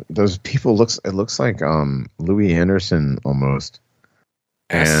those people it looks like Louis Anderson almost.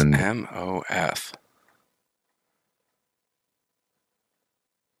 And SMOF.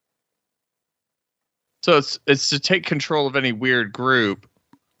 So it's to take control of any weird group.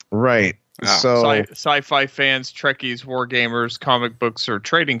 Right. Oh. So sci-fi fans, Trekkies, war gamers, comic books, or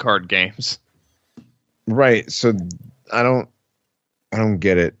trading card games. Right. So I don't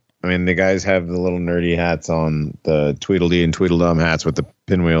get it. I mean, the guys have the little nerdy hats on, the Tweedledee and Tweedledum hats with the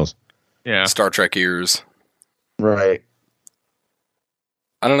pinwheels. Yeah. Star Trek ears. Right.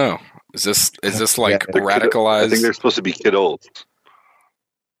 I don't know. Is this like radicalized? I think they're supposed to be kiddos.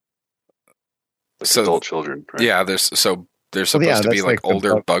 So adult children, right? Yeah, they're supposed to be like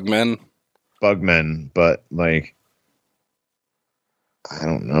older bugmen. Bugmen, but like I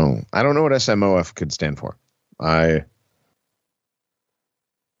don't know. I don't know what SMOF could stand for. I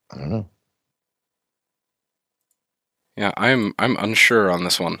don't know. Yeah, I'm unsure on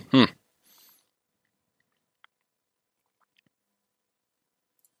this one.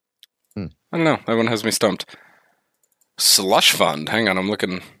 I don't know. That one has me stumped. Slush Fund. Hang on, I'm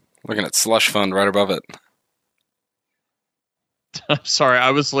looking at Slush Fund right above it. I'm sorry,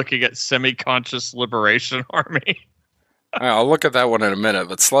 I was looking at Semi-Conscious Liberation Army. I'll look at that one in a minute,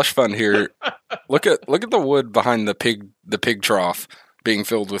 but Slush Fund here. Look at the wood behind the pig trough being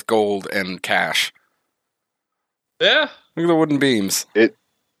filled with gold and cash. Yeah. Look at the wooden beams. It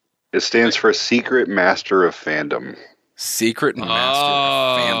stands for Secret Master of Fandom. Secret Master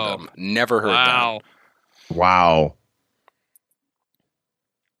of Fandom. Never heard that. Wow.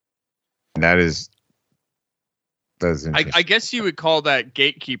 That's interesting. I guess you would call that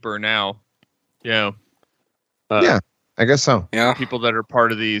gatekeeper now. Yeah. Yeah, I guess so. Yeah. People that are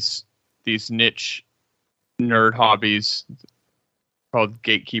part of these niche nerd hobbies called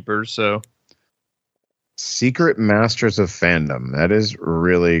gatekeepers. So Secret Masters of Fandom. That is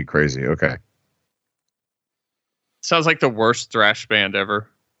really crazy. Okay. Sounds like the worst thrash band ever.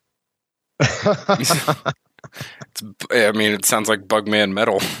 It sounds like Bugman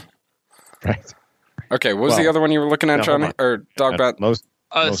Metal. Right. Okay, what was the other one you were looking at, Johnny? Or Dogbat? Most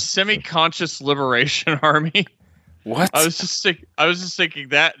Semi-conscious liberation army. What? I was just thinking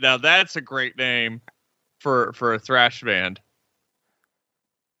that. Now that's a great name for a thrash band.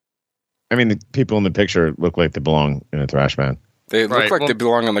 I mean, the people in the picture look like they belong in a thrash band. They look like they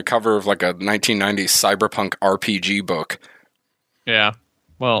belong on the cover of like a 1990s cyberpunk RPG book. Yeah.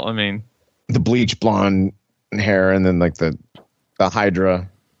 Well, I mean, the bleach blonde hair and then like the Hydra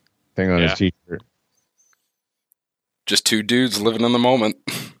thing on his t-shirt. Just two dudes living in the moment.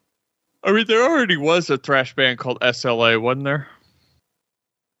 I mean, there already was a thrash band called SLA, wasn't there?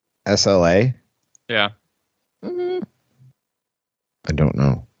 SLA? Yeah. I don't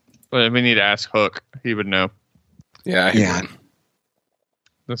know. But we need to ask Hook. He would know. Yeah. Yeah.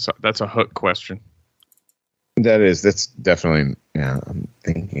 That's a Hook question. That's definitely, I'm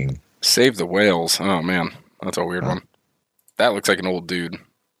thinking. Save the Whales. Oh, man. That's a weird one. That looks like an old dude.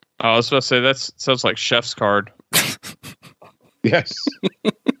 I was about to say, that sounds like Chef's Card. Yes.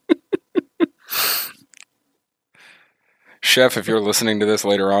 Chef, if you're listening to this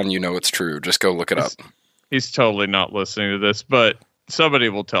later on, you know it's true. Just go look it up. He's totally not listening to this, but somebody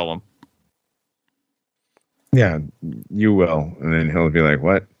will tell him. Yeah, you will. And then he'll be like,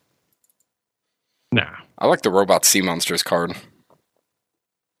 what? Nah. I like the Robot Sea Monsters card.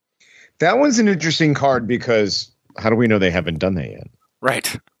 That one's an interesting card because how do we know they haven't done that yet? Right.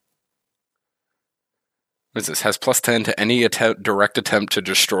 What is this? Has +10 to any direct attempt to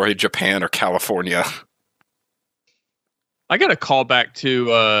destroy Japan or California. I got a call back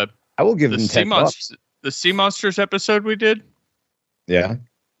to I will give them $10. The Sea Monsters episode we did. Yeah.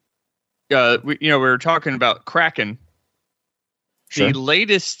 We were talking about Kraken. Sure. The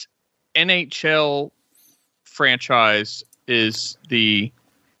latest NHL franchise is the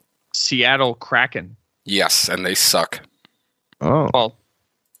Seattle Kraken. Yes, and they suck. Oh. Well,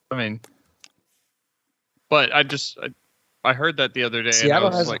 I mean, but I heard that the other day. Seattle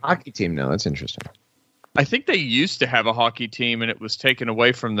and I was has a hockey team now. That's interesting. I think they used to have a hockey team, and it was taken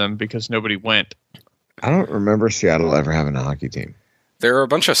away from them because nobody went. I don't remember Seattle ever having a hockey team. There are a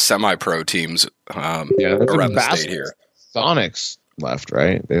bunch of semi-pro teams around the state here. Sonics left,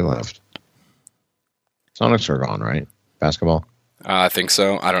 right? They left. Sonics are gone, right? Basketball? I think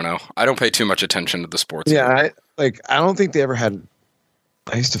so. I don't know. I don't pay too much attention to the sports. Yeah, I don't think they ever had.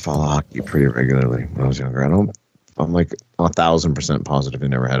 I used to follow hockey pretty regularly when I was younger. I'm like 1,000% positive they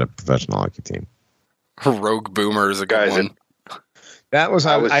never had a professional hockey team. Rogue Boomer is a good one. That was.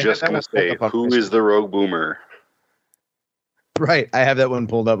 I was just going to say, who is the Rogue Boomer? Right, I have that one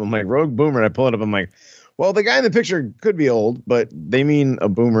pulled up. I'm like, Rogue Boomer. And I pull it up. I'm like, well, the guy in the picture could be old, but they mean a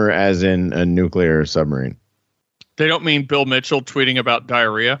boomer as in a nuclear submarine. They don't mean Bill Mitchell tweeting about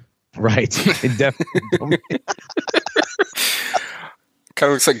diarrhea. Right. It definitely don't mean. Kind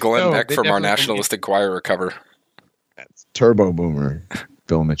of looks like Glenn Beck from our Nationalistic Choir cover. That's Turbo Boomer,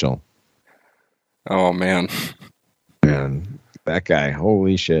 Bill Mitchell. Oh, man. Man, that guy.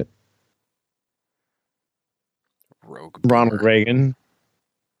 Holy shit. Rogue Ronald Boomer. Reagan.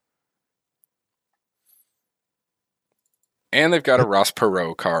 And they've got a Ross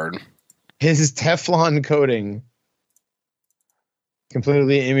Perot card. His Teflon coating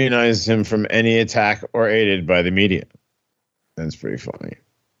completely immunized him from any attack or aided by the media. That's pretty funny.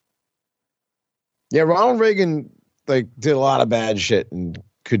 Yeah, Ronald Reagan did a lot of bad shit and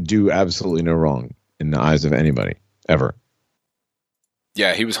could do absolutely no wrong in the eyes of anybody ever.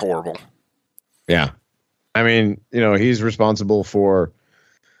 Yeah, he was horrible. Yeah. I mean, he's responsible for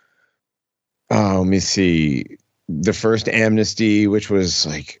let me see, the first amnesty, which was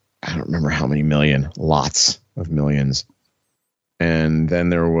I don't remember how many million, lots of millions. And then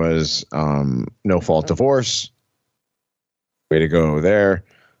there was no fault divorce. Way to go there.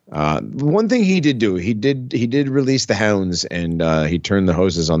 One thing he did do, he did release the hounds, and he turned the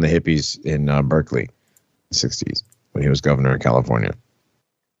hoses on the hippies in Berkeley in the 60s when he was governor of California.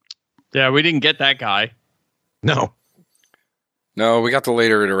 Yeah, we didn't get that guy. No, we got the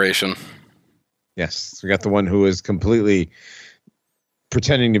later iteration. Yes, we got the one who was completely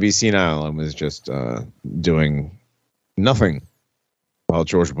pretending to be senile and was just doing nothing while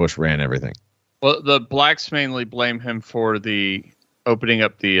George Bush ran everything. Well, the blacks mainly blame him for the opening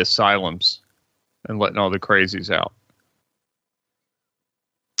up the asylums and letting all the crazies out.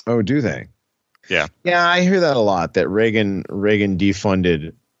 Oh, do they? Yeah. Yeah, I hear that a lot, that Reagan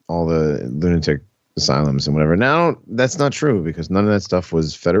defunded all the lunatic asylums and whatever. Now, that's not true because none of that stuff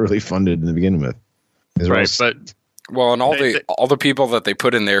was federally funded to begin with. Right, but... Well, and all the people that they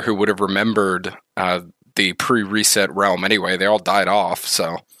put in there who would have remembered the pre-reset realm anyway, they all died off,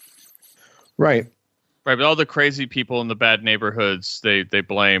 so... Right. Right, but all the crazy people in the bad neighborhoods, they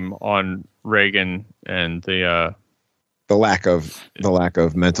blame on Reagan and the lack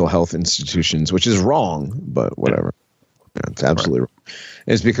of mental health institutions, which is wrong, but whatever. Yeah, it's absolutely wrong.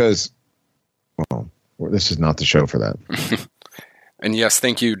 It's because, well, this is not the show for that. And yes,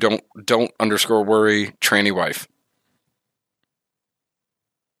 thank you. Don't _worry, tranny wife.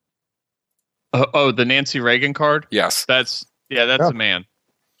 the Nancy Reagan card. Yes, that's a man.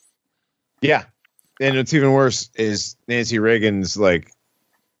 Yeah, and it's even worse is Nancy Reagan's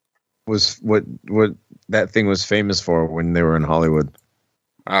was what that thing was famous for when they were in Hollywood.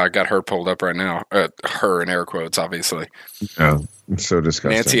 I got her pulled up right now. Her in air quotes, obviously. Yeah, it's so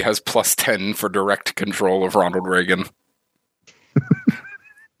disgusting. Nancy has +10 for direct control of Ronald Reagan.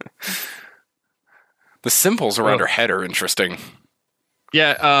 The symbols around her head are interesting.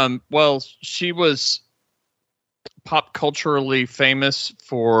 Yeah, well, she was pop culturally famous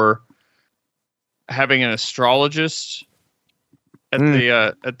for having an astrologist at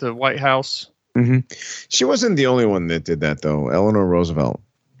the White House. Mm-hmm. She wasn't the only one that did that, though. Eleanor Roosevelt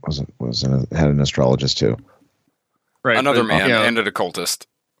had an astrologist too. Right, another man and an occultist.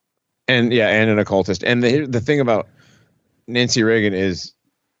 And an occultist. And the thing about Nancy Reagan is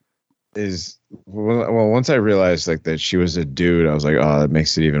well, once I realized that she was a dude, I was like, oh, that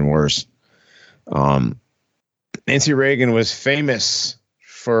makes it even worse. Nancy Reagan was famous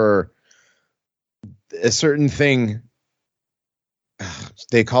for a certain thing.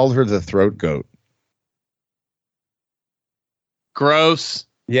 They called her the throat goat. Gross.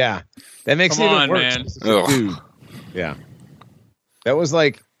 Yeah, that makes it even worse. Dude. Yeah, that was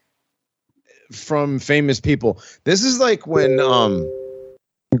from famous people. This is like when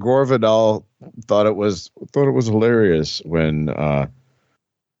Gore Vidal thought it was hilarious when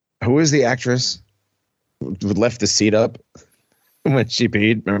who is the actress who left the seat up when she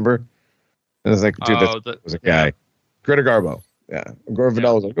peed? Remember? It was like, dude, that was a guy. Yeah. Greta Garbo. Yeah, Gore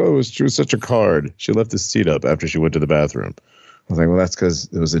Vidal was like, oh, she was such a card. She left the seat up after she went to the bathroom. I was like, well, that's because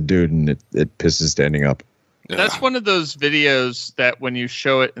it was a dude and it pisses standing up. Yeah. That's one of those videos that when you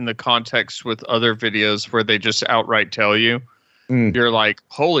show it in the context with other videos where they just outright tell you, you're like,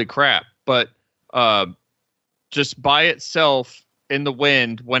 holy crap. But just by itself in the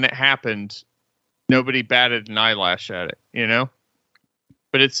wind, when it happened, nobody batted an eyelash at it, you know?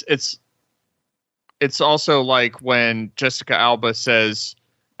 But it's also like when Jessica Alba says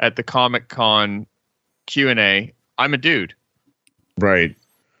at the Comic-Con Q&A, I'm a dude. Right.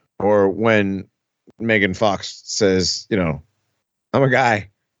 Or when Megan Fox says, I'm a guy.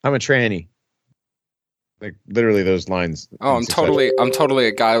 I'm a tranny. Like literally those lines. Oh, I'm totally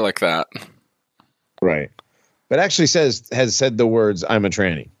a guy like that. Right. But actually has said the words, I'm a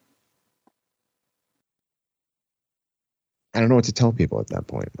tranny. I don't know what to tell people at that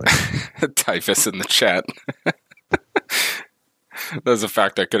point. Typhus in the chat. That's a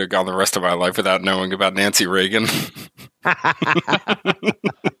fact I could have gone the rest of my life without knowing about Nancy Reagan.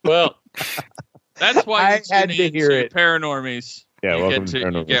 Well, that's why I had to hear it. Paranormies. Yeah, welcome to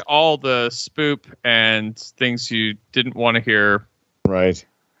Paranormies. You get all the spoop and things you didn't want to hear. Right.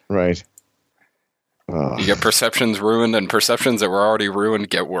 You get perceptions ruined, and perceptions that were already ruined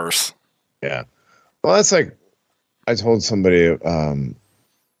get worse. Yeah. Well, that's like I told somebody,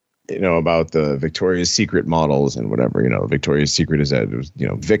 about the Victoria's Secret models and whatever. Victoria's Secret is that it was,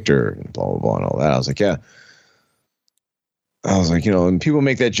 Victor and blah blah blah and all that. I was like, yeah. I was like, and people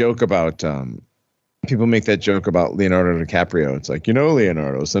make that joke about Leonardo DiCaprio. It's like,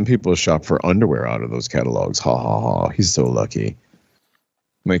 Leonardo, some people shop for underwear out of those catalogs. Ha ha ha. He's so lucky.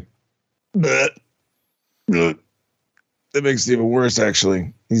 I'm like, bleh. That makes it even worse,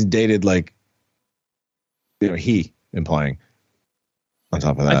 actually. He's dated he implying on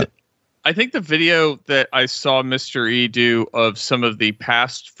top of that. I think the video that I saw Mr. E do of some of the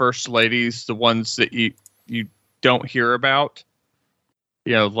past first ladies, the ones that you don't hear about,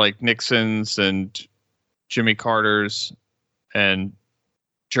 like Nixon's and Jimmy Carter's and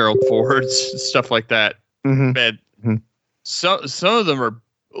Gerald Ford's, stuff like that. Mm-hmm. So some of them are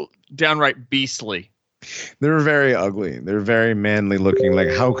downright beastly. They're very ugly. They're very manly looking. Like,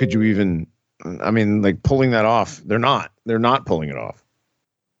 how could you even? I mean, pulling that off. They're not pulling it off.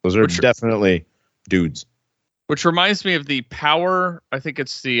 Those are definitely dudes. Which reminds me of the power. I think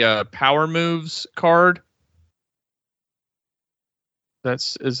it's the power moves card.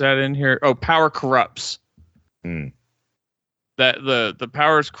 Is that in here? Oh, power corrupts. That the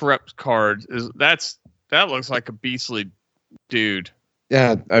powers corrupt card that looks like a beastly dude.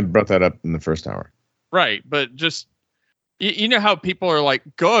 Yeah, I brought that up in the first hour. Right, but just you know how people are like,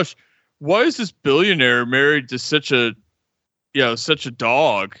 gosh, why is this billionaire married to such a such a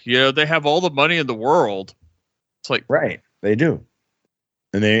dog. They have all the money in the world. It's like, right, they do,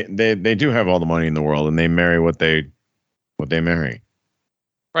 and they do have all the money in the world, and they marry what they marry.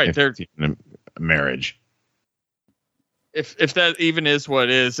 Right, they're in a marriage. If that even is what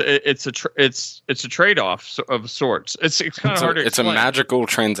it is, it's a trade off of sorts. It's kind of hard to explain. It's a magical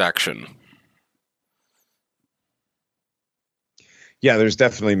transaction. Yeah, there's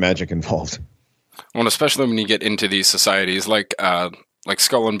definitely magic involved. Well, especially when you get into these societies like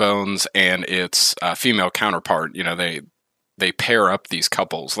Skull and Bones and its female counterpart, they pair up these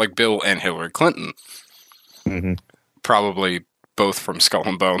couples, like Bill and Hillary Clinton. Mm-hmm. Probably both from Skull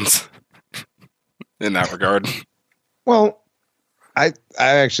and Bones in that regard. Well, I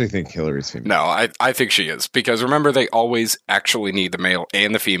actually think Hillary's female. No, I think she is. Because remember, they always actually need the male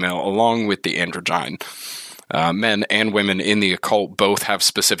and the female along with the androgyne. Men and women in the occult both have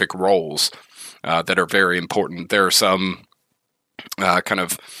specific roles that are very important. There are some kind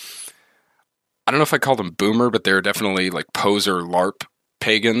of, I don't know if I call them boomer, but they're definitely like poser LARP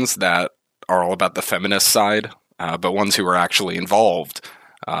pagans that are all about the feminist side, but ones who are actually involved.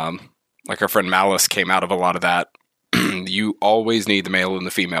 Like our friend Malice came out of a lot of that. You always need the male and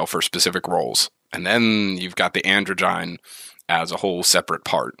the female for specific roles. And then you've got the androgyne as a whole separate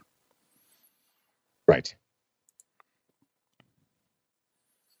part. Right.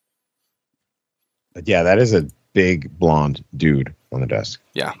 But yeah, that is a big blonde dude on the desk.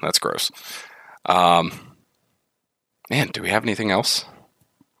 Yeah, that's gross. Man, do we have anything else?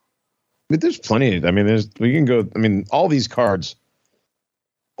 But there's plenty. I mean, we can go. I mean, all these cards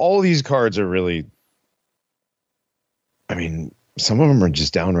are really. I mean, some of them are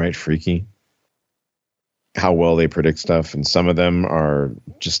just downright freaky. How well they predict stuff, and some of them are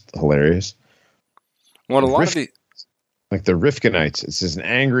just hilarious. Well, a lot of the. Like the Rifkinites. It says an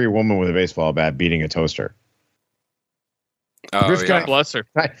angry woman with a baseball bat beating a toaster. Oh, Rifkinite, bless her.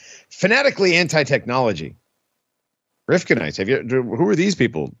 Fanatically anti-technology. Rifkinites. Who are these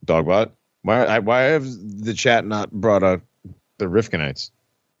people, Dogbot? Why have the chat not brought up the Rifkinites?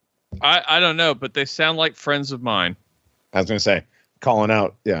 I don't know, but they sound like friends of mine. I was going to say, calling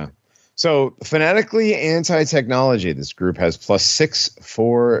out. Yeah. So fanatically anti-technology. This group has +6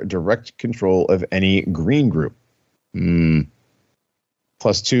 for direct control of any green group. +2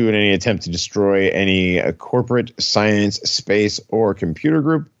 in any attempt to destroy any corporate, science, space, or computer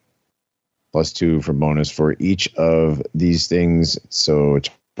group. +2 for bonus for each of these things. So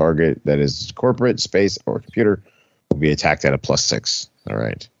target that is corporate, space, or computer will be attacked at a +6. All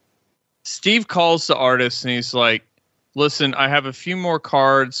right. Steve calls the artist and he's like, listen, I have a few more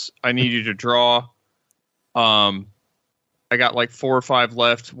cards I need you to draw. I got like 4 or 5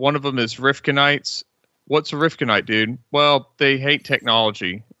 left. One of them is Rifkinites. What's a Rifkinite, dude? Well, they hate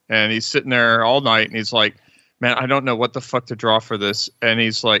technology. And he's sitting there all night and he's like, man, I don't know what the fuck to draw for this. And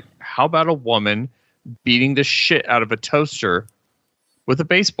he's like, how about a woman beating the shit out of a toaster with a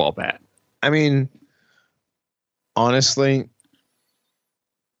baseball bat? I mean, honestly,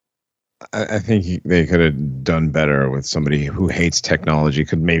 I think they could have done better with somebody who hates technology.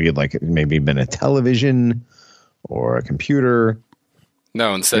 Could maybe been a television or a computer.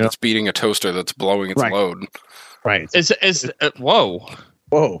 No, instead it's beating a toaster that's blowing its load. Right. Whoa.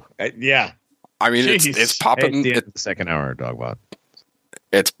 Yeah. I mean, it's popping. At the end of the second hour, Dogbot.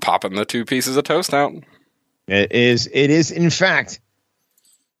 It's popping the 2 pieces of toast out. It is, in fact.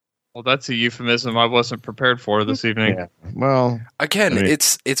 Well, that's a euphemism I wasn't prepared for this evening. Yeah. Well, again, I mean,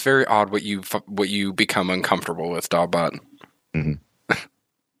 it's very odd what you become uncomfortable with, Dogbot. Mm-hmm.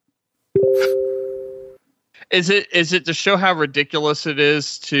 Is it to show how ridiculous it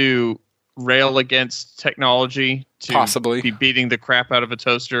is to rail against technology? To possibly be beating the crap out of a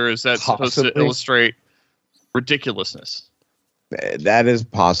toaster? Is that supposed to illustrate ridiculousness? That is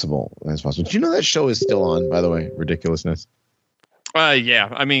possible. That's possible. Do you know that show is still on, by the way? Ridiculousness. Yeah.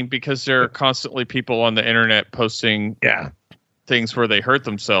 I mean, because there are constantly people on the internet posting things where they hurt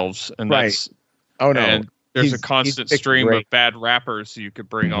themselves, and that's oh no. And there's a constant stream of bad rappers you could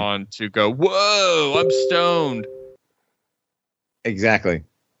bring on to go, whoa, I'm stoned. Exactly.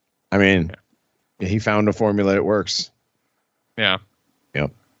 I mean, he found a formula that works. Yeah.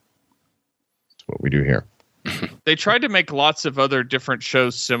 Yep. That's what we do here. They tried to make lots of other different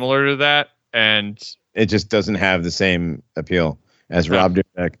shows similar to that, and it just doesn't have the same appeal as Rob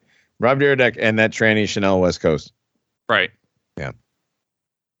Dyrdek. Rob Dyrdek and that tranny Chanel West Coast. Right. Yeah.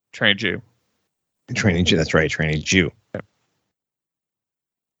 Tranny Jew. Tranny Jew. That's right. Tranny Jew. Yep.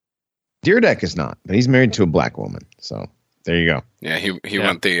 Dyrdek is not, but he's married to a black woman. So there you go. Yeah, he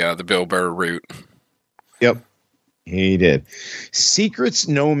went the Bill Burr route. Yep. He did. Secrets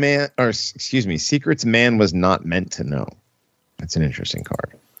man was not meant to know. That's an interesting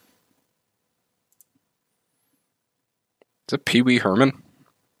card. Is it Pee Wee Herman?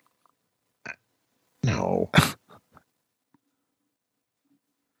 No.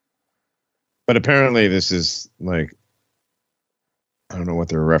 But apparently this is like, I don't know what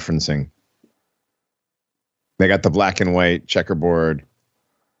they're referencing. They got the black and white checkerboard.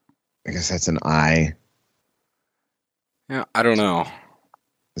 I guess that's an eye. Yeah, I don't know.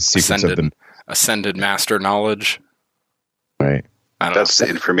 The secrets of the Ascended master knowledge. right. That's the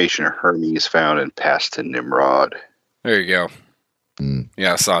information Hermes found and passed to Nimrod. There you go. Mm.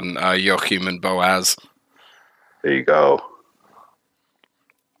 Yes, on Joachim and Boaz. There you go.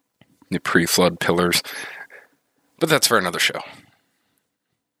 The pre-flood pillars. But that's for another show.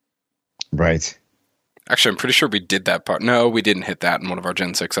 Right. Actually, I'm pretty sure we did that part. No, we didn't hit that in one of our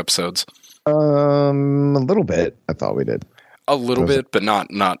Gen 6 episodes. A little bit. I thought we did. A little bit, but not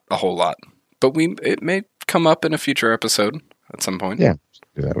a whole lot. But it may come up in a future episode at some point. Yeah.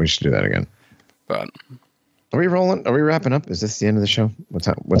 Do that. We should do that again. But Are we rolling? Are we wrapping up? Is this the end of the show? What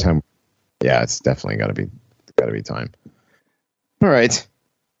time? Yeah, it's definitely got to be time. All right.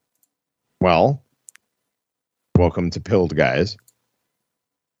 Well, welcome to Pilled, guys.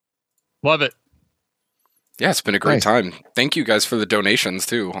 Love it. yeah, it's been a great Nice. time. Thank you guys for the donations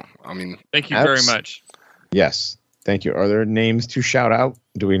too. I mean, Thank you very much. Yes. Thank you. Are there names to shout out?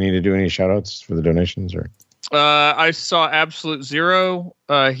 Do we need to do any shout outs for the donations or? I saw Absolute Zero.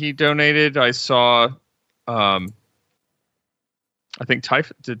 He donated. I saw, I think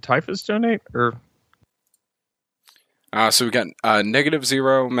did Typhus donate or? so we got Negative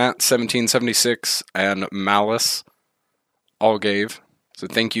Zero, Matt 1776, and Malice all gave. So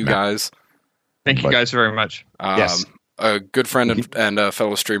thank you guys. Thank you guys very much. Yes. A good friend and a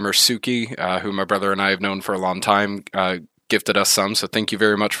fellow streamer, Suki, who my brother and I have known for a long time, gifted us some. So thank you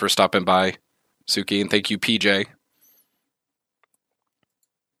very much for stopping by, Suki, and thank you, PJ.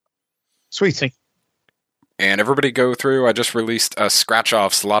 Sweet. And everybody go through. I just released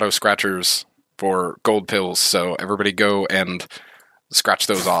scratch-offs, lotto scratchers for gold pills. So everybody go and scratch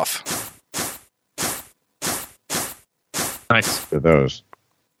those off. Nice. For those.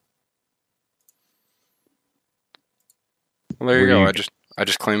 Well, there you go. I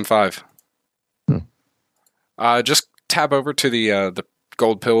just claimed 5. Hmm. Just tab over to the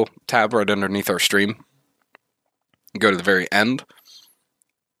gold pill tab right underneath our stream. Go to the very end.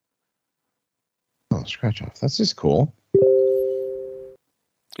 Oh, scratch off. That's just cool.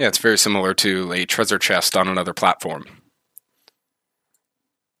 Yeah, it's very similar to a treasure chest on another platform.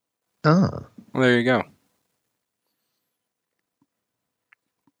 Ah. Well, there you go.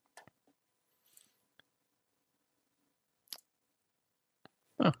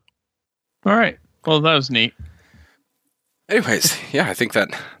 All right. Well, that was neat. Anyways, yeah, I think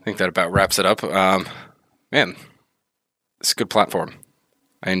that about wraps it up. Man, it's a good platform.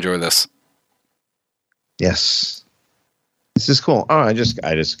 I enjoy this. Yes. This is cool. Oh, I just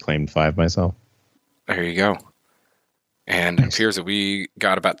claimed 5 myself. There you go. And it appears that we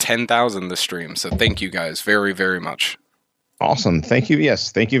got about 10,000 this stream. So thank you guys very, very much. Awesome. Thank you.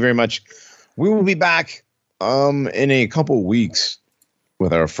 Yes. Thank you very much. We will be back in a couple weeks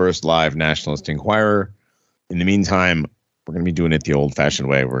with our first live Nationalist Inquirer. In the meantime, we're going to be doing it the old-fashioned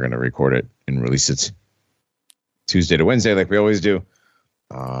way. We're going to record it and release it Tuesday to Wednesday like we always do.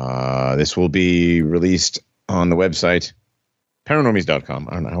 This will be released on the website, paranormies.com,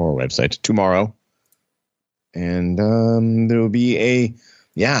 on our website tomorrow. And there will be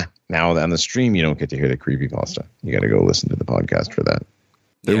now on the stream, you don't get to hear the creepypasta. You got to go listen to the podcast for that.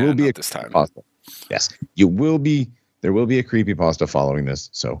 There will be a this time. creepypasta. Yes, there will be a creepypasta following this.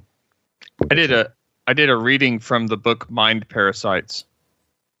 So I did a reading from the book Mind Parasites.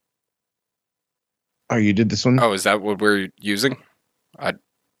 Oh, you did this one? Oh, is that what we're using?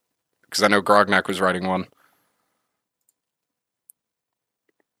 Because I know Grognak was writing one.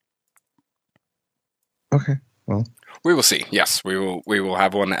 Okay. Well, we will see. Yes, we will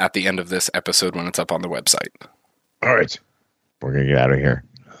have one at the end of this episode when it's up on the website. All right. We're going to get out of here.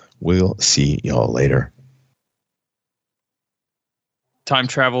 We'll see y'all later. Time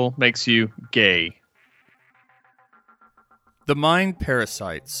travel makes you gay. The Mind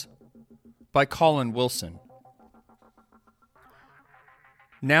Parasites by Colin Wilson.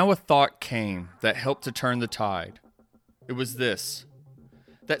 Now a thought came that helped to turn the tide. It was this: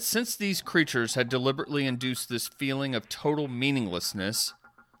 that since these creatures had deliberately induced this feeling of total meaninglessness,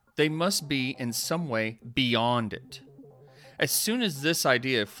 they must be in some way beyond it. As soon as this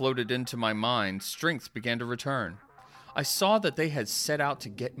idea floated into my mind, strength began to return. I saw that they had set out to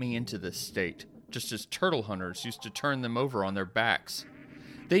get me into this state, just as turtle hunters used to turn them over on their backs.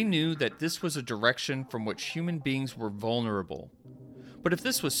 They knew that this was a direction from which human beings were vulnerable. But if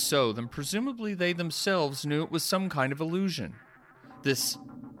this was so, then presumably they themselves knew it was some kind of illusion. This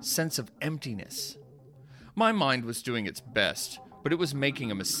sense of emptiness. My mind was doing its best, but it was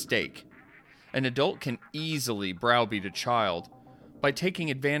making a mistake. An adult can easily browbeat a child by taking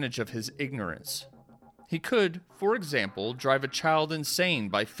advantage of his ignorance. He could, for example, drive a child insane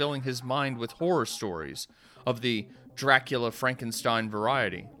by filling his mind with horror stories of the Dracula Frankenstein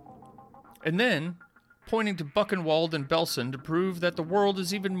variety. And then, pointing to Buchenwald and Belson to prove that the world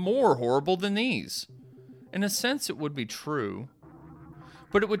is even more horrible than these. In a sense, it would be true.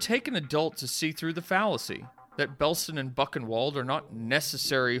 But it would take an adult to see through the fallacy that Belson and Buchenwald are not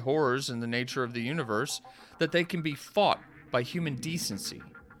necessary horrors in the nature of the universe, that they can be fought by human decency.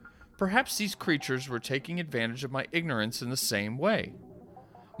 Perhaps these creatures were taking advantage of my ignorance in the same way.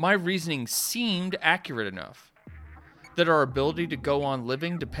 My reasoning seemed accurate enough that our ability to go on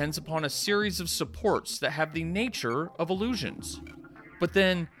living depends upon a series of supports that have the nature of illusions. But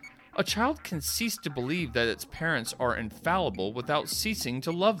then, a child can cease to believe that its parents are infallible without ceasing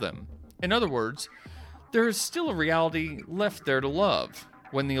to love them. In other words, there is still a reality left there to love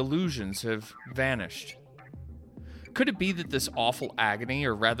when the illusions have vanished. Could it be that this awful agony,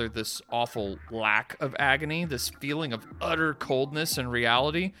 or rather this awful lack of agony, this feeling of utter coldness in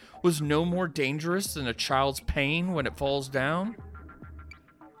reality, was no more dangerous than a child's pain when it falls down?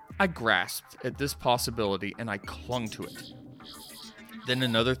 I grasped at this possibility and I clung to it. Then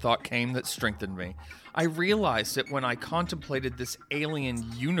another thought came that strengthened me. I realized that when I contemplated this alien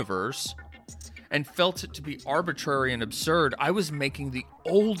universe and felt it to be arbitrary and absurd, I was making the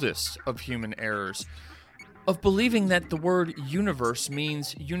oldest of human errors, of believing that the word universe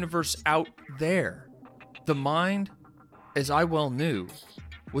means universe out there. The mind, as I well knew,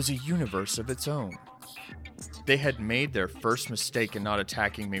 was a universe of its own. They had made their first mistake in not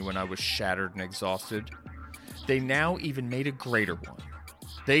attacking me when I was shattered and exhausted. They now even made a greater one.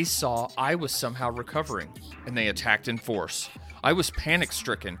 They saw I was somehow recovering, and they attacked in force. I was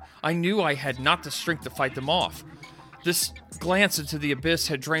panic-stricken. I knew I had not the strength to fight them off. This glance into the abyss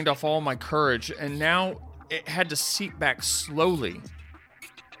had drained off all my courage, and now it had to seep back slowly.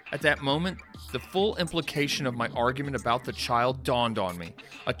 At that moment, the full implication of my argument about the child dawned on me.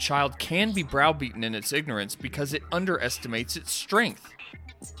 A child can be browbeaten in its ignorance because it underestimates its strength.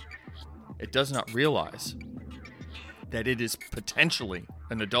 It does not realize that it is potentially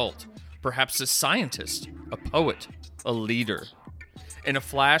an adult, perhaps a scientist, a poet, a leader. In a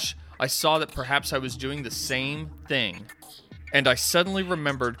flash, I saw that perhaps I was doing the same thing. And I suddenly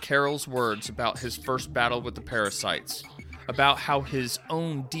remembered Carol's words about his first battle with the parasites, about how his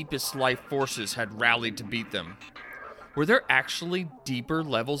own deepest life forces had rallied to beat them. Were there actually deeper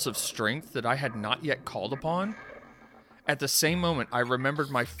levels of strength that I had not yet called upon? At the same moment, I remembered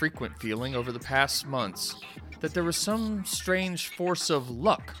my frequent feeling over the past months that there was some strange force of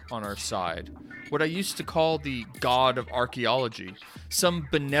luck on our side, what I used to call the god of archaeology, some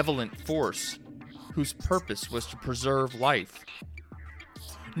benevolent force whose purpose was to preserve life.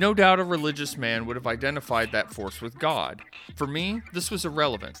 No doubt a religious man would have identified that force with God. For me, this was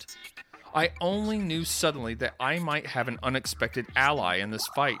irrelevant. I only knew suddenly that I might have an unexpected ally in this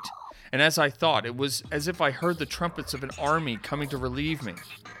fight, and as I thought, it was as if I heard the trumpets of an army coming to relieve me.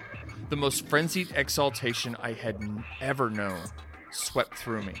 The most frenzied exaltation I had ever known swept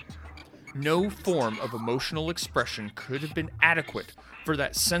through me. No form of emotional expression could have been adequate for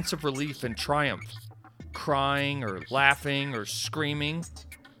that sense of relief and triumph. Crying or laughing or screaming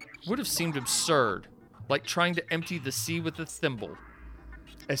would have seemed absurd, like trying to empty the sea with a thimble.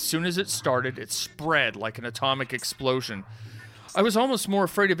 As soon as it started, it spread like an atomic explosion. I was almost more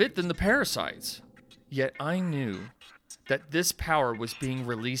afraid of it than the parasites. Yet I knew that this power was being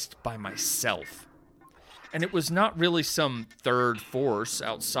released by myself. And it was not really some third force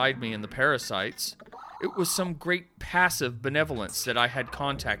outside me and the parasites. It was some great passive benevolence that I had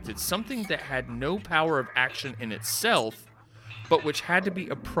contacted, something that had no power of action in itself, but which had to be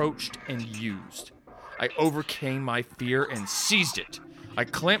approached and used. I overcame my fear and seized it. I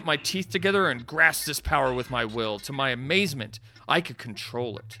clamped my teeth together and grasped this power with my will. To my amazement, I could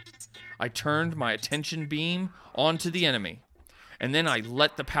control it. I turned my attention beam onto the enemy, and then I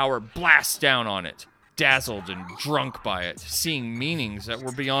let the power blast down on it. Dazzled and drunk by it, seeing meanings that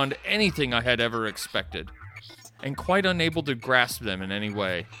were beyond anything I had ever expected, and quite unable to grasp them in any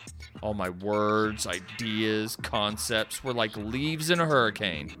way. All my words, ideas, concepts were like leaves in a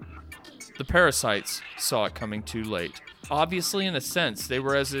hurricane. The parasites saw it coming too late. Obviously, in a sense, they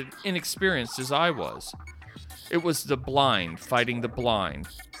were as inexperienced as I was. It was the blind fighting the blind.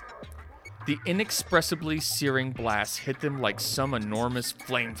 The inexpressibly searing blast hit them like some enormous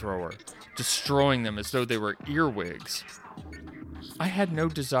flamethrower, destroying them as though they were earwigs. I had no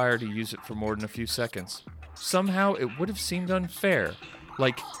desire to use it for more than a few seconds. Somehow it would have seemed unfair,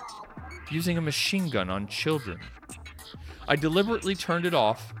 like using a machine gun on children. I deliberately turned it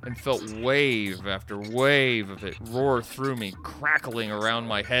off and felt wave after wave of it roar through me, crackling around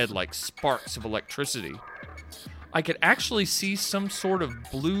my head like sparks of electricity. I could actually see some sort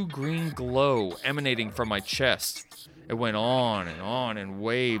of blue-green glow emanating from my chest. It went on in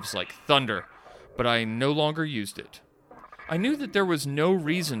waves like thunder, but I no longer used it. I knew that there was no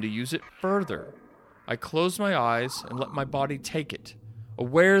reason to use it further. I closed my eyes and let my body take it,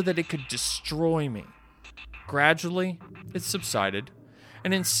 aware that it could destroy me. Gradually, it subsided,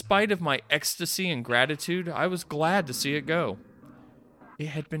 and in spite of my ecstasy and gratitude, I was glad to see it go. It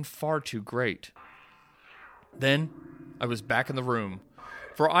had been far too great. Then, I was back in the room,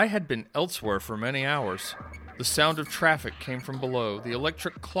 for I had been elsewhere for many hours. The sound of traffic came from below. The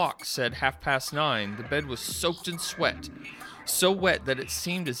electric clock said 9:30. The bed was soaked in sweat, so wet that it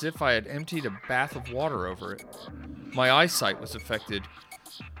seemed as if I had emptied a bath of water over it. My eyesight was affected.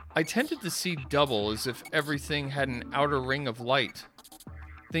 I tended to see double, as if everything had an outer ring of light.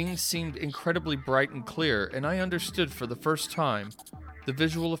 Things seemed incredibly bright and clear, and I understood for the first time the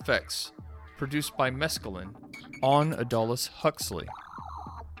visual effects produced by mescaline on Aldous Huxley.